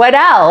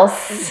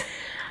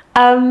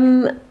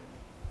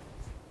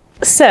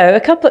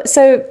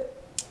 So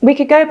we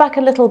could go back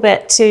a little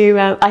bit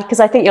to, because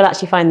I think you'll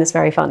actually find this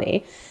very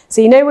funny.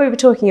 So we were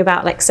talking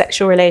about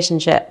sexual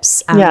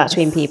relationships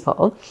between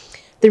people.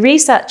 The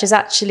research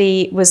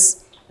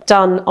was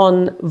done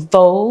on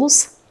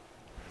voles.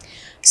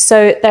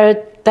 So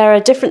there are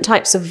different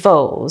types of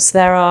voles.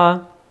 There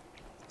are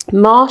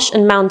marsh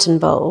and mountain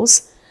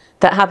voles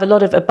that have a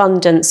lot of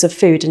abundance of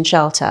food and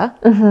shelter,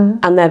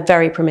 and they're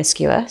very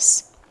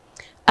promiscuous.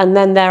 And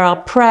then there are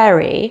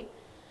prairie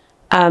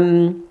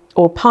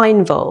or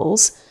pine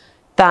voles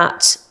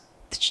that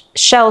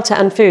shelter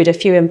and food are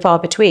few and far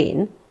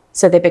between,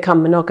 so they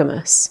become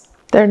monogamous.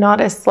 They're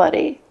not as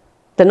slutty.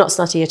 They're not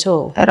slutty at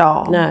all. At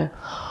all? No.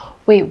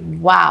 Wait,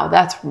 wow,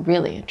 that's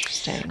really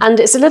interesting. And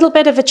it's a little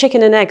bit of a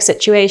chicken and egg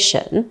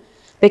situation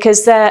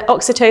because their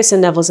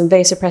oxytocin levels and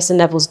vasopressin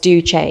levels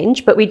do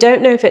change, but we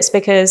don't know if it's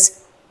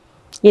because,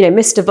 you know,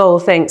 Mr. Vole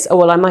thinks, oh,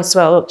 well, I might as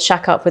well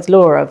shack up with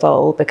Laura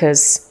Vole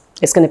because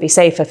it's going to be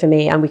safer for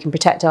me and we can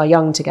protect our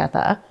young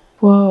together.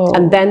 Whoa.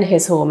 And then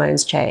his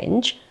hormones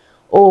change,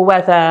 or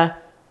whether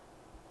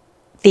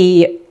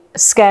the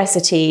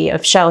scarcity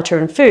of shelter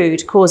and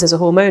food causes a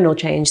hormonal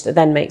change that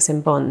then makes him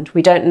bond.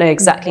 We don't know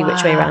exactly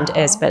which way around it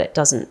is, but it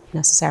doesn't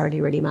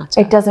necessarily really matter.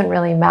 It doesn't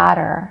really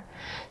matter.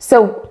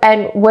 So,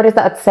 and what does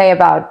that say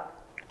about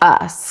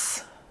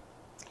us?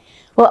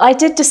 Well, I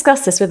did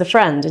discuss this with a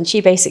friend, and she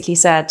basically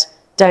said,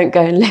 don't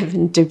go and live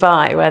in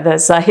Dubai where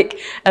there's like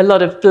a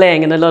lot of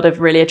bling and a lot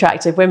of really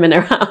attractive women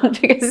around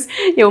because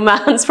your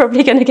man's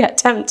probably going to get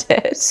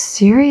tempted.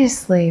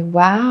 Seriously,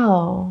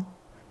 wow.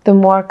 The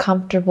more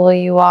comfortable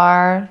you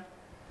are.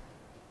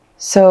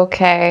 So,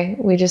 okay,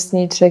 we just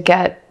need to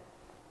get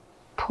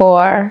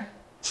poor.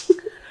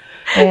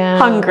 And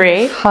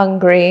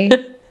hungry.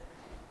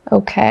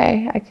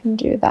 Okay, I can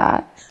do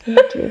that. I can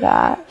do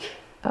that.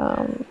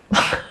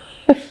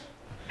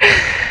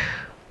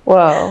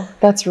 Whoa,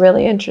 that's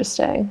really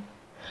interesting.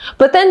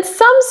 But then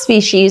some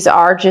species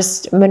are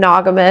just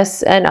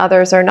monogamous and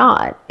others are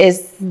not.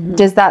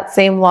 Does that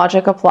same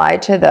logic apply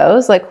to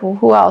those? Like,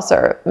 who else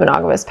are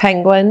monogamous?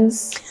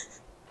 Penguins?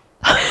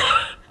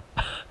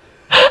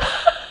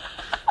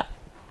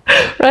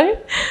 Right?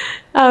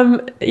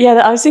 Yeah,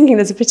 I was thinking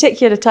there's a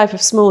particular type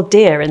of small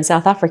deer in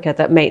South Africa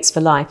that mates for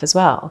life as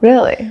well.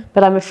 Really?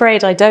 But I'm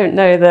afraid I don't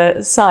know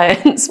the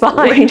science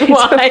behind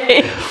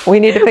why we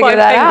need to figure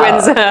that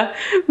penguins out. are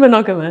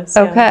monogamous.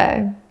 Okay.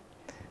 Yeah.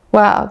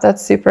 Wow,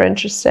 that's super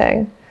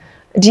interesting.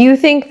 Do you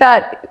think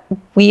that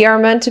we are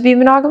meant to be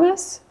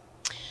monogamous?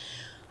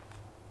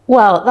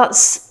 Well,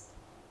 that's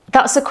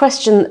a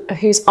question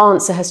whose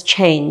answer has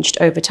changed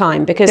over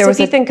time, because if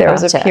you think about it,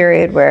 there was a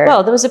period where...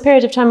 Well, there was a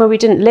period of time where we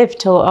didn't live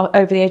till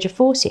over the age of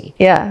 40.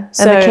 Yeah,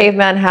 and the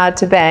caveman had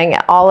to bang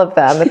all of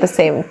them at the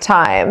same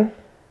time.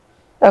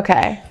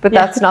 Okay, but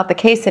that's not the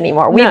case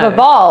anymore. We've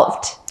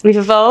evolved. We've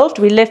evolved.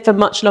 We live for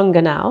much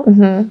longer now.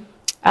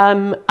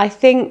 I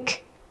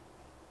think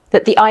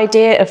that the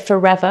idea of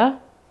forever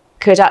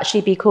could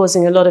actually be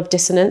causing a lot of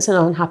dissonance and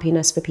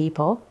unhappiness for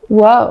people.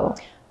 Whoa.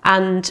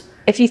 And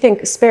if you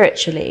think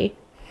spiritually,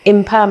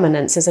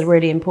 impermanence is a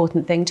really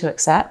important thing to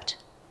accept.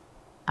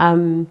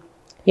 You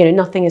know,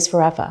 nothing is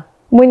forever.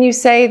 When you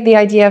say the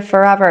idea of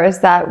forever,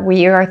 is that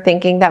we are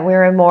thinking that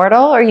we're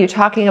immortal, or are you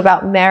talking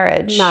about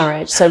marriage?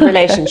 Marriage, so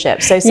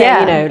relationships. So say,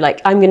 you know, like,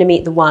 I'm going to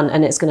meet the one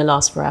and it's going to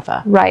last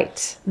forever.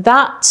 Right.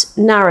 That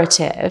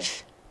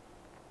narrative,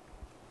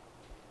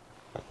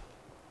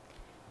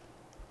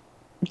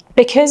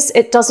 because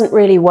it doesn't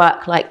really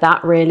work like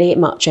that really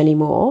much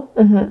anymore,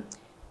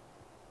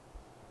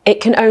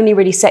 it can only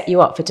really set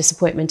you up for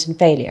disappointment and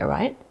failure,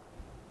 right?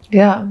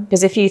 Yeah.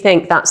 Because if you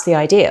think that's the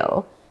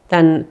ideal,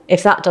 then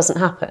if that doesn't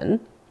happen,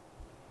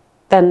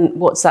 then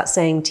what's that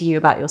saying to you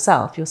about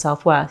yourself, your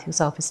self-worth, your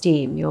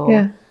self-esteem,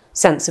 your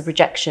sense of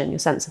rejection, your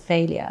sense of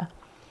failure?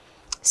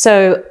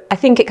 So I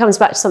think it comes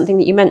back to something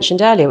that you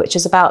mentioned earlier, which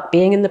is about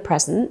being in the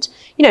present.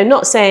 You know,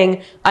 not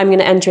saying I'm going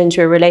to enter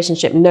into a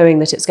relationship knowing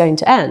that it's going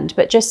to end,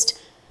 but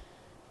just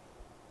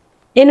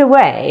in a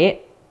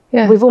way,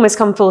 we've almost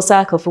come full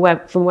circle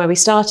from where we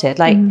started.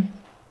 Like,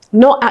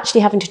 not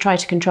actually having to try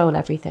to control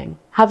everything,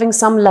 having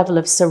some level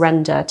of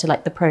surrender to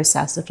like the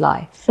process of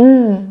life,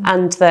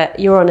 and that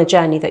you're on a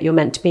journey that you're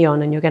meant to be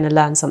on and you're going to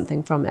learn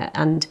something from it,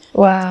 and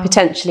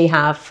potentially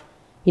have,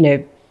 you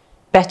know,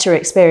 better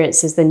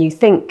experiences than you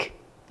think,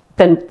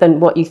 than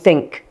what you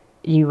think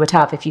you would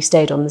have if you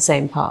stayed on the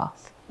same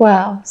path.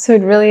 Wow. So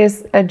it really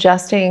is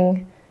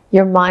adjusting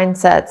your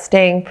mindset,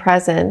 staying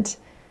present,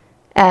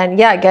 and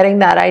getting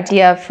that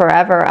idea of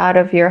forever out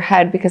of your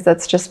head, because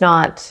that's just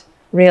not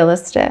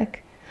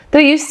realistic. Though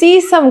you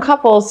see some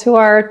couples who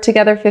are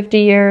together 50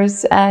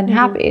 years and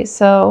happy,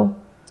 so...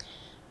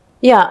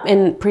 Yeah,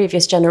 in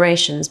previous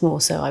generations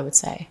more so, I would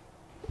say.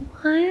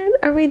 What?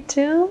 Are we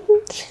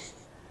doomed?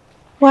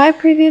 Why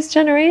previous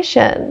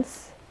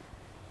generations?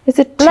 Is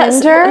it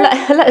Tinder?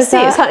 Let's see.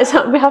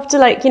 We have to,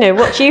 like, you know,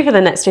 watch you for the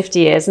next 50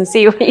 years and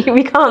see.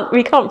 We can't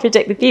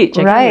predict the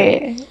future,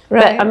 right? Can we?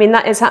 Right. But I mean,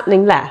 that is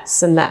happening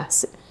less and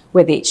less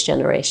with each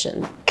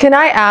generation. Can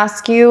I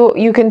ask you?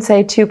 You can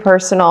say too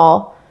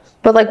personal,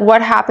 but like,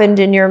 what happened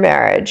in your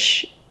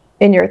marriage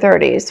in your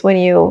 30s when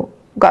you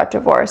got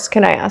divorced?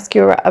 Can I ask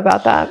you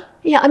about that?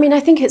 Yeah, I mean, I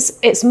think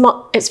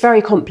it's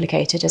very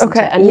complicated, isn't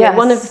it? And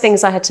one of the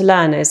things I had to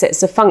learn is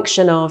it's a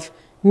function of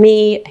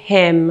me,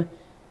 him,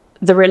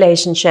 the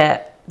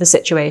relationship, the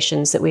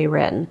situations that we were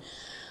in.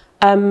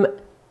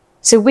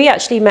 So we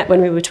actually met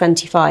when we were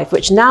 25,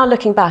 which now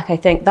looking back, I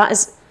think that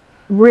is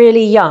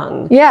really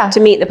young to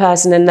meet the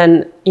person and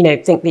then, you know,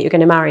 think that you're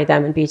going to marry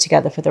them and be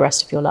together for the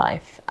rest of your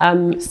life.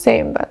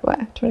 Same, by the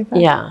way,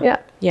 25.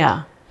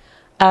 Yeah.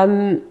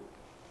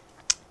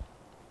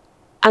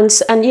 and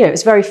you know, it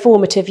was a very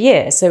formative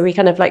year. So we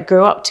kind of like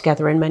grew up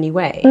together in many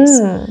ways.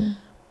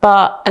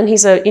 And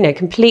he's a, you know,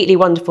 completely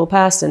wonderful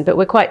person, but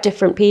we're quite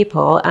different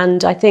people.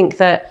 And I think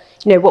that,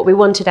 you know, what we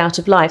wanted out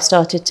of life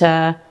started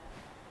to,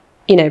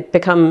 you know,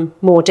 become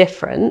more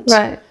different.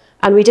 Right.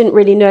 And we didn't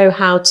really know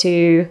how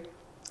to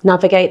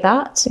navigate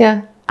that.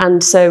 Yeah.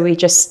 And so we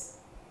just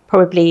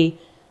probably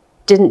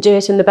didn't do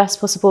it in the best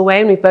possible way.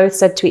 And we both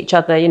said to each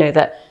other, you know,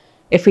 that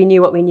if we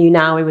knew what we knew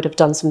now, we would have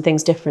done some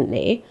things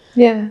differently.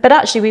 Yeah. But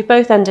actually, we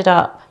both ended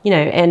up, you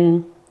know,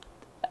 in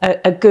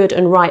a good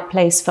and right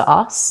place for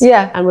us.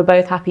 Yeah. And we're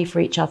both happy for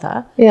each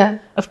other. Yeah.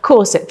 Of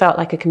course, it felt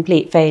like a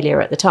complete failure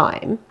at the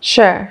time.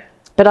 Sure.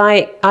 But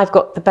I've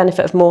got the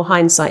benefit of more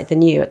hindsight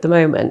than you at the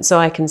moment. So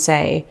I can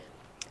say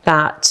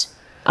that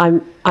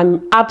I'm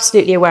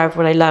absolutely aware of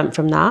what I learned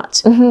from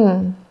that.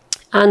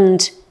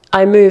 And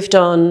I moved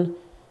on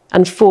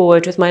and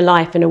forward with my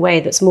life in a way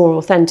that's more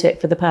authentic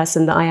for the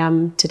person that I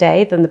am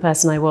today than the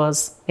person I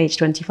was age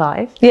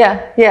 25.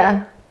 Yeah,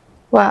 yeah.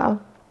 Wow.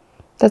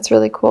 That's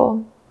really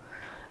cool.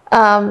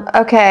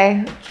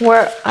 Okay,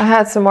 I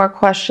had some more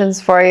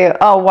questions for you.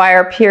 Oh, why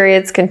are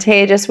periods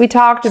contagious? We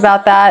talked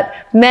about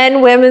that.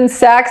 Men, women,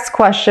 sex,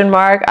 question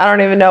mark. I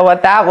don't even know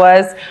what that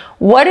was.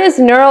 What is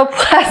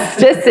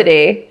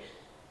neuroplasticity?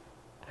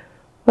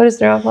 What is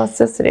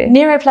neuroplasticity?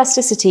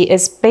 Neuroplasticity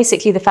is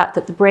basically the fact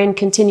that the brain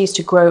continues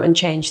to grow and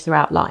change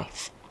throughout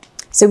life.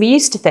 So we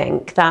used to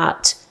think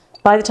that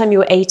by the time you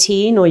were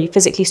 18 or you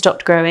physically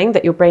stopped growing,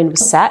 that your brain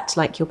was set,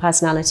 like your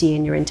personality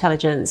and your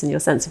intelligence and your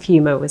sense of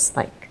humor was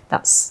like,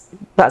 that's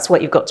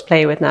what you've got to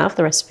play with now for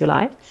the rest of your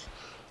life.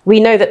 We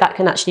know that that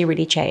can actually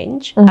really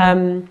change. You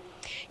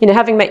know,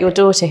 having met your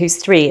daughter who's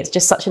 3, it's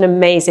just such an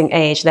amazing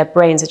age. Their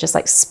brains are just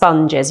like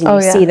sponges. You know,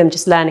 you see them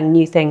just learning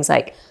new things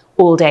like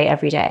all day,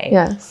 every day.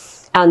 Yes.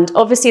 And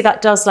obviously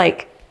that does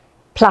like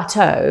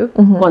plateau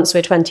once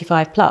we're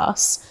 25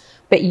 plus,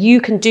 but you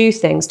can do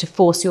things to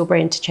force your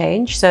brain to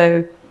change.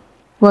 So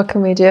what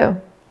can we do?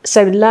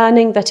 So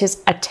learning that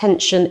is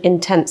attention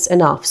intense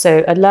enough.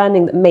 So a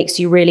learning that makes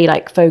you really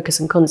like focus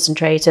and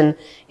concentrate, and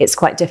it's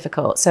quite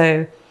difficult.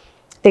 So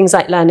things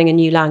like learning a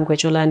new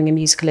language or learning a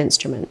musical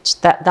instrument,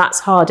 that's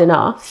hard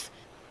enough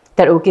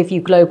that it will give you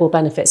global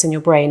benefits in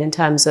your brain in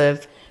terms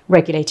of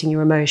regulating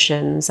your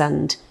emotions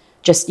and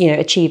just, you know,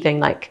 achieving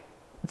like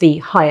the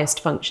highest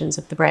functions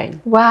of the brain.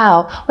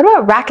 Wow. What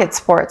about racket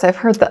sports? I've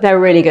heard that.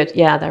 They're really good.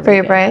 Yeah, they're for really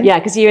your good. brain? Yeah,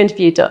 because you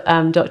interviewed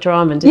Dr.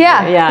 Armand, didn't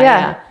you?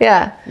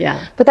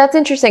 Yeah. But that's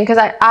interesting because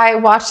I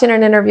watched in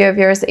an interview of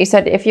yours that you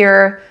said if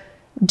you're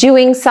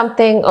doing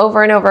something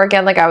over and over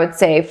again, like I would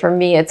say for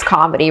me, it's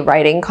comedy,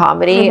 writing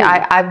comedy.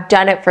 I've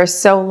done it for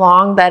so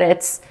long that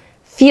it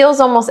feels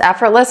almost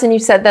effortless. And you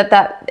said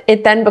that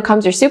it then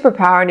becomes your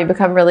superpower and you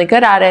become really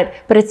good at it,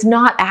 but it's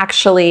not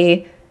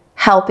actually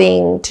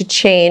helping to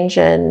change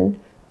and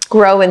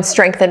grow and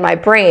strengthen my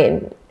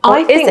brain. Or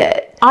is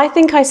it? I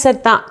think I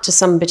said that to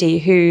somebody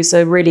who's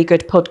a really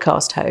good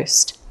podcast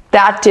host.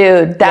 That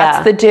dude,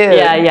 that's the dude.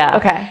 Yeah.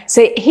 Okay.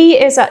 So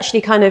he is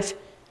actually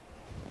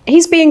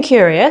he's being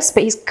curious,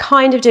 but he's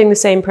kind of doing the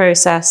same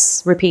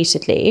process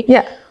repeatedly.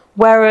 Yeah.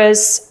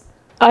 Whereas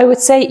I would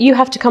say you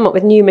have to come up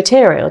with new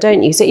material,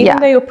 don't you? So even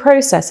though your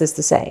process is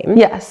the same.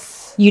 Yes.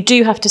 You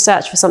do have to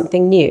search for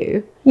something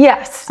new.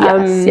 Yes.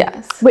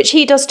 Which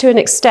he does to an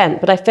extent,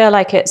 but I feel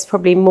like it's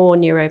probably more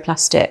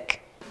neuroplastic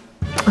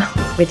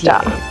with you.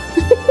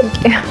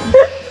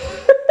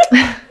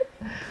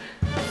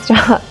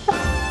 Stop.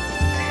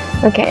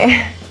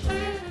 Okay.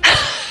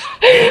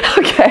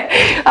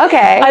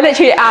 Okay. I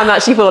literally am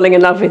actually falling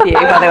in love with you,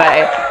 by the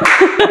way.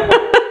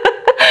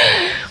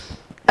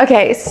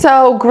 Okay,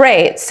 so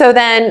great. So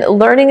then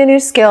learning a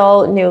new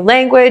skill, new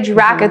language,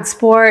 racket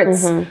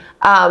sports.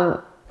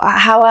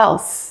 How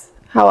else?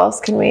 How else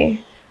can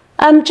we?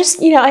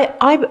 Just, you know,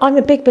 I'm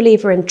a big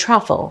believer in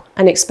travel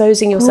and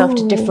exposing yourself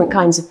to different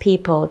kinds of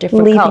people,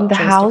 different Leaving cultures,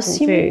 the house,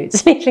 different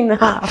foods. Leaving the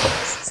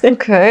house.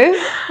 Okay.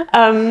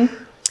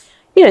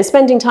 You know,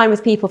 spending time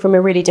with people from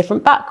a really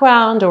different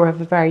background or of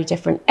a very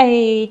different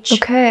age.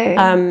 Okay.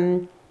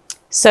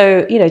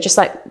 So, you know, just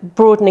like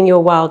broadening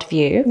your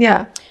worldview.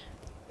 Yeah.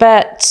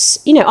 But,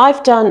 you know,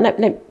 I've done, let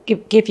me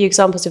give you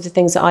examples of the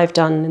things that I've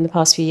done in the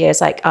past few years.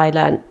 Like I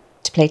learned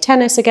to play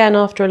tennis again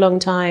after a long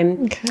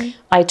time. Okay.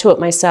 I taught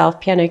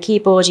myself piano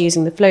keyboard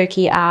using the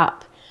Flowkey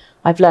app.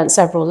 I've learned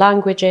several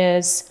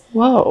languages.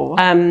 Whoa.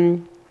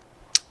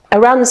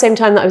 Around the same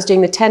time that I was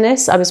doing the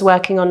tennis, I was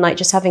working on like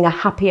just having a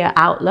happier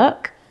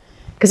outlook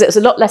because it was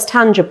a lot less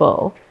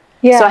tangible.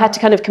 Yeah. So I had to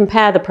kind of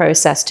compare the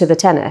process to the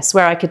tennis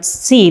where I could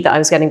see that I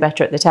was getting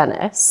better at the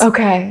tennis.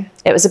 Okay.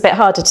 It was a bit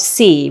harder to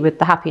see with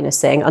the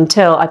happiness thing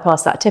until I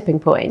passed that tipping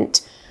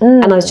point.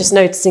 And I was just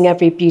noticing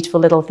every beautiful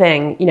little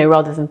thing, you know,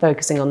 rather than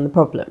focusing on the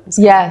problems.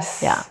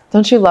 Yes. Yeah.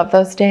 Don't you love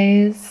those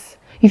days?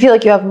 You feel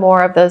like you have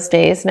more of those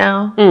days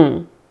now?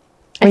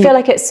 I feel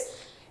like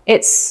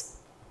it's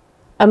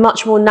a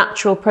much more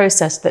natural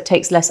process that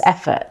takes less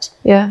effort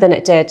than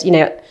it did. You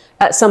know,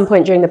 at some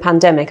point during the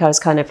pandemic, I was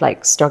kind of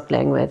like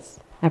struggling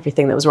with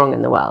everything that was wrong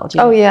in the world. You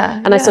know? Oh,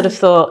 yeah. And I sort of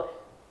thought,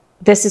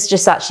 this is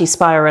just actually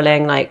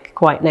spiraling like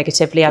quite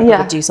negatively. I've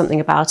got to do something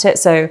about it.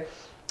 So,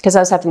 because I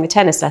was having the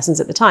tennis lessons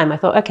at the time, I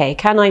thought, okay,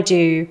 can I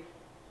do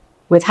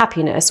with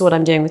happiness what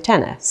I'm doing with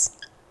tennis?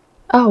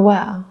 Oh,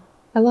 wow.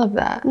 I love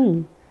that.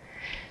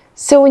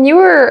 So when you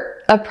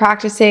were a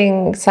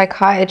practicing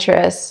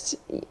psychiatrist,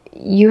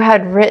 you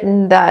had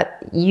written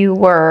that you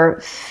were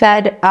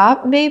fed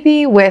up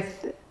maybe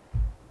with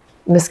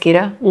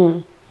mosquito?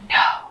 No.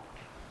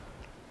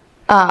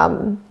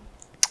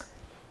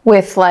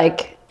 With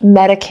like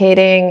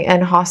medicating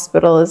and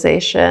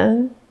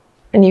hospitalization,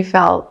 and you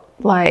felt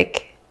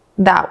like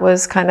that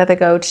was kind of the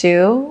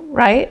go-to,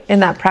 right, in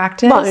that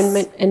practice?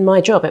 Well, in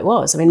my job it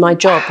was. I mean, my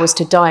job was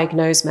to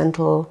diagnose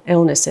mental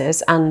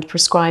illnesses and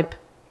prescribe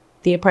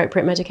the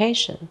appropriate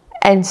medication.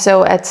 And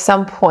so at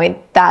some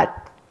point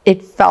that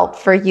it felt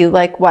for you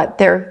like, what,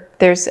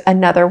 there's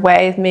another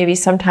way, maybe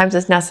sometimes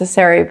it's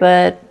necessary,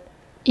 but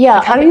yeah,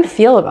 like, how do you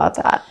feel about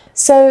that?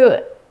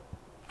 So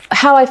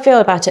how I feel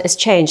about it has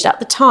changed. At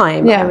the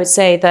time, I would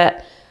say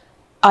that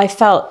I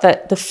felt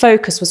that the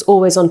focus was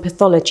always on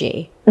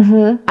pathology,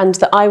 and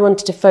that I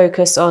wanted to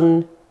focus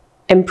on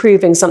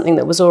improving something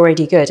that was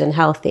already good and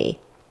healthy.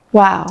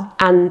 Wow.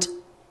 And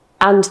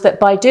that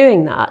by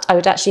doing that, I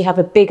would actually have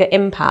a bigger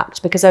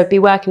impact, because I would be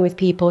working with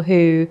people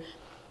who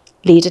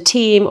lead a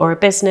team or a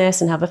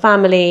business and have a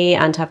family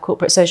and have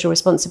corporate social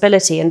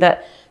responsibility, and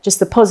that just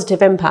the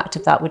positive impact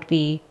of that would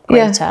be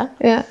greater.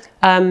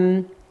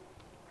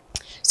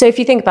 So if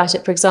you think about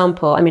it, for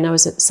example, I mean, I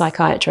was a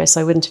psychiatrist,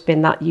 so I wouldn't have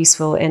been that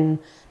useful in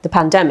the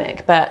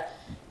pandemic, but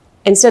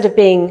instead of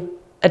being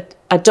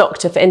a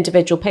doctor for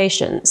individual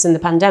patients in the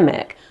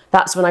pandemic,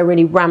 that's when I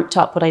really ramped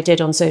up what I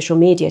did on social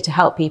media to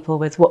help people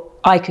with what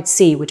I could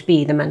see would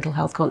be the mental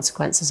health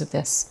consequences of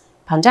this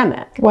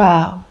pandemic.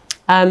 Wow.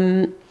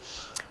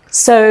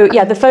 So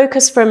yeah, the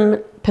focus from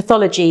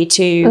pathology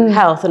to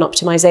health and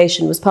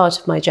optimization was part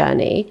of my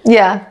journey.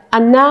 Yeah.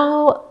 And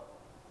now,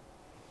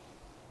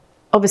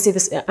 obviously,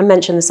 I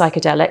mentioned the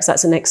psychedelics,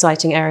 that's an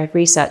exciting area of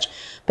research,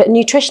 but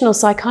nutritional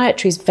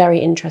psychiatry is very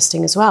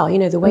interesting as well. You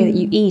know, the way that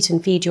you eat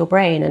and feed your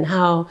brain, and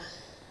how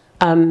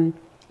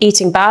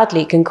eating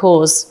badly can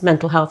cause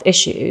mental health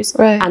issues,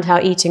 and how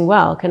eating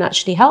well can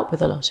actually help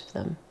with a lot of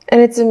them. And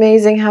it's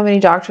amazing how many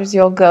doctors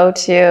you'll go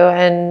to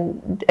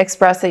and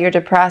express that you're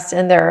depressed,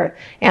 and their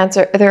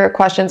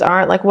questions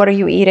aren't like, what are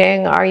you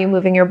eating? Are you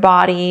moving your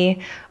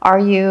body? Are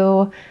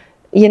you,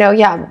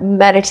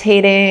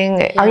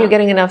 meditating? Yeah. Are you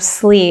getting enough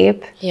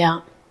sleep?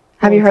 Yeah.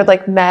 Have you heard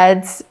like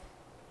meds,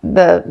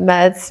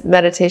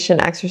 meditation,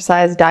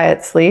 exercise,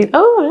 diet, sleep?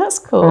 Oh, that's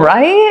cool.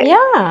 Right?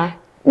 Yeah.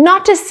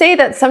 Not to say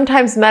that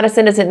sometimes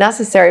medicine isn't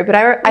necessary, but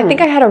I think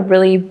I had a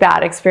really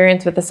bad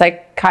experience with a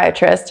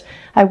psychiatrist.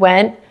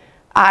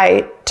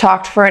 I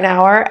talked for an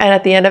hour, and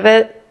at the end of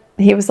it,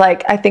 he was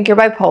like, I think you're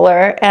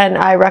bipolar, and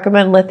I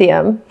recommend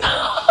lithium.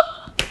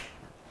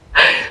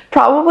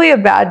 Probably a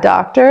bad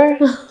doctor,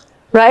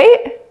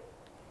 right?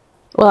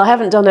 Well, I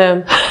haven't done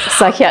a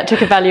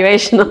psychiatric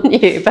evaluation on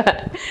you,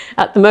 but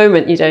at the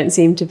moment you don't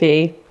seem to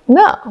be.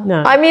 No.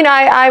 I mean,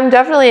 I'm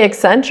definitely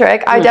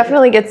eccentric. I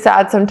definitely get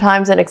sad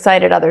sometimes and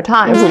excited other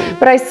times,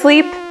 but I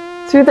sleep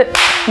through the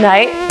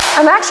night.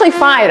 I'm actually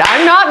fine.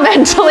 I'm not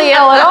mentally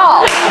ill at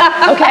all.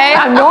 Okay,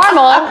 I'm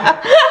normal.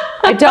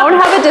 I don't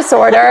have a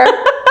disorder.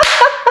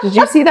 Did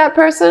you see that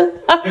person?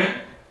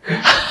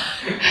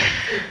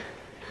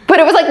 But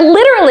it was like,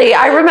 literally,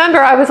 I remember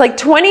I was like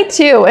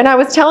 22, and I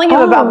was telling him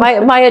about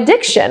my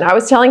addiction. I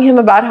was telling him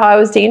about how I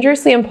was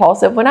dangerously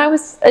impulsive when I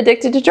was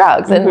addicted to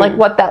drugs, and like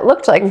what that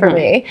looked like for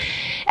me.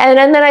 And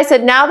then I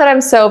said, now that I'm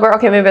sober,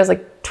 okay, maybe I was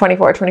like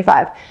 24,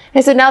 25. I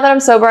said, now that I'm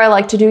sober, I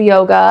like to do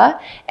yoga,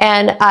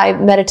 and I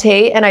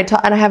meditate, and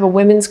I have a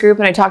women's group,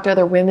 and I talk to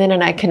other women,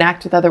 and I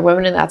connect with other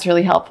women, and that's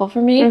really helpful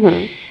for me.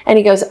 And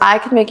he goes, I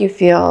can make you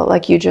feel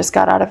like you just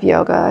got out of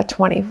yoga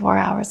 24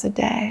 hours a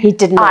day. He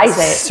did not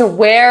say it. I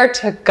swear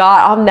to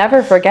God, I'll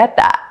never forget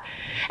that.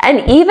 And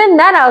even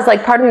then I was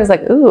like, part of me was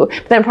like, ooh,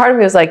 but then part of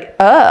me was like,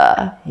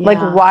 like,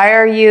 why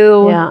are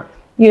you,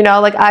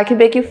 like, I can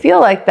make you feel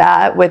like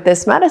that with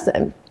this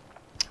medicine.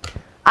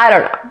 I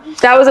don't know.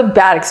 That was a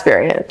bad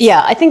experience.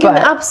 Yeah, I think in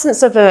the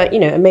absence of a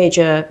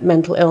major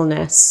mental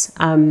illness.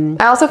 I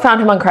also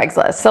found him on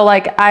Craigslist. So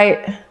like,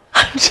 I'm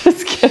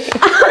just kidding.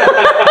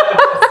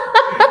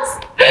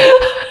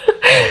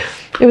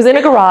 It was in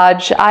a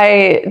garage.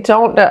 I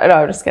don't know. No,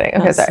 I'm just kidding.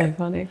 Okay, That's sorry. so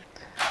funny.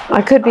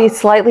 I could be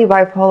slightly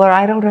bipolar.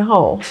 I don't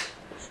know.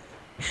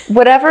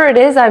 Whatever it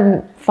is,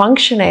 I'm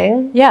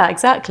functioning. Yeah,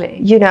 exactly.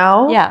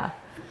 Yeah.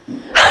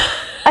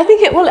 I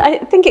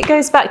think it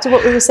goes back to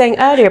what we were saying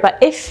earlier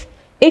about if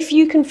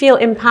you can feel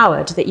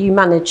empowered that you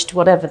managed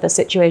whatever the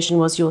situation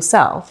was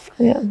yourself,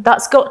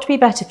 that's got to be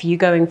better for you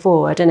going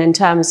forward, and in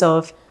terms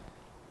of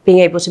being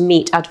able to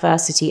meet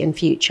adversity in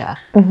future.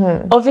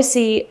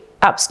 Obviously,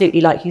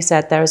 absolutely, like you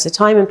said, there is a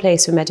time and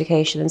place for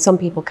medication, and some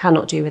people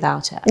cannot do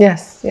without it.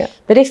 Yes, yeah.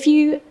 But if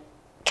you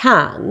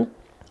can,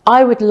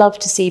 I would love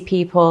to see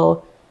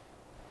people,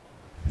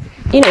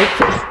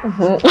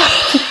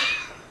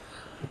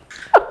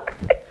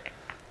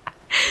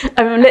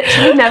 I'm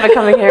literally never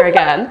coming here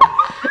again.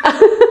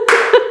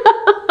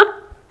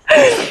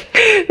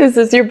 Is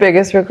this your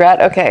biggest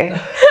regret? Okay.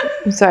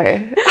 I'm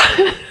sorry.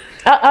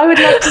 I would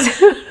love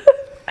to.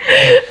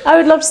 I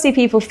would love to see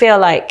people feel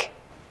like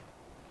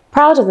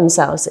proud of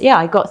themselves. Yeah,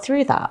 I got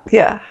through that.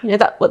 Yeah. You know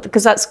that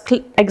because that's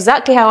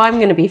exactly how I'm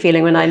going to be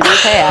feeling when I leave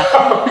here.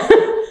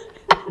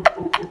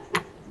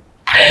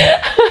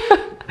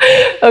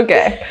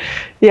 Okay.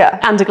 Yeah.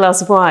 And a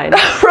glass of wine.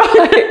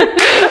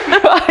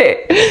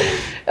 Right.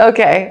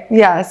 Okay.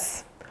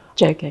 Yes.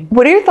 Joking.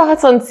 What are your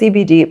thoughts on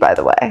CBD, by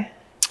the way?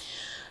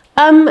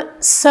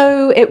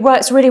 So it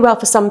works really well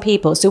for some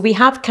people. So we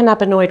have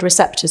cannabinoid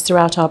receptors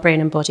throughout our brain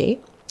and body.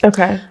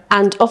 Okay.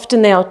 And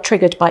often they are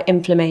triggered by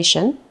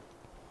inflammation.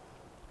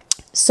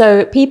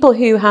 So people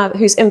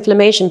whose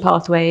inflammation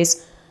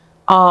pathways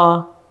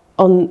are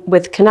on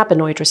with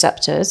cannabinoid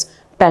receptors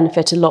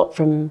benefit a lot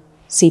from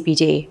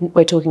CBD.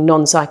 We're talking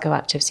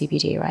non-psychoactive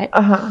CBD, right?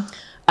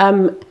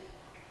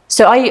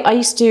 So I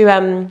used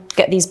to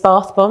get these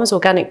bath bombs,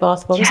 organic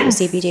bath bombs that were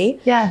CBD.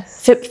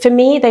 Yes. For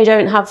me, they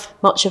don't have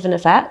much of an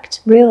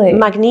effect. Really?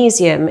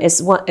 Magnesium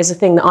is a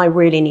thing that I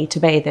really need to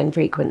bathe in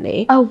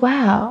frequently. Oh,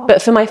 wow.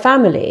 But for my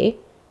family,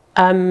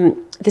 the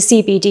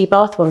CBD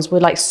bath bombs were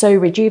like so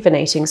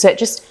rejuvenating. So it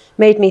just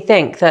made me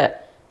think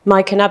that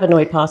my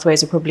cannabinoid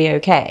pathways are probably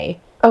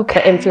okay. Okay.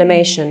 But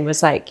inflammation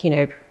was like,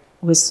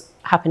 was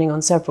happening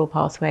on several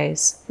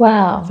pathways.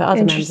 Wow. For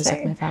other members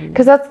of my family.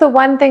 Because that's the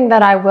one thing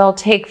that I will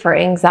take for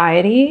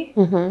anxiety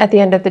at the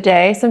end of the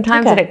day.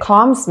 Sometimes it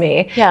calms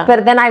me. Yeah.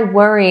 But then I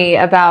worry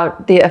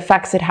about the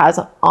effects it has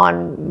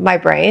on my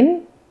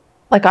brain.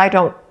 Like, I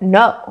don't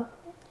know,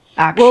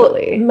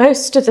 actually. Well,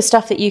 most of the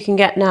stuff that you can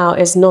get now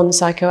is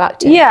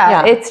non-psychoactive.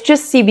 Yeah, it's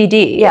just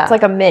CBD. Yeah. It's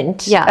like a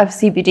mint of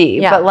CBD.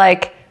 Yeah. But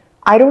like,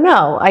 I don't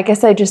know. I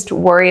guess I just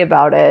worry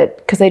about it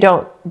because I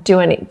don't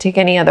take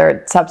any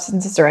other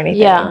substances or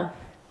anything. Yeah.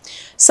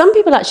 Some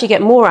people actually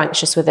get more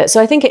anxious with it. So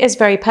I think it is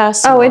very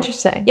personal. Oh,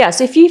 interesting. Yeah.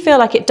 So if you feel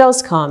like it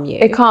does calm you.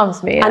 It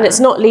calms me. Yeah. And it's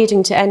not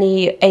leading to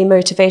any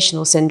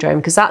amotivational syndrome,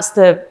 because that's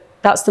the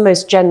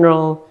most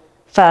general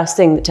first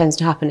thing that tends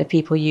to happen if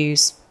people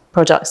use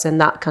products in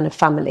that kind of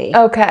family.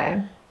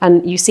 Okay.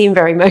 And you seem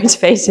very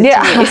motivated to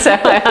me, so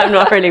I'm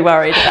not really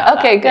worried about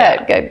Okay,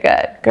 that.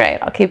 good. Great.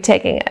 I'll keep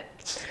taking it.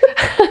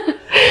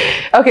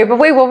 Okay, but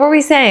wait, what were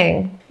we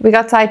saying? We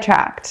got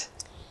sidetracked.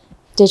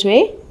 Did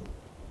we?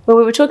 Well,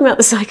 we were talking about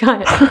the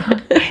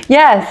psychiatrist.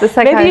 Yes, the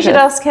psychiatrist. Maybe you should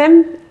ask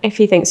him if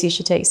he thinks you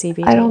should take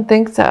CBD. I don't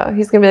think so.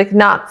 He's going to be like,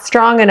 not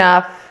strong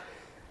enough.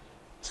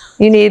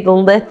 You need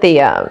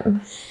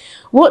lithium.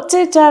 What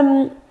did,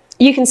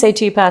 you can say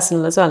too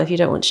personal as well if you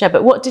don't want to share,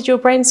 but what did your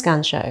brain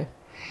scan show?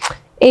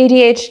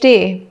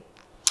 ADHD.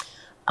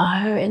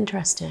 Oh,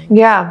 interesting.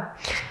 Yeah.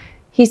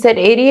 He said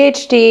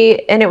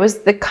ADHD, and it was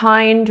the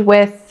kind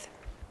with,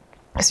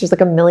 because there's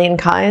like a million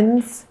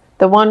kinds.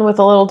 The one with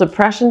a little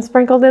depression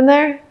sprinkled in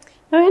there.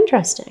 Oh,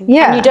 interesting.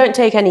 Yeah. And you don't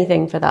take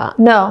anything for that?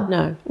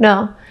 No.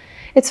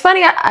 It's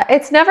funny.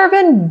 It's never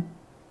been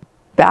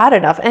bad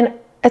enough. And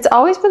it's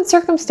always been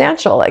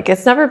circumstantial. Like,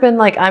 it's never been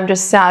like, I'm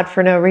just sad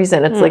for no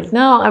reason. It's like,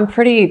 no, I'm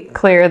pretty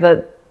clear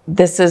that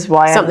this is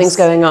why something's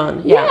going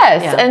on. Yeah.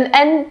 Yes. Yeah.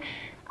 And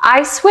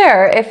I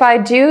swear, if I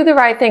do the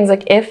right things,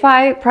 like if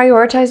I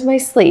prioritize my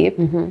sleep,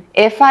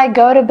 if I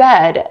go to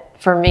bed,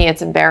 for me,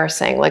 it's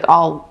embarrassing. Like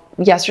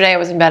yesterday I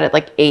was in bed at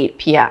like 8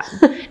 p.m.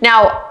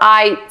 Now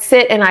I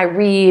sit and I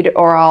read,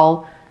 or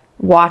I'll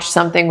watch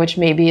something which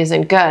maybe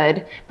isn't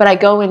good, but I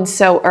go in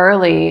so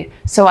early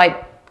so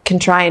I can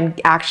try and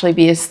actually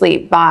be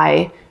asleep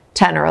by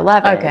 10 or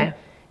 11. Okay.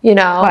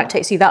 Well, it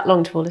takes you that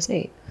long to fall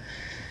asleep.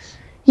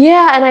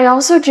 Yeah, and I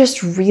also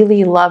just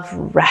really love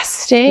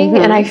resting.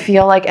 And I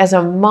feel like as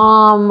a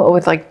mom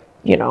with like,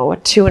 a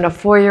 2 and a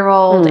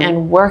 4-year-old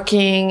and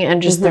working,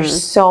 and just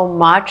there's so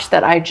much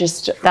that I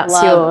just That's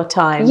love. your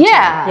time.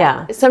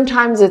 Yeah.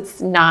 Sometimes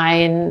it's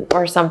 9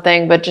 or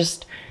something, but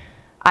just,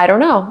 I don't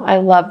know. I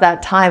love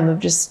that time of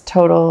just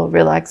total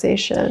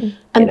relaxation.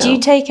 And do you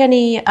take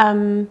any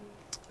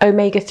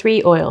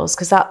omega-3 oils?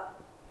 Because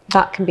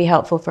that can be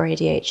helpful for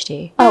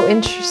ADHD. Oh,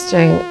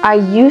 interesting. I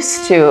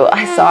used to.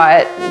 I saw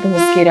it. The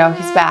mosquito,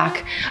 he's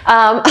back.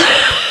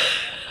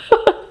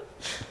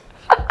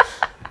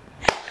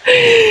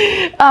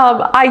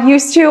 I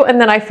used to, and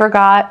then I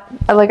forgot.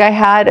 Like, I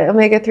had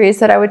omega-3s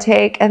that I would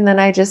take, and then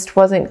I just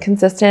wasn't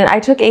consistent. I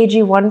took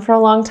AG1 for a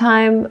long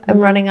time. I'm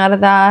running out of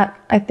that.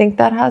 I think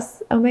that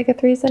has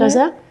omega-3s in it. Does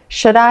it?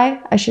 Should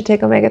I? I should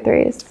take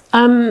omega-3s.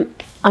 I'm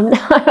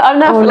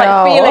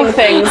not feeling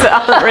things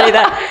that aren't really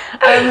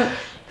there.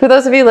 For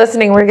those of you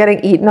listening, we're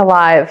getting eaten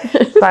alive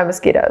by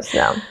mosquitoes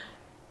now.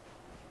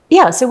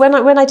 Yeah, so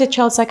when I did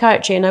child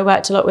psychiatry, and I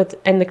worked a lot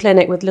in the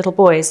clinic with little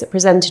boys that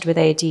presented with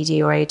ADD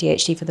or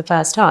ADHD for the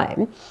first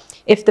time,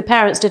 if the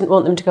parents didn't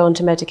want them to go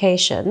onto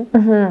medication,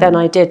 then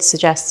I did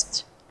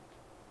suggest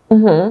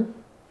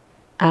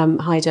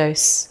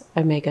high-dose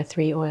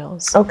omega-3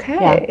 oils.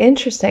 Okay,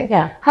 interesting.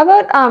 Yeah. How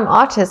about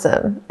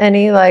autism?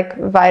 Any like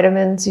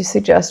vitamins you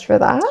suggest for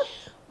that?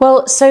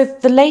 Well, so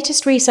the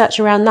latest research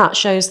around that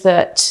shows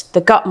that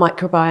the gut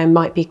microbiome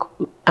might be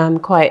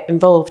quite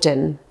involved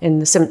in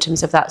the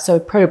symptoms of that. So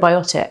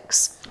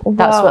probiotics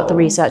That's what the Whoa.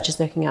 research is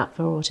looking at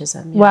for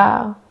autism. Yeah.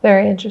 Wow,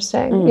 very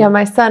interesting. Yeah,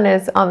 my son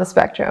is on the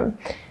spectrum,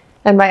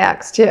 and my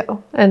ex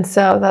too, and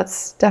so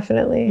that's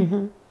definitely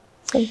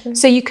something.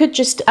 So you could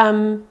just,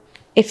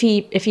 if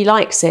he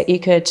likes it, you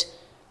could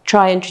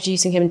try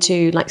introducing him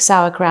to like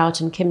sauerkraut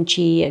and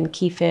kimchi and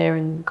kefir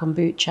and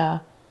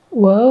kombucha.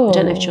 Whoa! I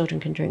don't know if children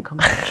can drink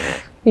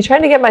kombucha. You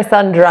trying to get my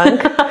son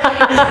drunk?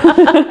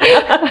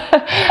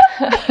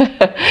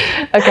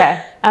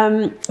 Okay.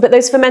 But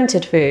those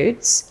fermented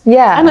foods.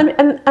 Yeah.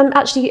 And I'm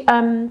actually,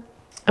 am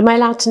I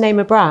allowed to name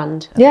a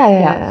brand?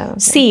 Yeah. Okay.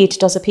 Seed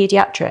does a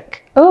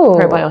pediatric Oh.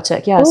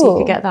 probiotic. Yeah, so you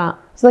could Ooh. get that.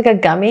 It's like a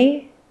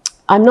gummy.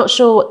 I'm not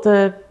sure what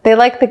the, They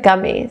like the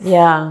gummies.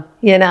 yeah,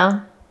 You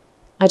know.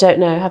 I don't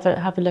know. Have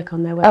a look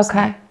on their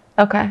website.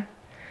 Okay.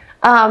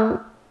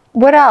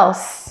 What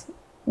else?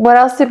 What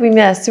else did we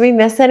miss? Did we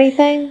miss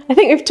anything? I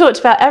think we've talked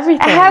about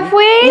everything. Have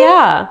we?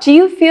 Yeah. Do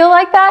you feel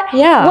like that?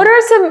 Yeah. What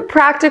are some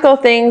practical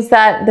things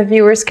that the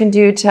viewers can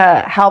do to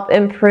help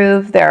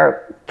improve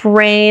their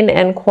brain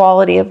and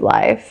quality of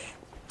life?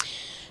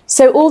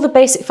 So all the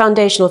basic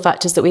foundational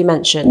factors that we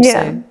mentioned. Yeah.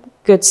 So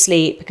good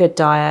sleep, good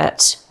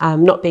diet,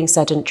 not being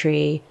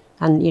sedentary,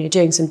 and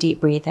doing some deep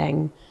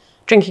breathing,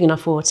 drinking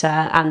enough water,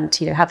 and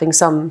having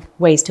some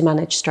ways to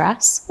manage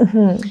stress.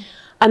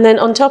 And then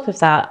on top of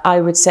that, I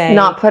would say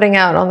Not putting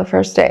out on the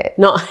first date.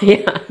 not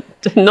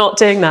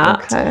doing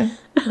that. Okay.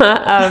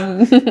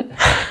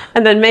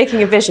 And then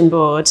making a vision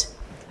board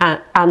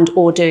and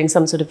or doing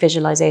some sort of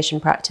visualization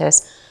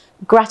practice.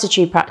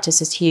 Gratitude practice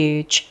is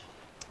huge.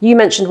 You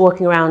mentioned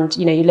walking around,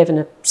 you live in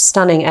a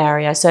stunning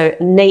area, so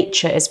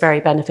nature is very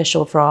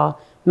beneficial for our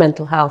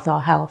mental health,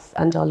 our health,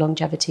 and our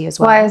longevity as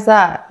well. Why is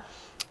that?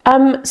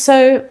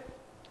 So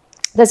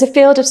there's a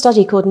field of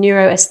study called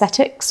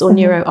neuroaesthetics or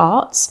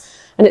neuroarts,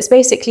 and it's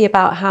basically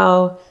about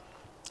how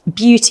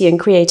beauty and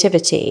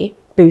creativity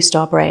boost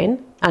our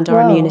brain and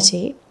our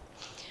immunity.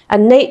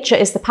 And nature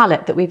is the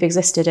palette that we've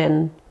existed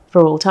in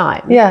for all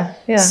time. Yeah.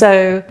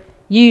 So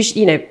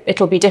usually,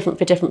 it'll be different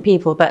for different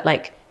people, but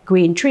like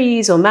green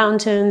trees or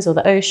mountains or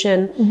the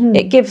ocean,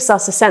 it gives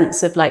us a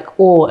sense of like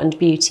awe and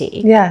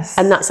beauty. Yes.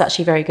 And that's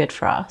actually very good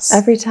for us.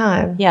 Every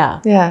time.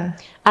 Yeah. Yeah.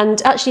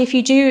 And actually, if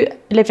you do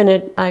live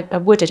in a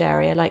wooded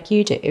area like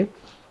you do,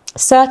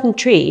 certain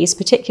trees,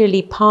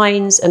 particularly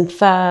pines and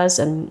firs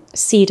and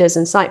cedars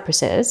and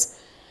cypresses,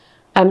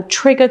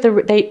 trigger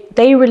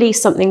they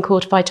release something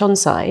called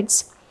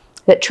phytoncides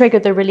that trigger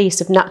the release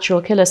of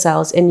natural killer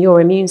cells in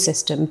your immune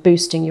system,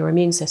 boosting your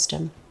immune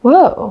system.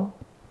 Whoa.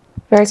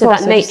 Very So cool.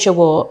 that nature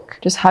walk,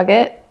 Just hug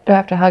it. Do I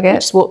have to hug it?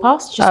 just walk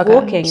past, just Okay.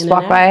 walking. Just in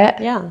walk an by area.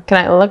 it? Yeah. Can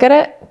I look at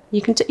it?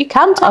 You can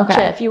touch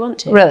Okay. it if you want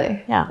to.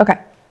 Really? Yeah. Okay.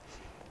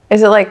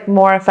 Is it like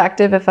more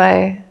effective if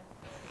I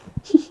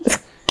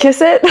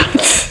kiss it?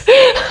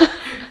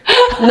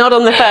 Not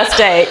on the first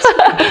date.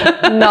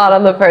 Not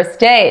on the first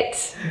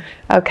date.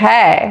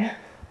 Okay.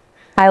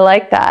 I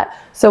like that.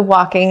 So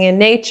walking in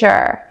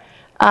nature.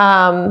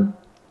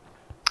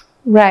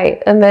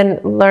 Right. And then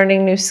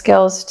learning new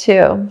skills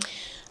too.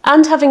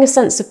 And having a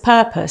sense of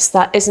purpose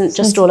that isn't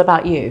just all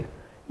about you.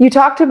 You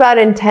talked about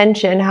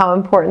intention, how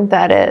important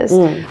that is.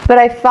 But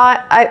I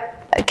thought,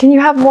 can you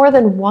have more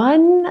than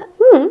one?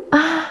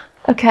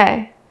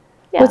 Okay.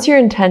 Yeah. What's your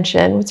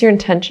intention? What's your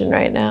intention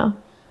right now?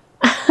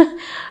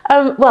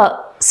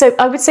 Well, so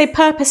I would say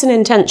purpose and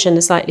intention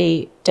are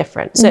slightly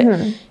different.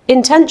 So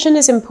intention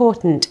is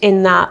important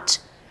in that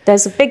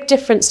there's a big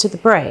difference to the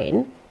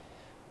brain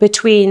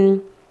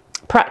between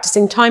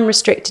practicing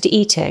time-restricted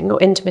eating or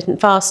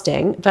intermittent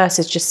fasting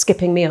versus just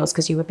skipping meals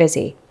because you were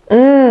busy.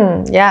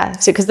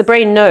 Yes. So because the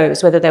brain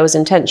knows whether there was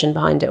intention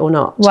behind it or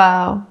not.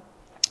 Wow.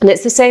 And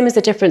it's the same as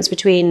the difference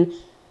between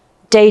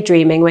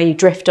daydreaming, where you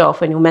drift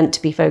off when you're meant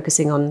to be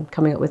focusing on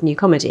coming up with new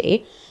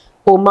comedy,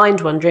 or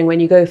mind wandering when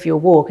you go for your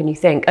walk and you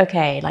think,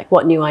 okay, like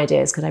what new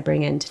ideas could I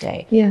bring in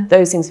today? Yeah.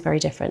 Those things are very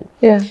different.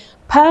 Yeah.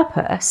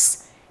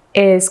 Purpose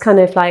is kind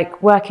of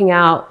like working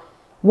out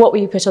what were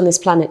you put on this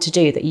planet to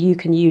do that you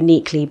can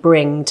uniquely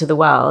bring to the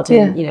world,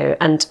 and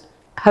and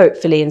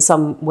hopefully in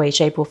some way,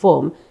 shape or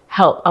form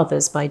help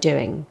others by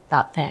doing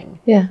that thing.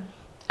 Yeah.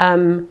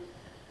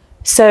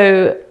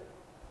 So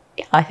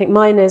I think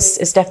mine is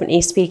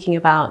definitely speaking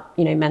about,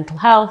 mental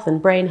health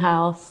and brain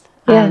health.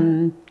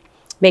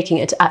 Making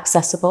it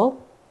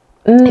accessible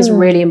is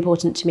really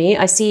important to me.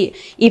 I see,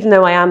 even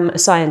though I am a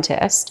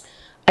scientist,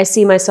 I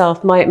see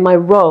myself, my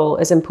role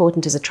as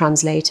important as a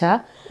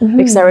translator,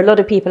 because there are a lot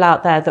of people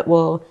out there that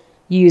will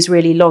use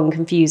really long,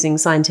 confusing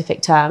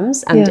scientific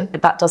terms, and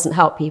that doesn't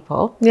help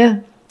people. Yeah.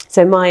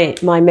 So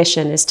my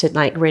mission is to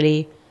like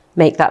really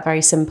make that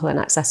very simple and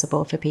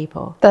accessible for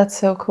people. That's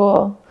so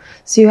cool.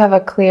 So you have a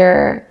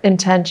clear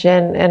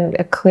intention and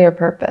a clear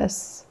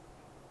purpose.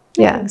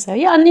 Yeah. So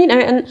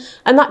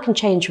and that can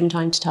change from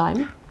time to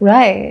time.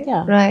 Right.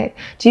 Yeah. Right.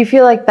 Do you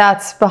feel like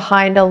that's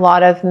behind a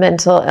lot of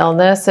mental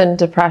illness and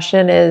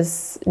depression,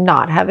 is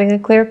not having a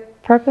clear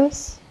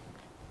purpose?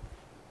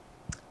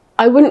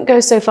 I wouldn't go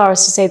so far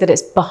as to say that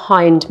it's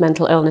behind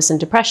mental illness and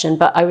depression,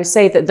 but I would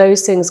say that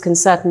those things can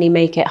certainly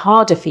make it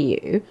harder for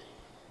you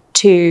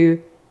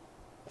to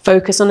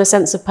focus on a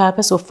sense of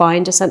purpose or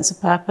find a sense of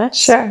purpose.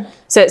 Sure.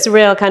 So it's a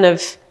real kind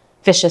of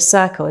vicious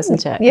circle,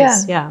 isn't it? Yeah.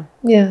 Yeah.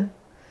 Yeah.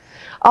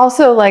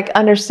 Also, like,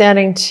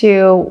 understanding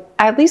too,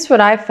 at least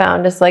what I've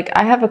found is, like,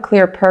 I have a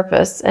clear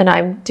purpose and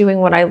I'm doing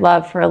what I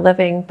love for a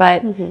living,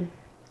 but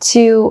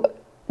to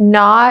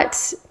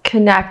not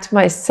connect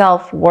my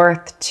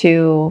self-worth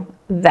to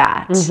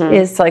that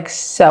is, like,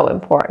 so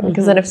important.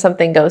 Because then if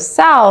something goes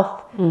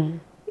south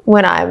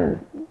when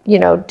I'm, you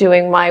know,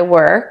 doing my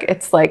work,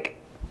 it's like,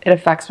 it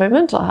affects my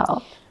mental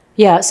health.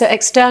 Yeah, so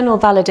external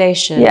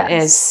validation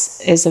Yes.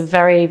 is a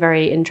very,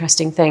 very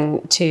interesting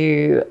thing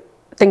to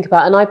think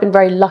about. And I've been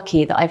very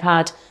lucky that I've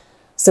had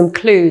some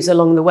clues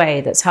along the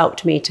way that's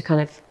helped me to kind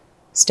of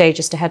stay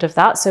just ahead of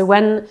that. So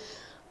when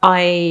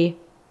I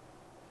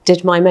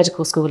did my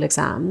medical school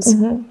exams,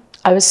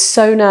 I was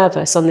so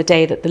nervous on the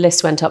day that the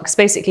list went up, because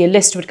basically a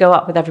list would go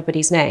up with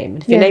everybody's name.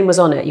 And if your name was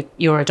on it,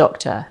 you're a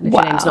doctor. And if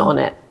your name's not on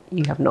it,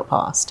 you have not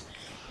passed.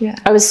 Yeah.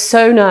 I was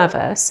so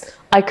nervous.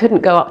 I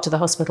couldn't go up to the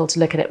hospital to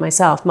look at it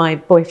myself. My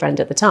boyfriend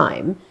at the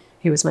time,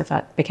 who was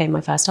became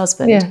my first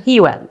husband, he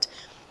went.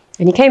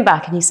 And he came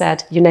back and he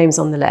said, your name's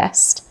on the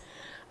list,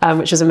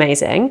 which was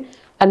amazing.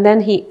 And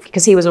then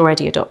because he was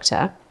already a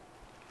doctor,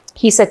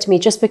 he said to me,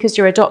 just because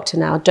you're a doctor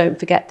now, don't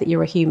forget that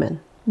you're a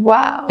human.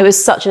 Wow. It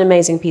was such an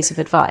amazing piece of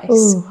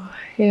advice. Ooh,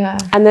 yeah.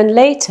 And then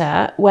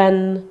later,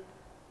 when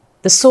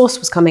The Source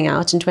was coming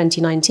out in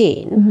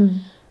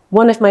 2019,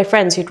 one of my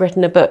friends who'd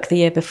written a book the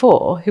year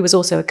before, who was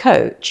also a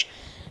coach,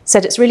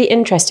 said it's really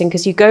interesting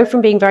because you go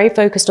from being very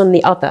focused on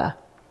the other,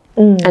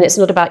 and it's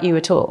not about you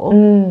at all,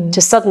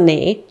 to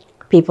suddenly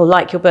people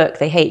like your book,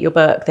 they hate your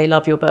book, they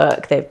love your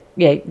book, they,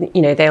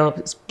 you know, they'll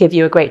give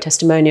you a great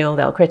testimonial,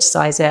 they'll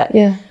criticize it,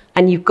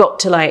 and you've got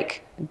to,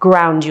 like,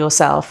 ground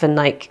yourself and,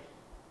 like,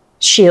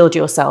 shield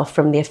yourself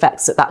from the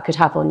effects that could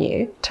have on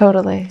you.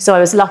 Totally. So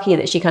I was lucky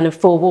that she kind of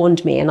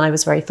forewarned me, and I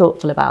was very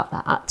thoughtful about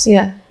that.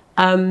 Yeah.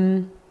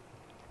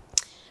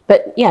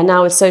 But yeah,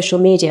 now with social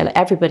media, like,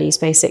 everybody's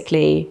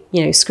basically,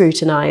 you know,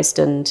 scrutinized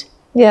and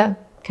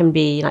can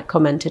be, like,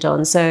 commented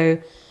on. So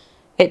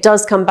it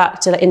does come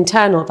back to, like,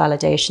 internal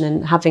validation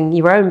and having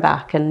your own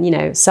back, and, you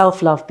know,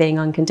 self-love being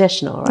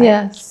unconditional, right?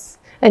 Yes.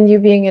 And you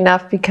being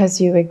enough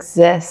because you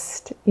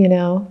exist, you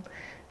know,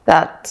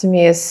 that to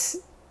me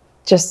is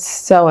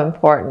just so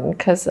important,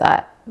 because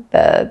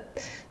the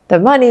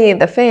money,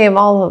 the fame,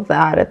 all of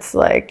that, it's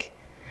like,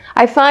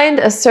 I find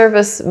a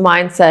service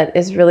mindset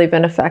has really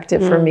been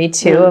effective for me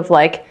too, of,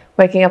 like,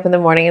 waking up in the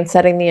morning and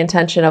setting the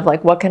intention of,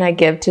 like, what can I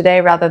give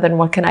today rather than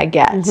what can I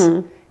get?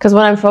 Because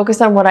when I'm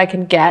focused on what I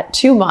can get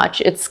too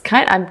much,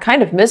 I'm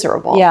kind of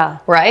miserable. Yeah.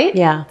 Right?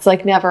 Yeah. It's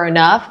like never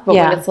enough. But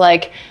when it's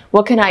like,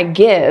 what can I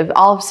give?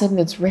 All of a sudden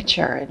it's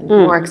richer and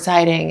more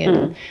exciting,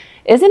 and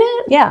isn't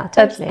it? Yeah,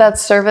 totally.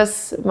 That's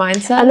service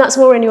mindset. And that's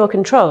more in your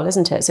control,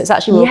 isn't it? So it's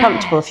actually more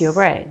comfortable for your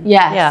brain.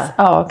 Yes. Yeah.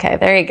 Oh, okay.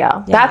 There you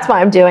go. That's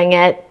why I'm doing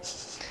it.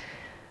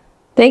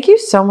 Thank you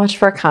so much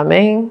for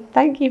coming.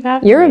 Thank you for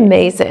having me. You're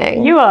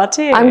amazing. You are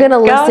too. I'm going to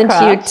listen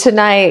to you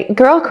tonight.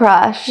 Girl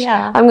crush.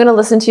 Yeah. I'm going to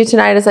listen to you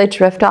tonight as I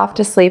drift off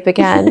to sleep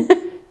again.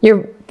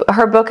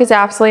 Her book is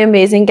absolutely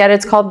amazing.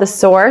 It's called The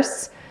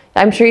Source.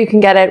 I'm sure you can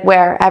get it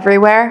where?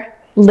 Everywhere?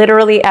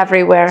 Literally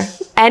everywhere.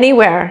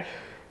 Anywhere.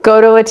 Go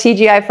to a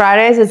TGI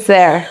Fridays, it's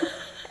there.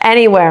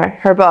 Anywhere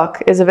her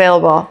book is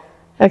available.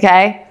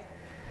 Okay?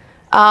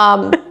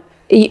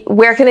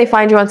 Where can they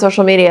find you on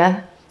social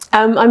media?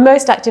 I'm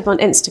most active on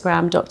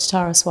Instagram, Dr.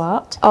 Tara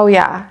Swart. Oh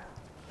yeah,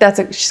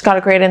 she's got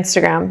a great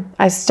Instagram.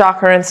 I stalk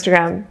her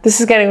Instagram.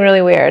 This is getting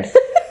really weird.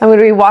 I'm going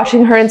to be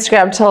watching her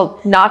Instagram till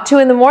not 2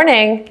 in the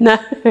morning. No.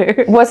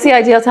 What's the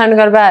ideal time to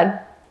go to bed?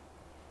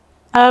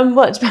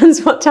 Well, it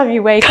depends what time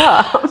you wake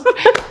up.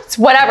 It's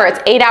whatever. It's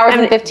 8 hours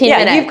and 15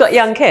 minutes. Yeah, you've got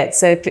young kids,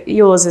 so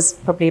yours is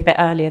probably a bit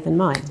earlier than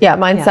mine. Yeah,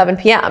 mine's 7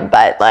 p.m.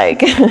 But,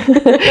 like,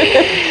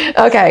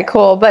 okay,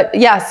 cool. But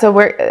yeah, so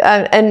we're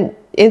and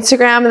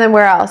Instagram, and then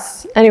where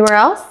else? Anywhere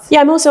else?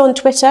 Yeah, I'm also on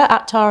Twitter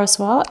at Tara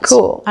Swart.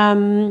 Cool.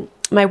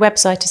 My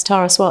website is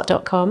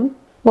taraswart.com.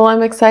 Well,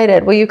 I'm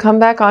excited. Will you come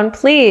back on,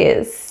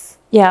 please?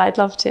 Yeah, I'd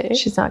love to.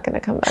 She's not going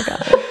to come back on.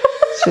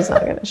 She's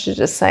not going to. She's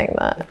just saying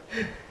that.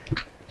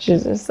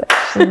 She's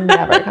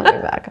never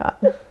coming back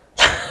on.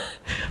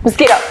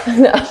 Mosquito.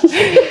 No. Is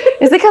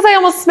it because I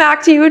almost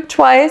smacked you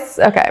twice?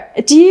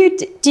 Okay. Do you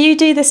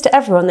do this to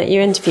everyone that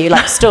you interview?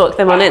 Like, stalk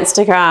them on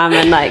Instagram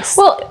and, like...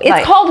 Well,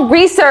 it's called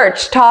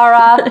research,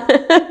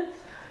 Tara.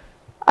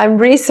 I'm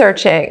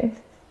researching.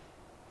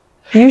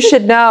 You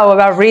should know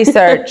about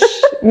research,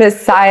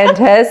 Miss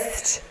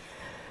Scientist.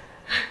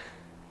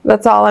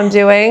 That's all I'm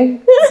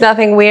doing. It's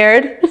nothing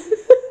weird.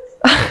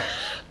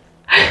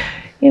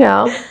 You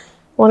know,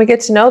 want to get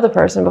to know the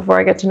person before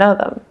I get to know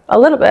them. A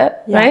little bit,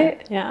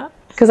 right? Yeah.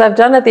 Because I've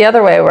done it the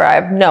other way where I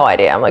have no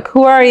idea. I'm like,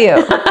 who are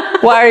you?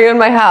 Why are you in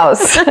my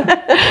house?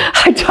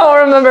 I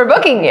don't remember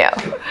booking you.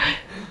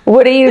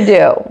 What do you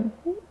do?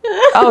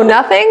 Oh,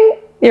 nothing?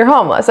 You're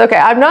homeless. Okay,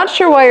 I'm not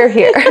sure why you're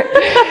here.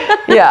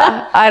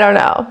 Yeah, I don't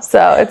know.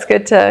 So it's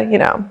good to, you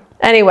know.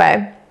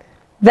 Anyway,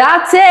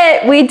 that's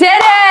it. We did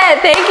it.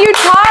 Thank you,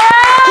 Tara.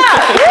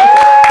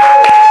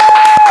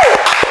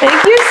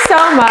 Thank you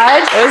so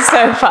much. It was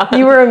so fun.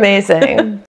 You were amazing.